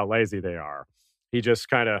know how lazy they are. He just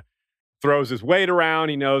kind of throws his weight around.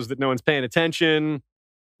 He knows that no one's paying attention.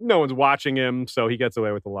 No one's watching him, so he gets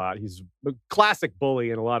away with a lot. He's a classic bully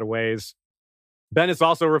in a lot of ways. Bennis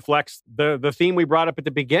also reflects the theme we brought up at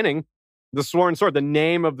the beginning, the sworn sword, the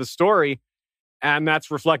name of the story, and that's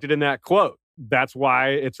reflected in that quote. That's why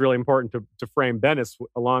it's really important to frame Bennis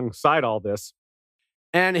alongside all this.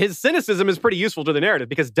 And his cynicism is pretty useful to the narrative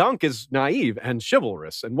because Dunk is naive and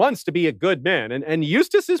chivalrous and wants to be a good man. And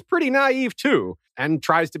Eustace is pretty naive too and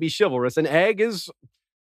tries to be chivalrous. And Egg is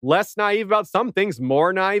less naive about some things,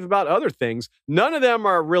 more naive about other things. None of them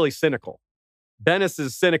are really cynical. Bennis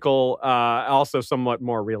is cynical, also somewhat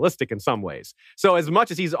more realistic in some ways. So as much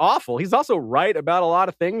as he's awful, he's also right about a lot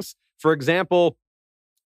of things. For example,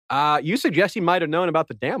 you suggest he might have known about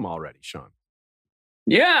the dam already, Sean.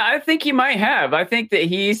 Yeah, I think he might have. I think that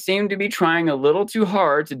he seemed to be trying a little too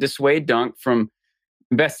hard to dissuade Dunk from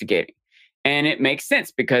investigating. And it makes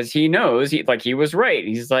sense because he knows, he was right.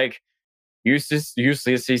 He's like, Eustace,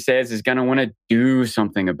 he says, is going to want to do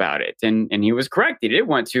something about it. And he was correct. He did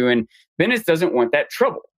want to. And Bennis doesn't want that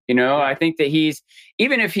trouble. I think that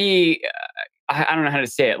even if he, I don't know how to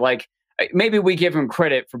say it, like maybe we give him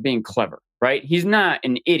credit for being clever, right? He's not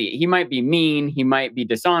an idiot. He might be mean. He might be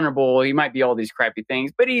dishonorable. He might be all these crappy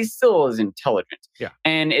things, but he still is intelligent. Yeah.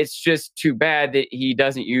 And it's just too bad that he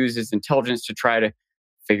doesn't use his intelligence to try to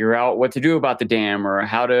figure out what to do about the dam or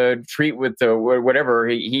how to treat with the whatever.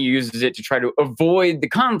 He uses it to try to avoid the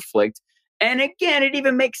conflict. And again, it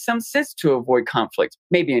even makes some sense to avoid conflict,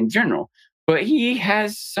 maybe in general. But he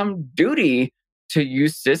has some duty to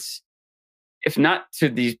Eustace, if not to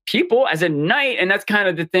these people, as a knight. And that's kind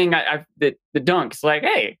of the thing that the Dunk's like,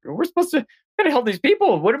 hey, we're supposed to help these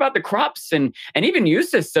people. What about the crops? And even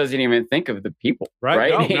Eustace doesn't even think of the people,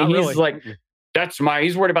 right? No, he's really. like,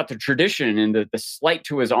 he's worried about the tradition and the slight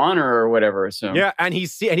to his honor or whatever. So yeah, and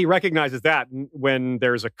he recognizes that when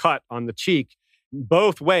there's a cut on the cheek,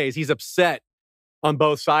 both ways, he's upset on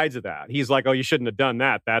both sides of that. He's like, oh, you shouldn't have done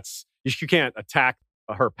that. You can't attack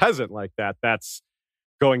her peasant like that. That's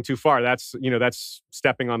going too far. That's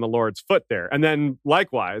stepping on the Lord's foot there. And then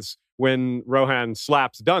likewise, when Rohan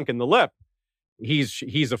slaps Dunk in the lip,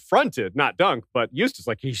 he's affronted, not Dunk, but Eustace,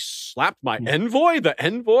 like, he slapped my envoy, the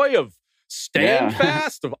envoy of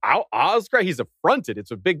Standfast of Osgray. He's affronted.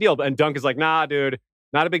 It's a big deal. And Dunk is like, nah, dude,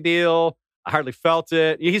 not a big deal. I hardly felt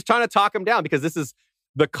it. He's trying to talk him down because this is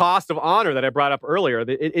the cost of honor that I brought up earlier.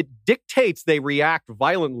 It dictates they react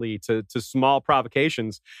violently to small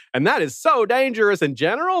provocations. And that is so dangerous in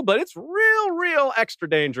general, but it's real extra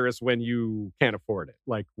dangerous when you can't afford it.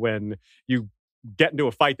 Like when you get into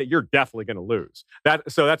a fight that you're definitely going to lose.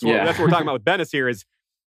 That's what we're talking about with Bennis here is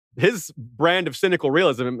his brand of cynical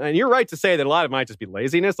realism. And you're right to say that a lot of it might just be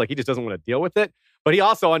laziness. Like he just doesn't want to deal with it. But he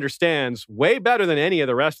also understands way better than any of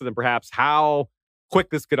the rest of them, perhaps, how quick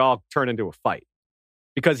this could all turn into a fight.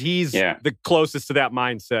 Because he's the closest to that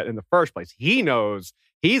mindset in the first place. He knows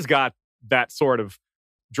he's got that sort of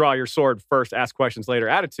draw your sword first, ask questions later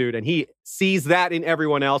attitude. And he sees that in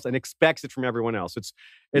everyone else and expects it from everyone else.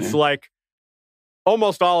 It's like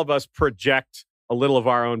almost all of us project a little of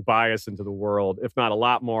our own bias into the world, if not a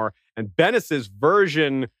lot more. And Bennis's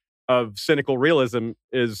version of cynical realism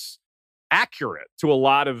is accurate to a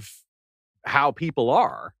lot of how people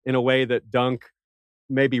are in a way that Dunk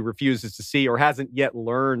maybe refuses to see or hasn't yet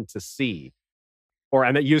learned to see.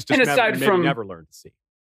 And that Eustace never learned to see.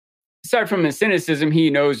 Aside from his cynicism, he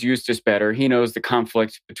knows Eustace better. He knows the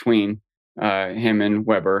conflict between him and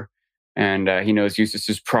Weber. And he knows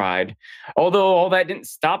Eustace's pride. Although all that didn't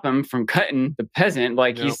stop him from cutting the peasant.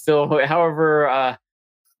 He's still, however,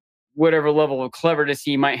 whatever level of cleverness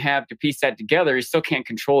he might have to piece that together, he still can't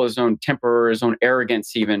control his own temper or his own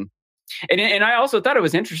arrogance even. And I also thought it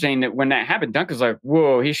was interesting that when that happened, Dunk was like,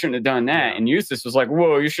 whoa, he shouldn't have done that. Yeah. And Eustace was like,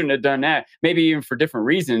 whoa, you shouldn't have done that. Maybe even for different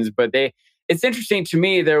reasons. But it's interesting to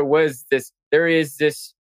me, there is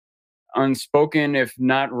this unspoken, if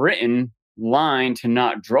not written, line to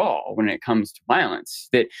not draw when it comes to violence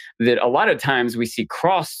that a lot of times we see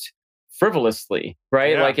crossed frivolously,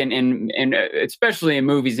 right? Like in especially in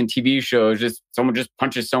movies and TV shows, just someone just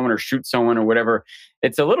punches someone or shoots someone or whatever.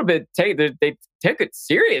 It's a little bit they take it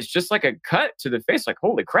serious, just like a cut to the face. Like,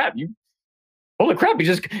 holy crap,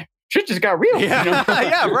 shit just got real. Yeah, you know?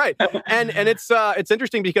 Yeah, right. And it's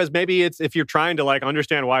interesting because maybe it's if you're trying to like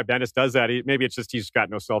understand why Bennis does that, maybe it's just he's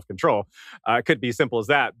got no self-control. It could be as simple as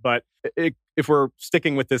that. But if we're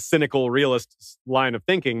sticking with this cynical realist line of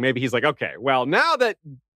thinking, maybe he's like, okay, well, now that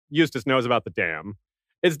Eustace knows about the dam,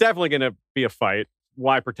 it's definitely going to be a fight.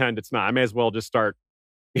 Why pretend it's not? I may as well just start.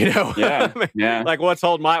 Like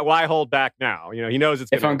why hold back now? He knows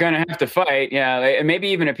it's. If I'm gonna have to fight, and maybe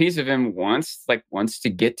even a piece of him wants to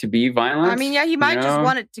get to be violent. I mean, he might just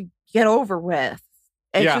want it to get over with.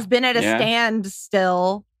 It's just been at a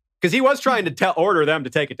standstill. Because he was trying to order them to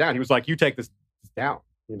take it down. He was like, "You take this down."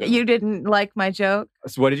 You didn't like my joke.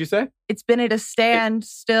 So what did you say? It's been at a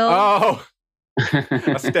standstill. Oh,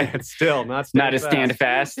 a standstill, not a stand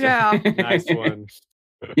fast. Yeah, nice one.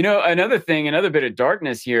 Another bit of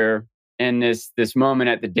darkness here in this moment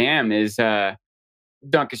at the dam is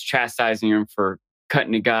Dunk is chastising him for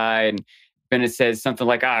cutting a guy, and Bennis says something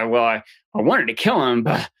like, I wanted to kill him,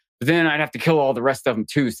 but then I'd have to kill all the rest of them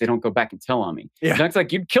too, so they don't go back and tell on me. Yeah. Dunk's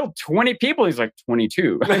like, you killed 20 people. He's like,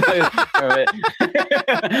 22. But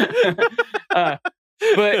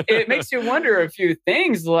it makes you wonder a few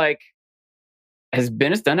things, like, has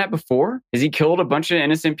Bennis done that before? Has he killed a bunch of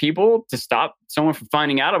innocent people to stop someone from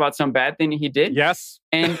finding out about some bad thing he did? Yes.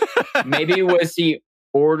 And maybe was he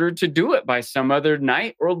ordered to do it by some other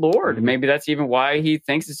knight or lord? Mm-hmm. Maybe that's even why he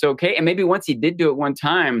thinks it's okay. And maybe once he did do it one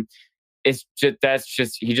time, he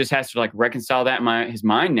just has to like reconcile that in his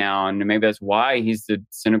mind now. And maybe that's why he's the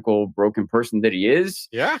cynical, broken person that he is.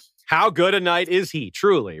 Yeah. How good a knight is he,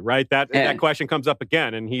 truly, right? That question comes up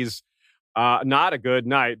again. And he's not a good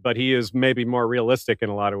knight, but he is maybe more realistic in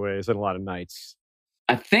a lot of ways than a lot of knights.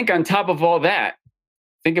 I think on top of all that,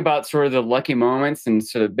 think about sort of the lucky moments and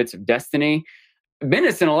sort of bits of destiny.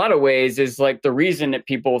 Bennis, in a lot of ways, is like the reason that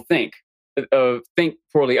people think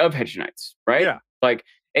poorly of hedge knights, right? Yeah. Like,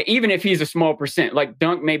 even if he's a small percent, like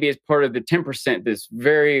Dunk maybe is part of the 10% that's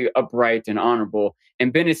very upright and honorable,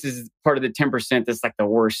 and Bennis is part of the 10% that's like the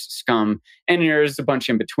worst scum, and there's a bunch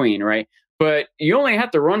in between, right? But you only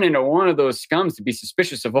have to run into one of those scums to be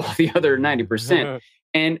suspicious of all the other 90%.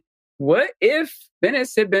 And what if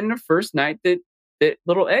Bennis had been the first knight that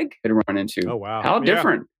Little Egg had run into? Oh, wow. How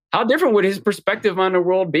different? Yeah. How different would his perspective on the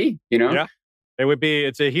world be, you know? Yeah, it would be.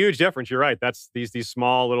 It's a huge difference. You're right. That's these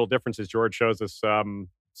small little differences George shows us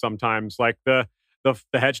sometimes. Like the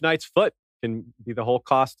hedge knight's foot can be the whole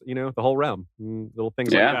cost, you know, the whole realm. Little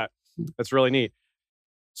things like that. That's really neat.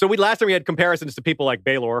 So last time we had comparisons to people like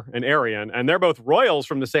Baelor and Arian, and they're both royals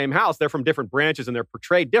from the same house. They're from different branches and they're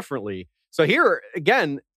portrayed differently. So here,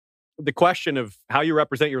 again, the question of how you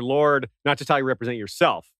represent your lord, not just how you represent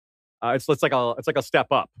yourself. It's like a step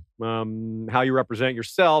up. How you represent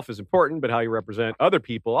yourself is important, but how you represent other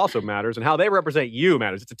people also matters, and how they represent you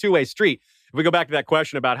matters. It's a two-way street. If we go back to that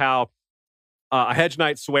question about how a hedge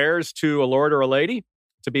knight swears to a lord or a lady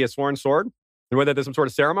to be a sworn sword, and whether there's some sort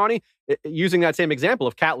of ceremony, using that same example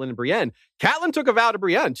of Catelyn and Brienne. Catelyn took a vow to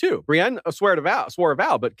Brienne, too. Brienne swore a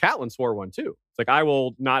vow, but Catelyn swore one, too. It's like, I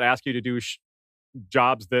will not ask you to do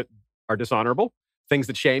jobs that are dishonorable, things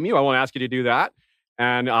that shame you. I won't ask you to do that.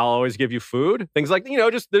 And I'll always give you food. Things like, you know,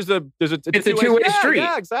 just it's a two-way street.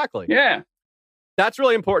 Yeah, exactly. Yeah. That's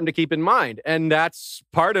really important to keep in mind. And that's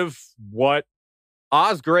part of what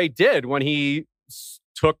Osgray did when he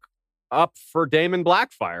took up for Daemon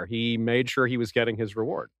Blackfyre. He made sure he was getting his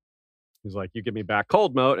reward. He's like, you give me back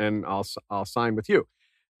Cold Moat and I'll sign with you.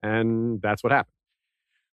 And that's what happened.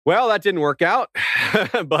 Well, that didn't work out,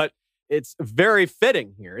 but it's very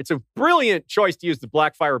fitting here. It's a brilliant choice to use the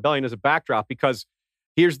Blackfyre Rebellion as a backdrop, because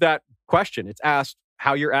here's that question. It's asked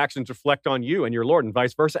how your actions reflect on you and your lord, and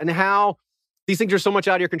vice versa, and how these things are so much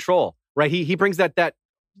out of your control, right? He brings that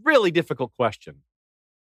really difficult question.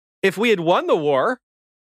 If we had won the war,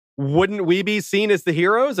 wouldn't we be seen as the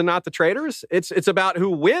heroes and not the traitors? It's about who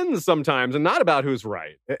wins sometimes and not about who's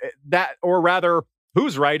right. Or rather,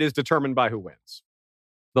 who's right is determined by who wins.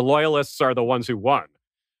 The loyalists are the ones who won,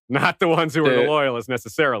 not the ones who were the loyalists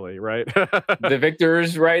necessarily, right? The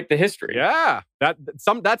victors write the history. Yeah,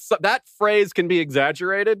 that phrase can be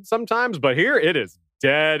exaggerated sometimes, but here it is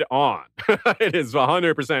dead on. It is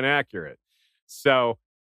 100% accurate. So,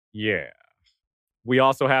 yeah. We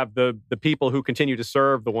also have the people who continue to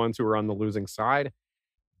serve, the ones who are on the losing side.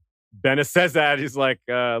 Bennis says that. He's like,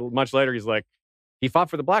 much later, he's like, he fought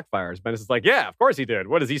for the Blackfyres. Bennis is like, yeah, of course he did.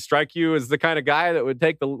 What, does he strike you as the kind of guy that would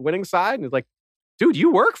take the winning side? And he's like, dude,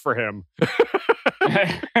 you work for him.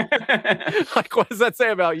 Like, what does that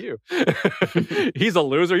say about you? He's a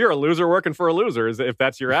loser. You're a loser working for a loser. If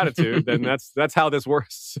that's your attitude, then that's how this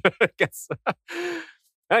works. I guess.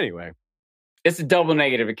 Anyway. It's a double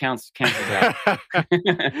negative. It cancels out.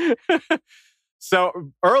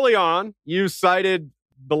 So early on, you cited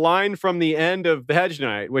the line from the end of The Hedge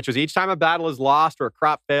Knight, which was, each time a battle is lost or a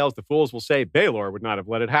crop fails, the fools will say Baelor would not have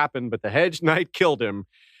let it happen, but the Hedge Knight killed him.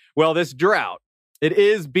 Well, this drought, it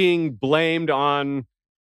is being blamed on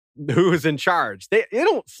who's in charge. They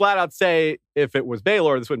don't flat out say if it was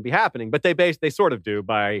Baelor, this wouldn't be happening, but they sort of do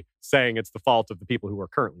by saying it's the fault of the people who are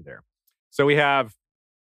currently there. So we have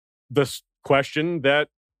this question that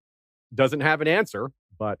doesn't have an answer,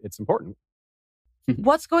 but it's important.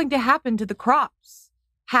 What's going to happen to the crops?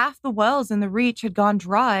 Half the wells in the Reach had gone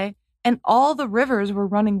dry, and all the rivers were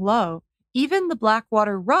running low, even the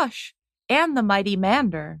Blackwater Rush and the mighty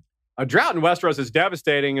Mander. A drought in Westeros is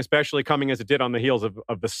devastating, especially coming as it did on the heels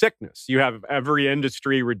of the sickness. You have every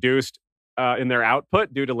industry reduced in their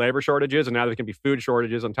output due to labor shortages, and now there can be food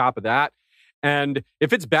shortages on top of that. And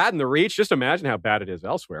if it's bad in the Reach, just imagine how bad it is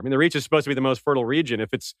elsewhere. I mean, the Reach is supposed to be the most fertile region.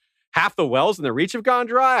 If it's half the wells in the Reach have gone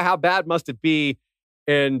dry, how bad must it be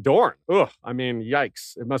in Dorne? Ugh, I mean,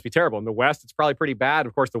 yikes. It must be terrible. In the West, it's probably pretty bad.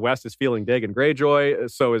 Of course, the West is feeling big in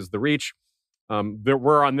Greyjoy. So is the Reach.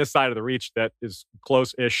 We're on this side of the Reach that is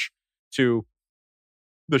close-ish to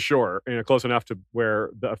the shore, close enough to where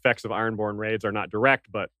the effects of Ironborn raids are not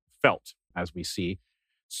direct, but felt, as we see.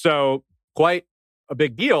 So quite a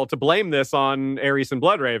big deal to blame this on Aerys and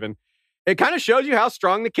Bloodraven. It kind of shows you how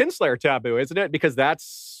strong the Kinslayer taboo, isn't it? Because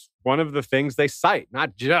that's one of the things they cite,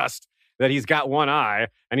 not just that he's got one eye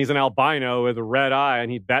and he's an albino with a red eye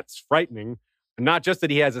and that's frightening. And not just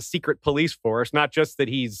that he has a secret police force, not just that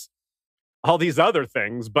he's all these other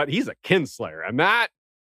things, but he's a Kinslayer. And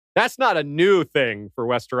that's not a new thing for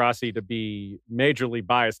Westerosi to be majorly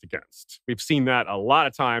biased against. We've seen that a lot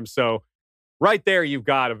of times. So right there, you've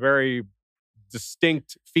got a very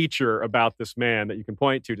distinct feature about this man that you can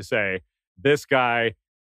point to say, this guy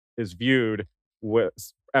is viewed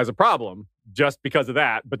as a problem just because of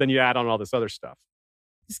that. But then you add on all this other stuff.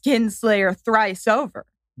 Kinslayer thrice over.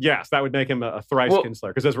 Yes, that would make him a thrice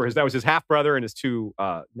Kinslayer, because that was his half-brother and his two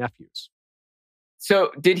nephews.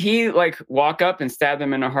 So did he walk up and stab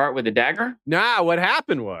them in the heart with a dagger? Nah, what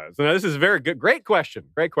happened was, this is a very good, great question,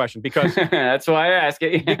 because that's why I ask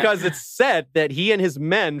it. Because it's said that he and his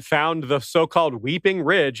men found the so-called Weeping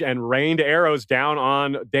Ridge and rained arrows down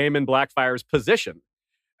on Daemon Blackfire's position.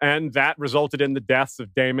 And that resulted in the deaths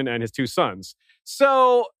of Daemon and his two sons.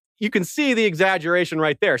 So you can see the exaggeration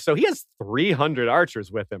right there. So he has 300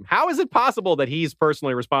 archers with him. How is it possible that he's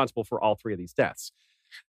personally responsible for all three of these deaths?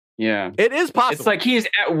 Yeah. It is possible. It's like he's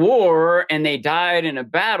at war and they died in a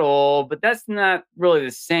battle, but that's not really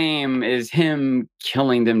the same as him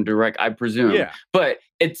killing them direct, I presume. Yeah. But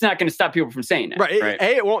it's not going to stop people from saying that. Right.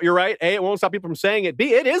 A, it won't. You're right. A, it won't stop people from saying it.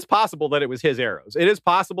 B, it is possible that it was his arrows. It is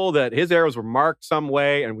possible that his arrows were marked some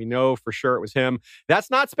way, and we know for sure it was him.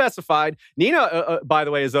 That's not specified. Nina, by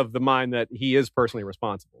the way, is of the mind that he is personally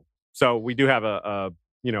responsible. So we do have a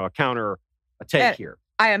take here.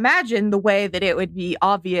 I imagine the way that it would be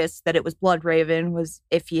obvious that it was Bloodraven was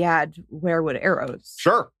if he had weirwood arrows.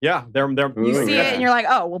 Sure. Yeah. You see it and you're like,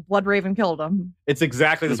 oh, well, Bloodraven killed him. It's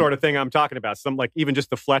exactly the sort of thing I'm talking about. Even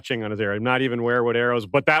just the fletching on his arrow, not even weirwood arrows,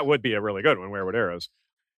 but that would be a really good one, weirwood arrows.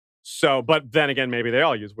 So, but then again, maybe they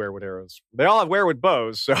all use weirwood arrows. They all have weirwood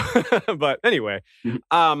bows. So, but anyway,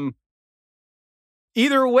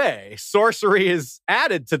 either way, sorcery is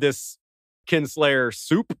added to this Kinslayer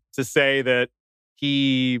soup to say that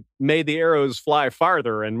he made the arrows fly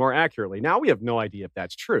farther and more accurately. Now, we have no idea if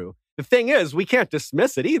that's true. The thing is, we can't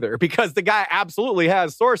dismiss it either, because the guy absolutely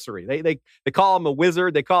has sorcery. They call him a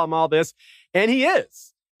wizard. They call him all this. And he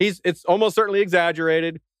is. It's almost certainly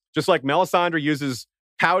exaggerated. Just like Melisandre uses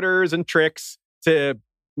powders and tricks to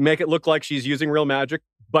make it look like she's using real magic,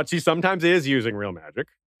 but she sometimes is using real magic.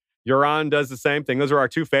 Euron does the same thing. Those are our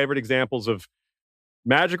two favorite examples of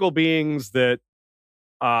magical beings that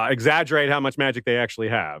exaggerate how much magic they actually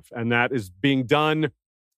have. And that is being done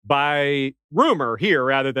by rumor here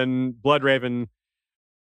rather than Bloodraven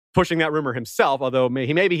pushing that rumor himself, although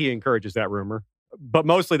maybe he encourages that rumor. But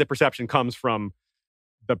mostly the perception comes from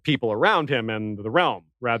the people around him and the realm,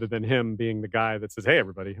 rather than him being the guy that says, hey,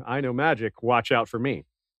 everybody, I know magic. Watch out for me.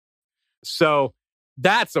 So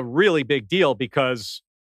that's a really big deal, because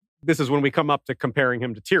this is when we come up to comparing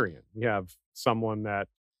him to Tyrion. We have someone that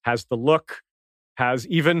has the look, has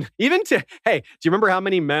even to, hey, do you remember how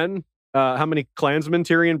many clansmen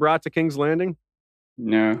Tyrion brought to King's Landing?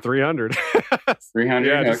 No. 300. 300?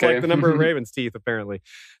 Yeah, just okay. like the number of Raven's teeth, apparently.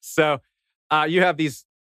 So you have these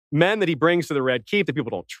men that he brings to the Red Keep that people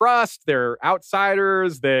don't trust. They're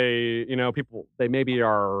outsiders. They maybe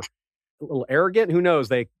are a little arrogant. Who knows?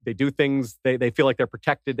 They do things. They feel like they're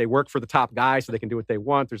protected. They work for the top guy so they can do what they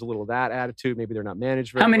want. There's a little of that attitude. Maybe they're not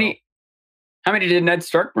managed very well. How many did Ned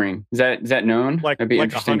Stark bring? Is that known? That'd be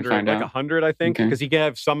interesting to find out. 100, I think, because he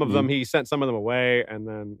gave some of them. He sent some of them away, and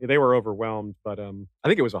then they were overwhelmed. But I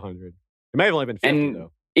think it was 100. It may have only been 50,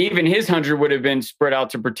 though. Even his 100 would have been spread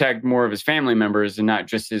out to protect more of his family members and not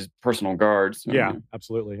just his personal guards. So, yeah,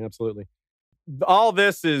 absolutely. All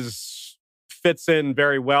this fits in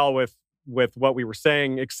very well with what we were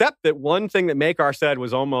saying, except that one thing that Maekar said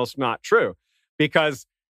was almost not true, because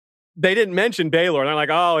they didn't mention Baelor. They're like,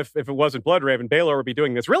 oh, if it wasn't Bloodraven, Baelor would be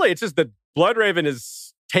doing this. Really, it's just that Bloodraven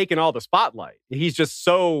is taking all the spotlight. He's just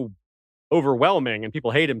so overwhelming, and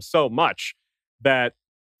people hate him so much that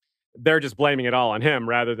they're just blaming it all on him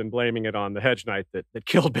rather than blaming it on the Hedge Knight that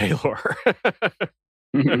killed Baelor.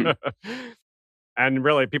 And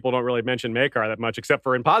really, people don't really mention Maekar that much, except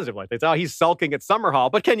for in positive light. They say, oh, he's sulking at Summerhall.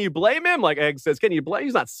 But can you blame him? Like Egg says, can you blame?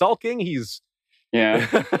 He's not sulking. He's...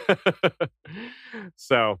 Yeah.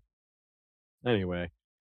 So, anyway,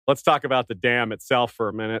 let's talk about the dam itself for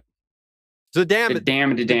a minute. So the dam.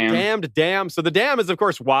 So the dam is, of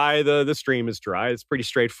course, why the stream is dry. It's pretty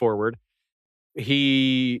straightforward.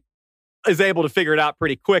 He is able to figure it out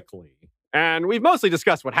pretty quickly. And we've mostly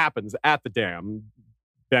discussed what happens at the dam.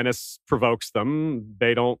 Bennis provokes them.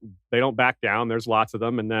 They don't back down. There's lots of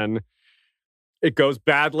them. And then it goes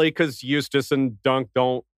badly because Eustace and Dunk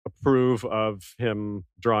don't approve of him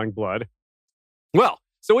drawing blood. Well,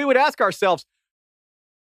 so we would ask ourselves,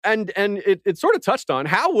 and it sort of touched on,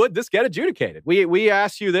 how would this get adjudicated? We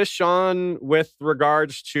asked you this, Sean, with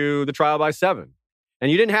regards to the trial by 7. And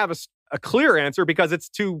you didn't have a clear answer because it's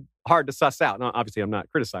too hard to suss out. Now, obviously, I'm not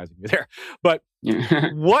criticizing you there. But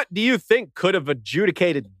what do you think could have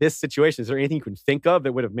adjudicated this situation? Is there anything you can think of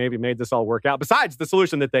that would have maybe made this all work out? Besides the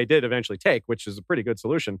solution that they did eventually take, which is a pretty good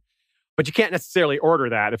solution. But you can't necessarily order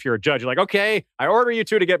that if you're a judge. You're like, okay, I order you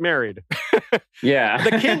two to get married. Yeah.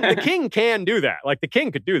 The king can do that. Like, the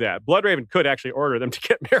king could do that. Bloodraven could actually order them to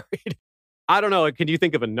get married. I don't know. Can you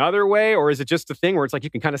think of another way? Or is it just a thing where it's like you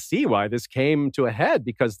can kind of see why this came to a head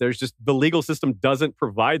because there's just the legal system doesn't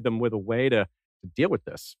provide them with a way to deal with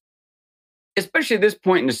this? Especially at this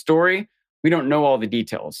point in the story, we don't know all the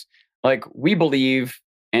details. Like, we believe,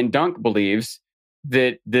 and Dunk believes,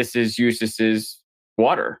 that this is Eustace's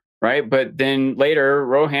water, right? But then later,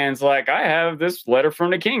 Rohan's like, I have this letter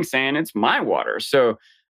from the king saying it's my water. So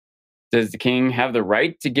does the king have the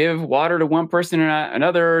right to give water to one person and not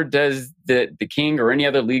another? Does the king or any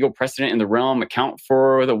other legal precedent in the realm account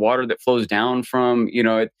for the water that flows down from,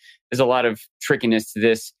 there's a lot of trickiness to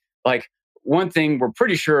this. Like, one thing we're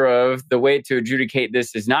pretty sure of, the way to adjudicate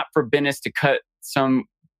this is not for Bennis to cut some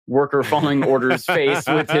worker following orders face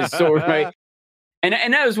with his sword, right? And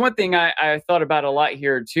that was one thing I thought about a lot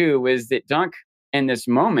here too, is that Dunk in this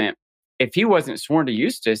moment, if he wasn't sworn to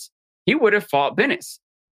Eustace, he would have fought Bennis.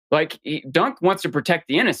 Like, Dunk wants to protect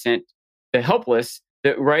the innocent, the helpless,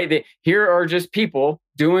 right? Here are just people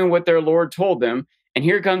doing what their lord told them. And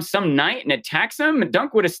here comes some knight and attacks them. And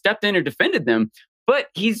Dunk would have stepped in and defended them. But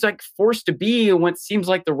he's like forced to be on what seems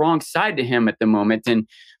like the wrong side to him at the moment. And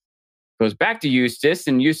goes back to Eustace,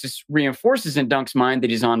 and Eustace reinforces in Dunk's mind that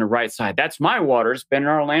he's on the right side. That's my water. It's been in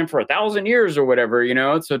our land for 1,000 years or whatever,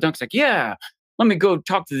 So Dunk's like, yeah, let me go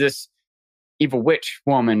talk to this evil witch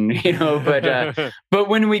woman, but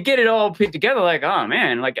when we get it all put together, like, oh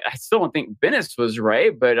man, like, I still don't think Bennis was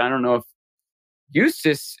right, but I don't know if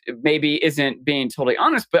Eustace maybe isn't being totally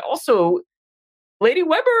honest, but also Lady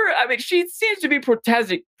Weber, I mean, she seems to be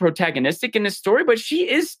protagonistic in this story, but she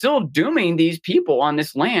is still dooming these people on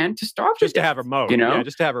this land to starve just to have her moat,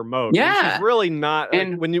 just to have her moat. Yeah, she's really not.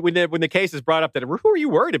 And when the case is brought up, that who are you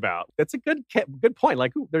worried about? That's a good point.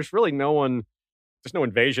 Like, there's really no one. There's no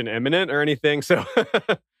invasion imminent or anything. So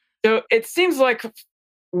it seems like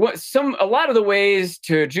a lot of the ways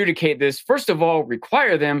to adjudicate this, first of all,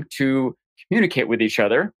 require them to communicate with each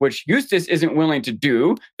other, which Eustace isn't willing to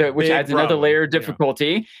do, which adds another layer of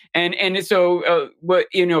difficulty. Yeah. And so,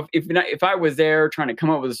 if I was there trying to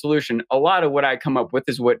come up with a solution, a lot of what I come up with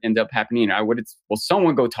is what ends up happening.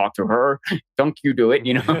 Someone go talk to her. Don't you do it,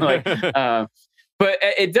 But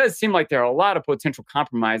it does seem like there are a lot of potential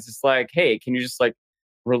compromises. Like, hey, can you just like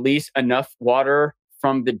release enough water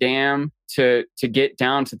from the dam to get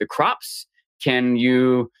down to the crops? Can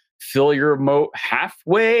you fill your moat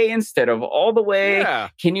halfway instead of all the way? Yeah.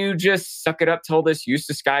 Can you just suck it up till this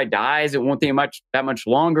Eustace guy dies? It won't take that much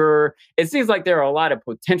longer. It seems like there are a lot of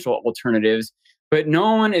potential alternatives, but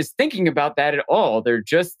no one is thinking about that at all. They're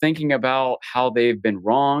just thinking about how they've been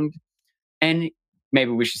wronged. And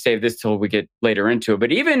maybe we should save this till we get later into it.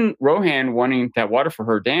 But even Rohan wanting that water for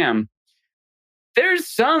her dam, there's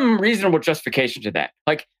some reasonable justification to that.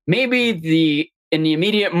 Like, maybe in the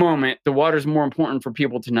immediate moment, the water is more important for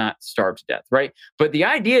people to not starve to death, right? But the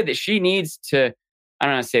idea that she needs to, I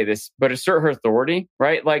don't know how to say this, but assert her authority,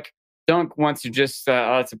 right? Like, Dunk wants to just,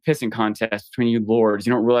 it's a pissing contest between you lords.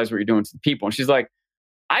 You don't realize what you're doing to the people. And she's like,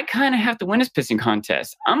 I kind of have to win this pissing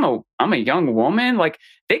contest. I'm a young woman. Like,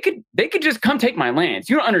 they could just come take my lands.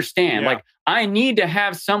 You don't understand. Yeah. Like, I need to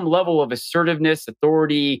have some level of assertiveness,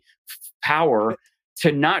 authority, power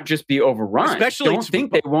to not just be overrun. Especially don't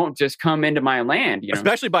think they won't just come into my land.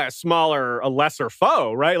 Especially by a lesser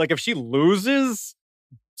foe, right? Like, if she loses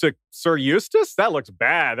to Sir Eustace, that looks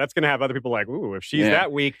bad. That's going to have other people like, ooh, if she's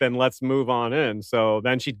that weak, then let's move on in. So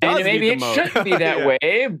then she does. And maybe it shouldn't be that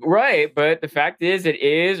way, right? But the fact is, it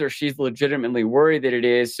is, or she's legitimately worried that it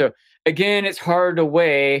is. So again, it's hard to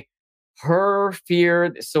weigh her fear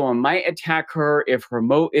that someone might attack her if her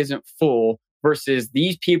moat isn't full versus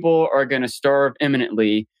these people are going to starve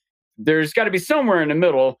imminently. There's got to be somewhere in the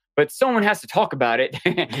middle, but someone has to talk about it.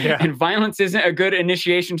 And violence isn't a good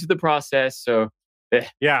initiation to the process. So,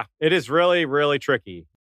 yeah, it is really, really tricky.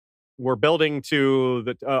 We're building to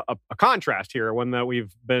a contrast here, one that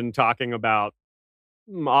we've been talking about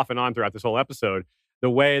off and on throughout this whole episode. the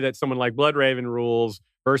way that someone like Bloodraven rules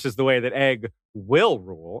versus the way that Egg will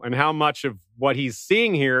rule, and how much of what he's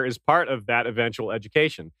seeing here is part of that eventual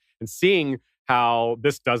education, and seeing how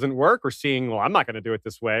this doesn't work, or seeing, well, I'm not going to do it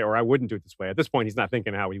this way, or I wouldn't do it this way. At this point, he's not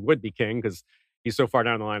thinking how he would be king because he's so far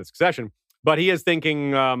down the line of succession, but he is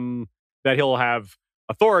thinking that he'll have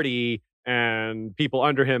authority and people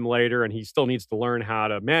under him later, and he still needs to learn how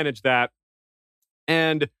to manage that.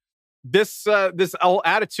 And this whole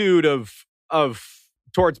attitude of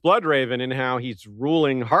towards Bloodraven and how he's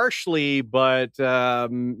ruling harshly, but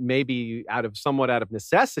maybe somewhat out of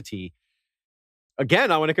necessity.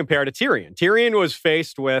 Again, I want to compare to Tyrion. Tyrion was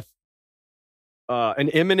faced with an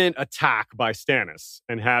imminent attack by Stannis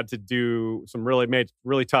and had to made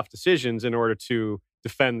really tough decisions in order to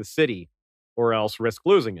defend the city, or else risk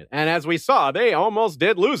losing it. And as we saw, they almost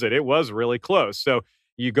did lose it. It was really close. So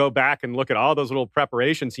you go back and look at all those little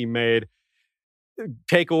preparations he made,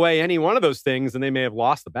 take away any one of those things, and they may have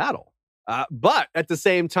lost the battle. But at the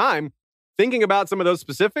same time, thinking about some of those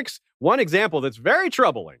specifics, one example that's very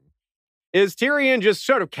troubling is Tyrion just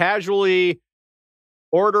sort of casually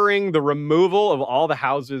ordering the removal of all the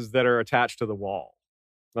houses that are attached to the wall,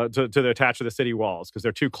 attached to the city walls, because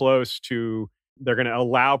they're too close to, they're going to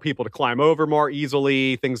allow people to climb over more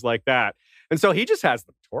easily, things like that. And so he just has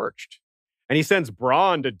them torched. And he sends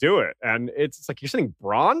Bronn to do it. And it's like, you're sending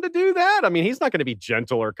Bronn to do that? I mean, he's not going to be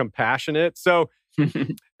gentle or compassionate. So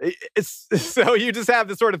so you just have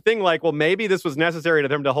this sort of thing like, well, maybe this was necessary to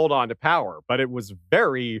them to hold on to power, but it was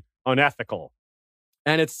very unethical.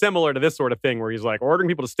 And it's similar to this sort of thing where he's like ordering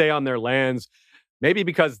people to stay on their lands, maybe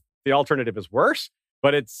because the alternative is worse,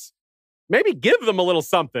 but it's maybe give them a little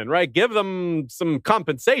something, right? Give them some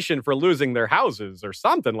compensation for losing their houses or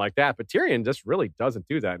something like that. But Tyrion just really doesn't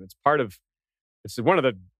do that. And it's one of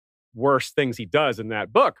the worst things he does in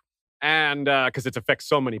that book. And because it affects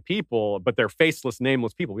so many people, but they're faceless,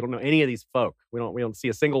 nameless people. We don't know any of these folk. We don't see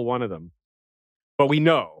a single one of them. But we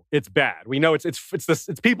know it's bad. We know it's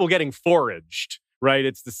people getting foraged, right?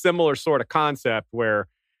 It's the similar sort of concept where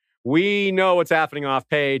we know what's happening off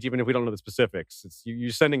page, even if we don't know the specifics. It's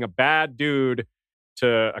you're sending a bad dude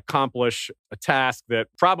to accomplish a task that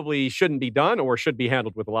probably shouldn't be done or should be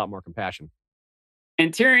handled with a lot more compassion.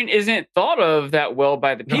 And Tyrion isn't thought of that well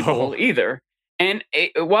by the people either. And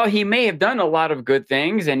while he may have done a lot of good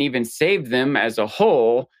things and even saved them as a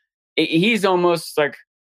whole, he's almost like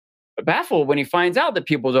baffled when he finds out that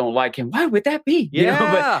people don't like him. Why would that be?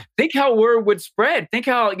 Yeah. But think how word would spread. Think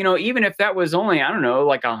how, even if that was only,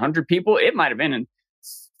 100 people, it might have been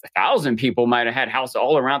 1,000 people might have had house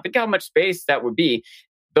all around. Think how much space that would be.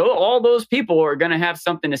 Though all those people are going to have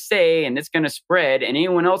something to say, and it's going to spread. And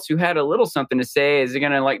anyone else who had a little something to say is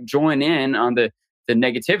going to join in on the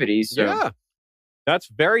negativity. So. Yeah, that's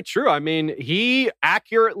very true. I mean, he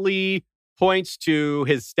accurately points to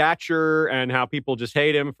his stature and how people just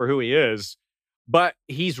hate him for who he is. But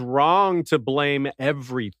he's wrong to blame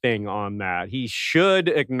everything on that. He should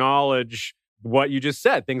acknowledge what you just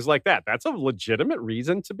said, things like that. That's a legitimate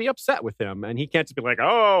reason to be upset with him. And he can't just be like,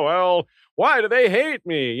 oh, well, why do they hate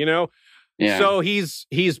me? Yeah. So he's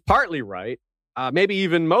partly right, maybe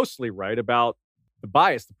even mostly right about the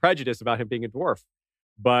bias, the prejudice about him being a dwarf,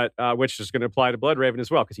 but which is going to apply to Bloodraven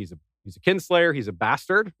as well, because he's a kinslayer, he's a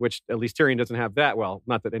bastard, which at least Tyrion doesn't have that. Well,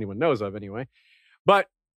 not that anyone knows of anyway. But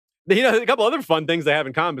a couple other fun things they have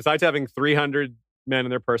in common, besides having 300 men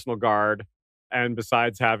in their personal guard, and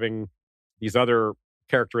besides having these other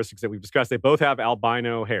characteristics that we've discussed, they both have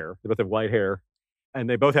albino hair. They both have white hair. And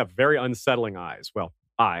they both have very unsettling eyes. Well,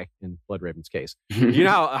 eye in Bloodraven's case. You know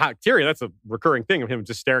how Tyrion, that's a recurring thing of him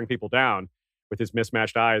just staring people down with his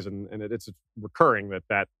mismatched eyes. And it's recurring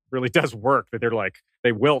that really does work, that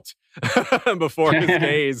they wilt before his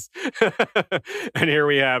gaze. And here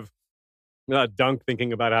we have Dunk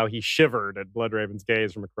thinking about how he shivered at Bloodraven's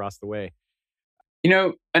gaze from across the way.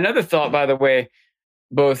 Another thought, by the way,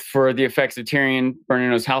 both for the effects of Tyrion burning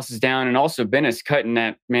those houses down and also Bennis cutting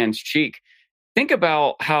that man's cheek. Think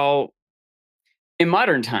about how, in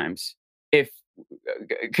modern times, if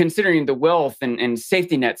considering the wealth and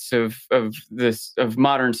safety nets of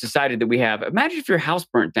modern society that we have, imagine if your house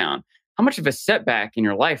burnt down. How much of a setback in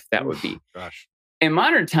your life that would be. Gosh. In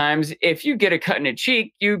modern times, if you get a cut in a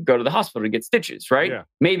cheek, you go to the hospital to get stitches, right? Yeah.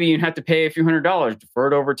 Maybe you have to pay a few $100,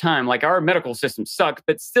 deferred over time. Like, our medical system sucks,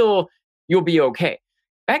 but still, you'll be okay.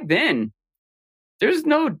 Back then, there's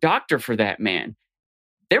no doctor for that man.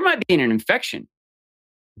 There might be an infection.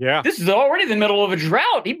 Yeah. This is already the middle of a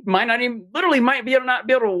drought. He might not even, not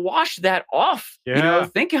be able to wash that off. Yeah.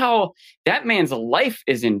 Think how that man's life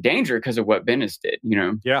is in danger because of what Bennis did,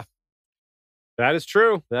 Yeah. That is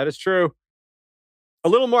true. A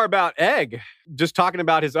little more about Egg, just talking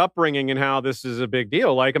about his upbringing and how this is a big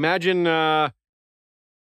deal. Like, imagine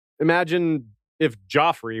if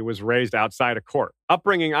Joffrey was raised outside of court.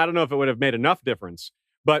 Upbringing, I don't know if it would have made enough difference,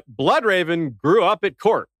 but Bloodraven grew up at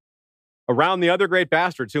court around the other great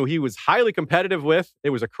bastards who he was highly competitive with. It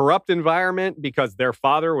was a corrupt environment because their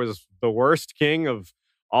father was the worst king of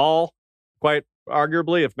all, quite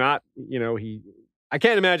arguably, if not, I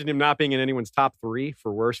can't imagine him not being in anyone's top 3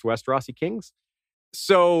 for worst Westerosi kings.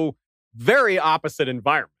 So very opposite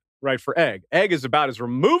environment, right, for Egg. Egg is about as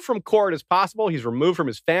removed from court as possible. He's removed from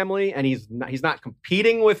his family, and he's not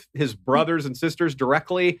competing with his brothers and sisters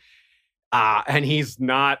directly. And he's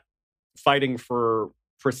not fighting for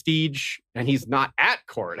prestige, and he's not at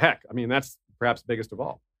court. Heck, I mean, that's perhaps the biggest of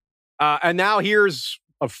all. And now here's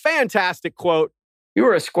a fantastic quote. You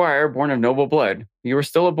were a squire born of noble blood. You were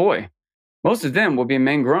still a boy. Most of them will be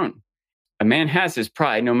men grown. A man has his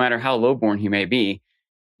pride, no matter how lowborn he may be.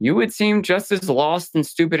 You would seem just as lost and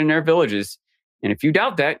stupid in their villages. And if you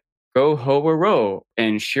doubt that, go hoe a row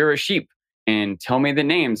and shear a sheep and tell me the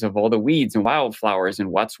names of all the weeds and wildflowers in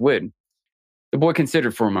Watts Wood. The boy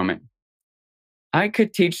considered for a moment. I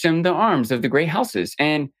could teach them the arms of the great houses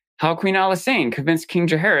and how Queen Alysanne convinced King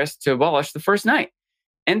Jaehaerys to abolish the first night.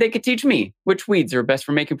 And they could teach me which weeds are best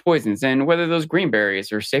for making poisons and whether those green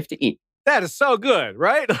berries are safe to eat. That is so good,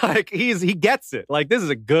 right? Like, he gets it. Like, this is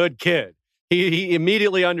a good kid. He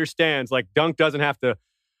immediately understands. Like, Dunk doesn't have to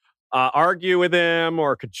argue with him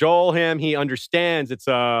or cajole him. He understands. It's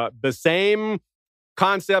the same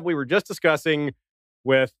concept we were just discussing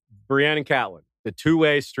with Brienne and Catelyn, the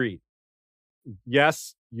two-way street.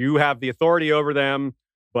 Yes, you have the authority over them,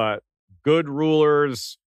 but good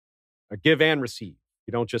rulers give and receive.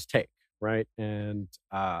 You don't just take. Right. And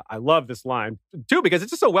I love this line, too, because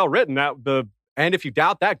it's just so well written. And if you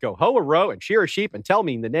doubt that, go hoe a row and shear a sheep and tell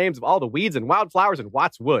me the names of all the weeds and wildflowers in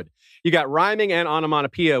Watts Wood. You got rhyming and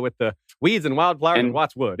onomatopoeia with the weeds and wildflowers in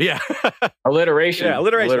Watts Wood. Yeah. Alliteration. Yeah,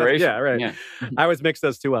 alliteration. Yeah, right. Yeah. I always mix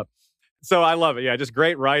those two up. So I love it. Yeah, just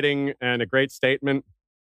great writing and a great statement.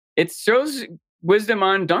 It shows wisdom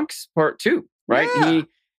on Dunk's part, too, right? Yeah.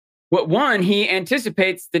 He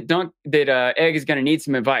anticipates that Egg is going to need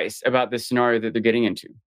some advice about this scenario that they're getting into,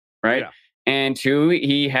 right? Yeah. And 2,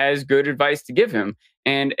 he has good advice to give him.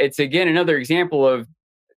 And it's, again, another example of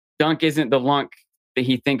Dunk isn't the lunk that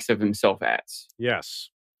he thinks of himself as. Yes.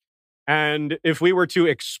 And if we were to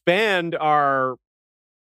expand our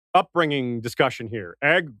upbringing discussion here,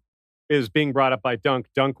 Egg is being brought up by Dunk.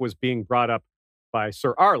 Dunk was being brought up by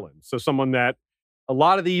Sir Arlen. So someone that a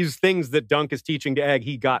lot of these things that Dunk is teaching to Egg,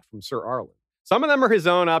 he got from Sir Arlen. Some of them are his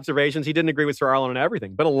own observations. He didn't agree with Sir Arlen on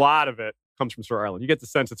everything, but a lot of it comes from Sir Arlen. You get the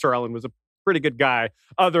sense that Sir Arlen was a pretty good guy,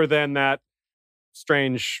 other than that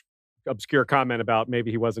strange, obscure comment about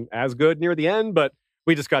maybe he wasn't as good near the end, but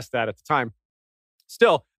we discussed that at the time.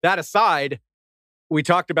 Still, that aside, we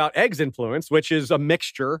talked about Egg's influence, which is a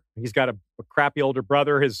mixture. He's got a crappy older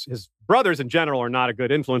brother. His brothers in general are not a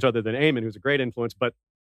good influence, other than Aemon, who's a great influence, but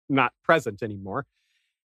not present anymore.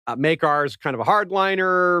 Maekar's kind of a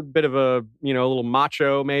hardliner, bit of a little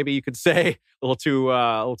macho, maybe you could say, a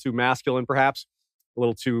little too masculine, perhaps, a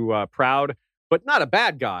little too proud, but not a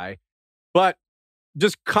bad guy. But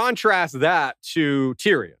just contrast that to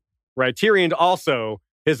Tyrion, right? Tyrion also,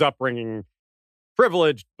 his upbringing,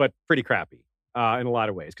 privileged but pretty crappy in a lot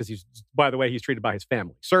of ways, because by the way, he's treated by his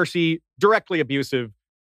family. Cersei, directly abusive.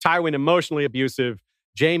 Tywin, emotionally abusive.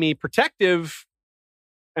 Jaime, protective.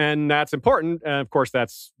 And that's important. And of course,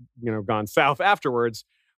 that's, gone south afterwards.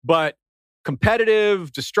 But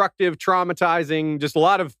competitive, destructive, traumatizing, just a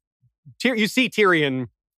lot of... You see Tyrion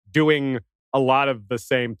doing a lot of the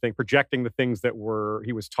same thing, projecting the things that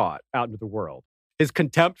he was taught out into the world. His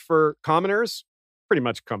contempt for commoners pretty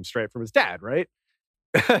much comes straight from his dad, right?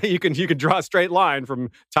 You can draw a straight line from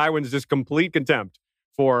Tywin's just complete contempt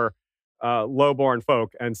for lowborn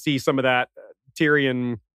folk and see some of that.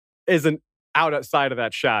 Tyrion isn't outside of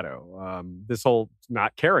that shadow. This whole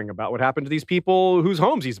not caring about what happened to these people whose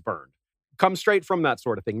homes he's burned comes straight from that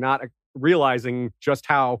sort of thing, not realizing just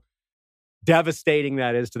how devastating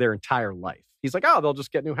that is to their entire life. He's like, oh, they'll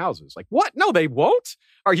just get new houses. Like, what? No, they won't?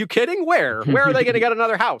 Are you kidding? Where? Where are they going to get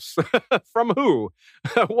another house? From who?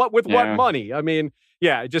 What money? I mean,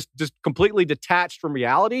 yeah, just completely detached from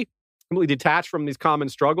reality, completely detached from these common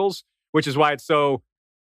struggles, which is why it's so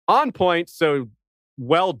on point, so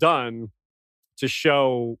well done to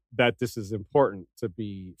show that this is important to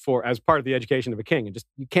be as part of the education of a king. And just,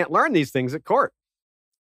 you can't learn these things at court.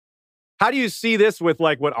 How do you see this with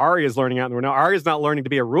like what Arya is learning out in the world? Now, Arya's not learning to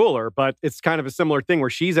be a ruler, but it's kind of a similar thing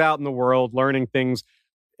where she's out in the world learning things,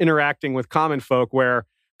 interacting with common folk, where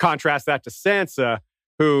contrast that to Sansa,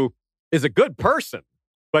 who is a good person,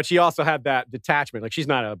 but she also had that detachment. Like she's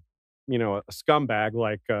not a scumbag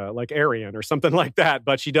like Arian or something like that,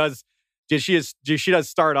 but she does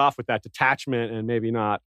start off with that detachment and maybe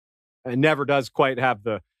not, and never does quite have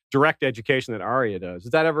the direct education that Arya does.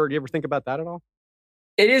 Do you ever think about that at all?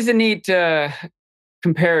 It is a neat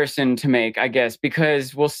comparison to make, I guess,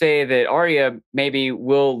 because we'll say that Arya maybe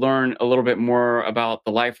will learn a little bit more about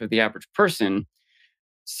the life of the average person.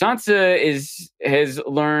 Sansa has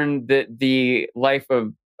learned that the life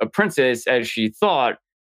of a princess, as she thought,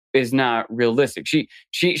 is not realistic.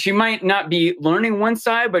 She might not be learning one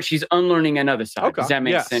side, but she's unlearning another side. Okay. Does that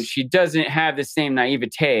make sense? She doesn't have the same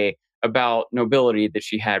naivete about nobility that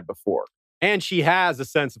she had before. And she has a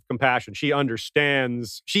sense of compassion. She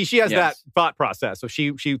understands. She has that thought process. So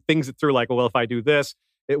she thinks it through like, well, if I do this,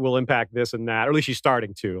 it will impact this and that. Or at least she's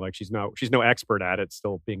starting to. Like she's no expert at it,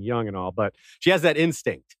 still being young and all. But she has that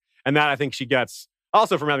instinct. And that I think she gets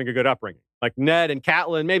also from having a good upbringing. Like Ned and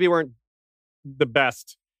Catelyn maybe weren't the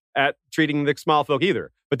best at treating the small folk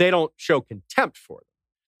either. But they don't show contempt for them.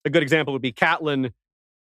 A good example would be Catelyn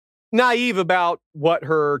naive about what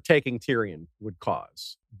her taking Tyrion would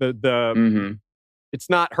cause. It's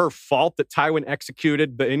not her fault that Tywin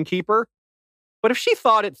executed the innkeeper, but if she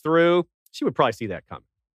thought it through, she would probably see that coming,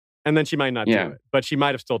 and then she might not do it, but she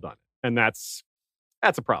might have still done it, and that's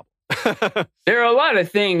a problem. There are a lot of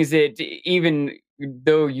things that even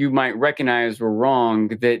though you might recognize were wrong,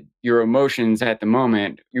 that your emotions at the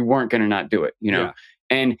moment, you weren't going to not do it, Yeah.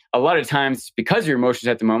 And a lot of times, because your emotions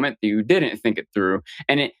at the moment, you didn't think it through,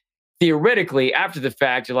 and theoretically, after the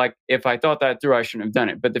fact, you're like, if I thought that through, I shouldn't have done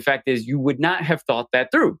it. But the fact is, you would not have thought that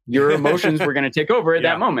through. Your emotions were going to take over at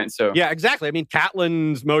that moment. So yeah, exactly. I mean,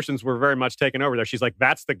 Catelyn's emotions were very much taken over there. She's like,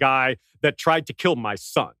 that's the guy that tried to kill my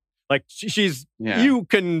son. Like, you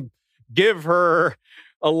can give her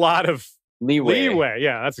a lot of leeway.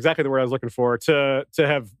 Yeah, that's exactly the word I was looking for, to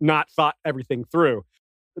have not thought everything through.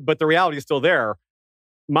 But the reality is still there.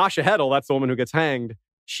 Masha Heddle, that's the woman who gets hanged,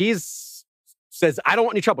 says, I don't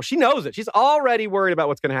want any trouble. She knows it. She's already worried about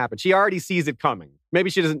what's going to happen. She already sees it coming. Maybe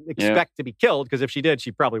she doesn't expect to be killed, because if she did, she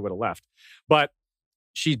probably would have left. But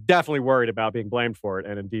she's definitely worried about being blamed for it.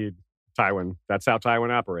 And indeed, Tywin, that's how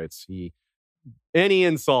Tywin operates. Any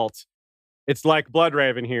insult, it's like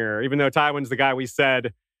Bloodraven here, even though Tywin's the guy we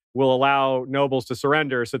said will allow nobles to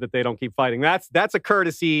surrender so that they don't keep fighting. That's a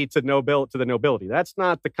courtesy to the nobility. That's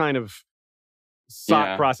not the kind of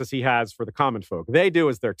thought process he has for the common folk. They do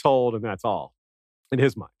as they're told, and that's all. In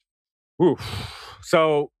his mind. Oof.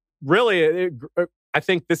 So really, I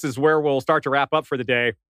think this is where we'll start to wrap up for the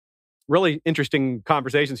day. Really interesting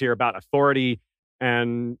conversations here about authority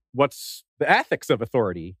and what's the ethics of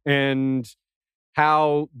authority and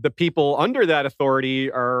how the people under that authority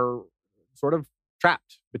are sort of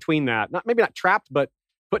trapped between that. Maybe not trapped, but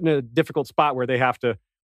put in a difficult spot where they have to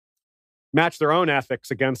match their own ethics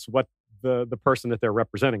against what the person that they're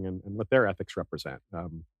representing and what their ethics represent.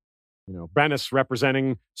 Bennis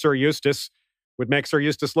representing Sir Eustace would make Sir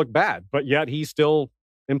Eustace look bad, but yet he still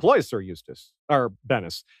employs Sir Eustace, or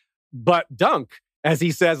Bennis. But Dunk, as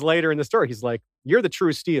he says later in the story, he's like, you're the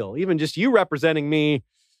true steel. Even just you representing me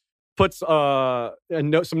puts some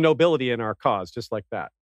nobility in our cause, just like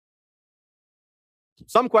that.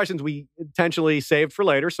 Some questions we intentionally saved for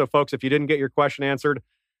later. So folks, if you didn't get your question answered,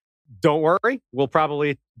 don't worry. We'll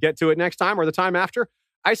probably get to it next time or the time after.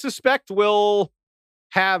 I suspect we'll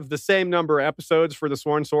have the same number of episodes for the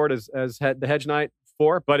Sworn Sword as the Hedge Knight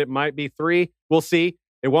 4, but it might be 3. We'll see.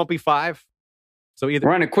 It won't be 5. So either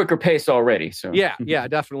we're on a quicker pace already. So yeah,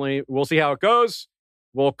 definitely. We'll see how it goes.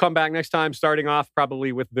 We'll come back next time, starting off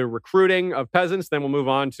probably with the recruiting of peasants. Then we'll move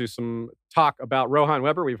on to some talk about Rohan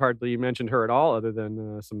Weber. We've hardly mentioned her at all, other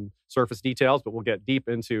than some surface details, but we'll get deep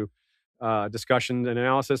into discussion and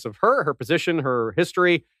analysis of her position, her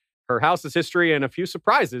history, her house's history, and a few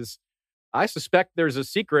surprises. I suspect there's a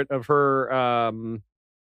secret of her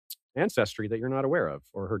ancestry that you're not aware of,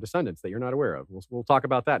 or her descendants that you're not aware of. We'll talk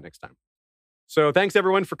about that next time. So thanks,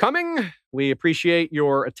 everyone, for coming. We appreciate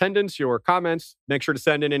your attendance, your comments. Make sure to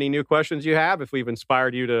send in any new questions you have. If we've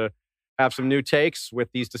inspired you to have some new takes with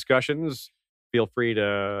these discussions, feel free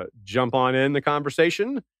to jump on in the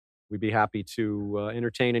conversation. We'd be happy to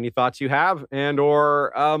entertain any thoughts you have, and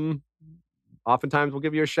or oftentimes we'll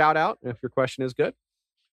give you a shout out if your question is good.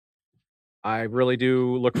 I really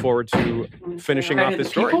do look forward to finishing off this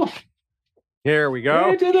story. Here we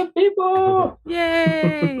go. Hey to the people!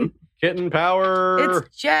 Yay! Kitten power.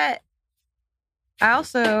 It's Jet. I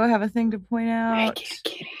also have a thing to point out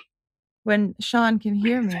when Sean can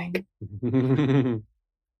hear me.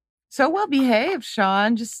 So well behaved,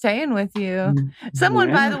 Sean. Just staying with you. Someone,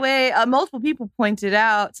 by the way, multiple people pointed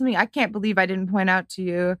out something I can't believe I didn't point out to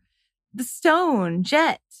you. The stone,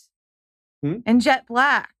 Jet, and Jet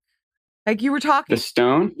Black. Like you were talking. The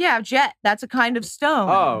stone? Yeah, jet. That's a kind of stone.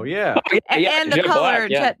 Oh, yeah. And the color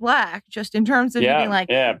jet black, just in terms of being like,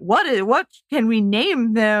 what can we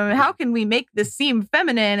name them? How can we make this seem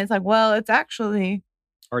feminine? It's like, well, it's actually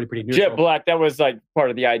already pretty neutral. Jet Black, that was like part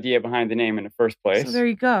of the idea behind the name in the first place. So there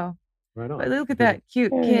you go. Right on. But look at that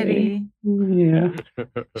cute kitty. Yeah.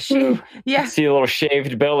 See a little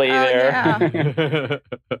shaved belly there.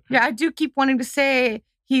 Yeah, I do keep wanting to say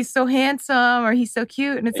he's so handsome or he's so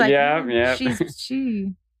cute. And it's like,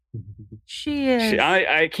 she is.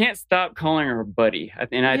 I can't stop calling her buddy.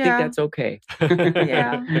 And I think that's okay.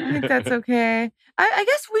 Yeah, I think that's okay. I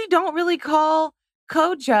guess we don't really call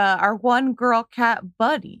Koja our one girl cat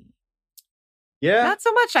buddy. Yeah. Not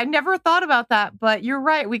so much. I never thought about that, but you're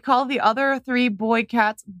right. We call the other 3 boy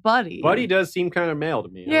cats buddy. Buddy does seem kind of male to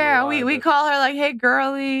me. Yeah, we call her like, hey,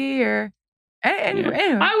 girly, or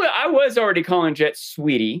anyway. I was already calling Jet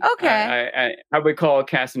Sweetie. Okay. I would call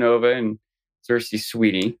Casanova and Cersei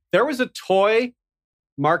Sweetie. There was a toy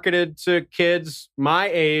marketed to kids my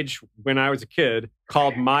age when I was a kid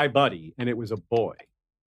called My Buddy, and it was a boy.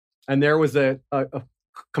 And there was a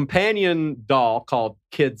companion doll called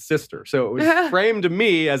Kid Sister. So it was framed to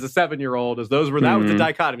me as a 7-year-old as that was the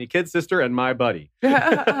dichotomy, Kid Sister and My Buddy.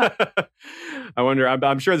 I wonder,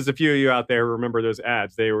 I'm sure there's a few of you out there who remember those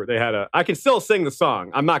ads. They had I can still sing the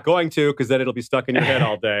song. I'm not going to because then it'll be stuck in your head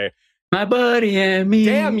all day. My buddy and me.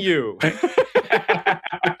 Damn you.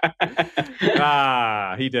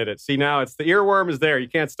 He did it. See, now it's the earworm is there. You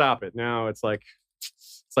can't stop it. Now it's like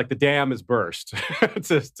the dam is burst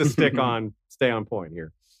to stay on point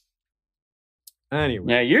here.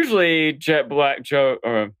 Anyway. Yeah, usually Jet Black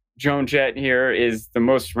Joan Jett here is the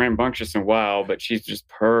most rambunctious and wild, but she's just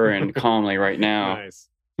purring calmly right now. Nice.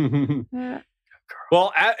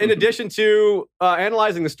 Well, in addition to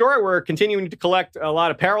analyzing the story, we're continuing to collect a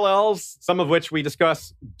lot of parallels, some of which we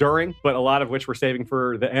discuss during, but a lot of which we're saving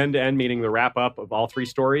for the end-to-end, meaning the wrap-up of all 3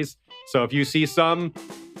 stories. So if you see some,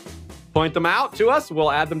 point them out to us.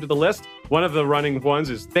 We'll add them to the list. One of the running ones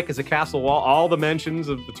is thick as a castle wall. All the mentions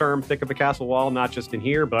of the term thick of a castle wall, not just in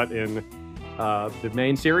here, but in the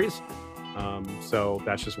main series. So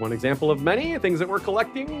that's just one example of many things that we're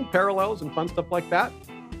collecting, parallels and fun stuff like that.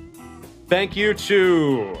 Thank you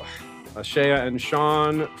to Shea and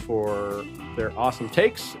Sean for their awesome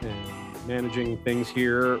takes and managing things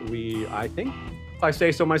here. I think, if I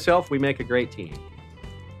say so myself, we make a great team.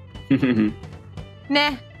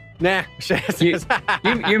 Nah.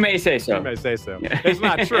 You may say so. You may say so. Yeah. It's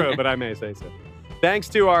not true, but I may say so. Thanks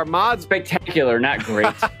to our mods. Spectacular, not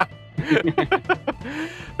great.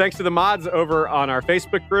 Thanks to the mods over on our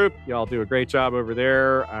Facebook group. Y'all do a great job over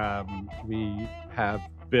there. We have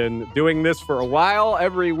been doing this for a while.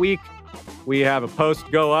 Every week we have a post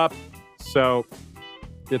go up. So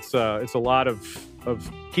it's a lot of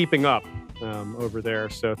keeping up over there.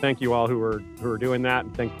 So thank you all who are doing that,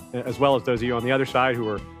 and as well as those of you on the other side who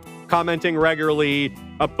are commenting regularly,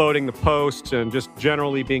 upvoting the posts, and just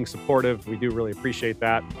generally being supportive. We do really appreciate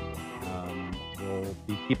that. We'll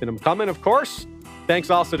be keeping them coming, of course. Thanks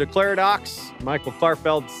also to Claridox, Michael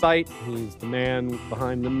Klarfeld's site. He's the man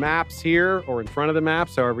behind the maps here, or in front of the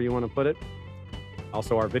maps, however you want to put it.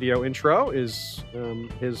 Also, our video intro is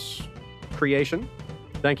his creation.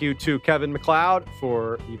 Thank you to Kevin MacLeod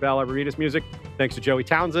for the Val Arveritas music. Thanks to Joey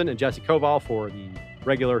Townsend and Jesse Koval for the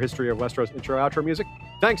regular History of Westeros intro-outro music.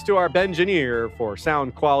 Thanks to our Bengineer for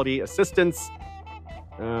sound quality assistance.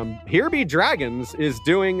 Here Be Dragons is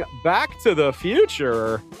doing Back to the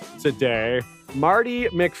Future today. Marty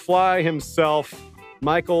McFly himself,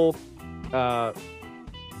 Michael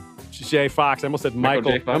J. Fox. I almost said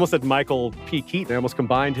Michael. I almost said Michael P. Keaton. I almost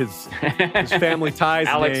combined his family ties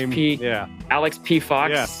Alex name. P. Yeah. Alex P.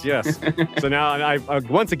 Fox. Yes. So now I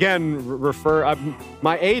once again refer.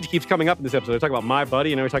 My age keeps coming up in this episode. I talk about My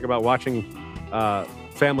Buddy, and I talk about watching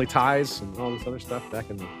Family Ties and all this other stuff back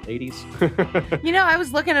in the 80s. I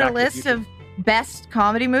was looking at a list of best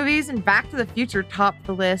comedy movies, and Back to the Future topped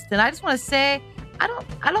the list. And I just want to say, I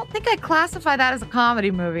don't think I classify that as a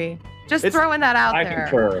comedy movie. Just throwing that out there. I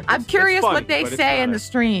concur. I'm curious funny, what they say in the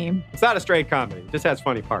stream. It's not a straight comedy. It just has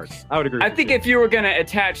funny parts. I would agree. I think if you were going to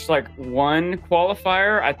attach like one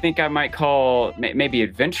qualifier, I think I might call maybe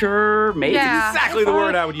adventurer. Maybe exactly the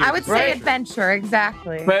word I would use. I would say adventure,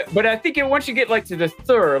 exactly. But I think once you get like to the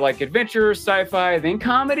third, like adventure, sci-fi, then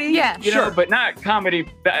comedy. Yeah, you know, but not comedy.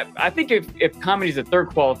 I think if comedy is a third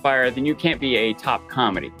qualifier, then you can't be a top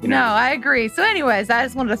comedy. You know? No, I agree. So, anyways, I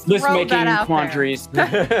just wanted to throw that out quandaries.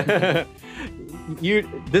 there.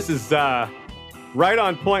 This is right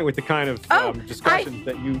on point with the kind of discussions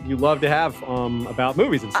that you love to have about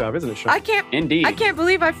movies and stuff, isn't it, Sean? Indeed. I can't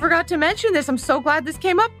believe I forgot to mention this. I'm so glad this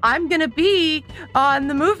came up. I'm going to be on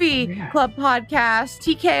the Movie Club podcast,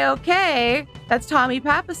 TKOK. That's Tommy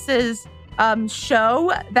Pappas's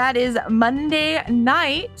show. That is Monday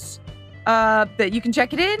night. That you can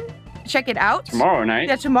check it out. Tomorrow night.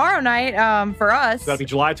 Yeah, tomorrow night for us. So that'll be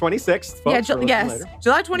July 26th, folks. Yeah, yes.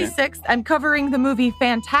 July 26th. Yeah. I'm covering the movie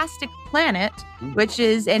Fantastic Planet, which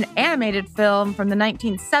is an animated film from the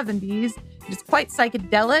 1970s. It's quite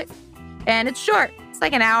psychedelic, and it's short. It's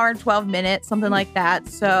like an hour and 12 minutes, something like that.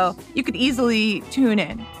 So you could easily tune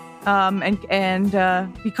in and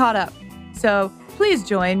be caught up. So please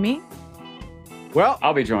join me. Well,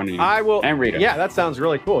 I'll be joining you. I will. And Rita. Yeah, that sounds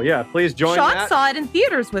really cool. Yeah, please join Sean saw it in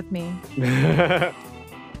theaters with me.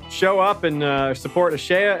 Show up and support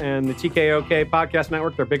Ashea and the TKOK Podcast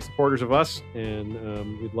Network. They're big supporters of us,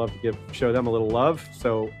 and we'd love to show them a little love.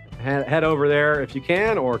 So head over there if you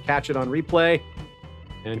can, or catch it on replay,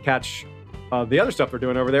 and catch the other stuff they're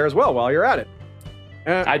doing over there as well while you're at it.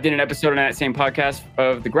 I did an episode on that same podcast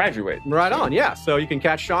of The Graduate. Right on, yeah. So you can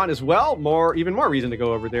catch Sean as well. Even more reason to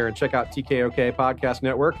go over there and check out TKOK Podcast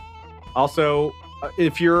Network. Also,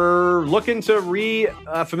 if you're looking to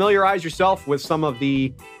familiarize yourself with some of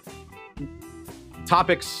the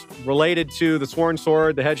topics related to the Sworn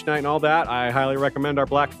Sword, the Hedge Knight, and all that, I highly recommend our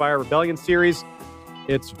Blackfire Rebellion series.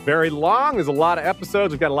 It's very long. There's a lot of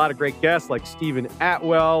episodes. We've got a lot of great guests like Stephen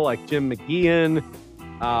Atwell, like Jim McGeehan,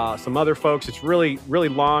 some other folks. It's really, really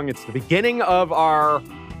long. It's the beginning of our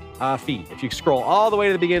feed. If you scroll all the way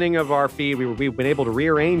to the beginning of our feed, we've been able to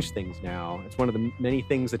rearrange things now. It's one of the many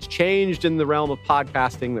things that's changed in the realm of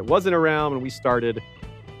podcasting that wasn't around when we started.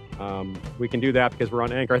 We can do that because we're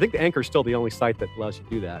on Anchor. I think the Anchor is still the only site that allows you to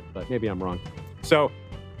do that, but maybe I'm wrong. So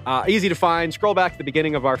easy to find. Scroll back to the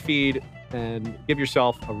beginning of our feed and give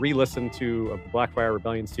yourself a re-listen to the Blackfire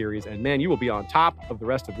Rebellion series. And man, you will be on top of the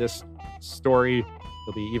rest of this story.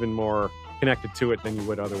 You'll be even more connected to it than you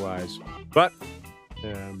would otherwise. But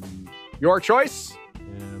your choice.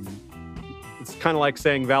 It's kind of like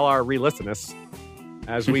saying Valar re-listen us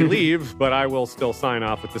as we leave, but I will still sign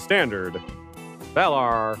off with the standard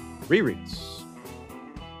Valar rereads.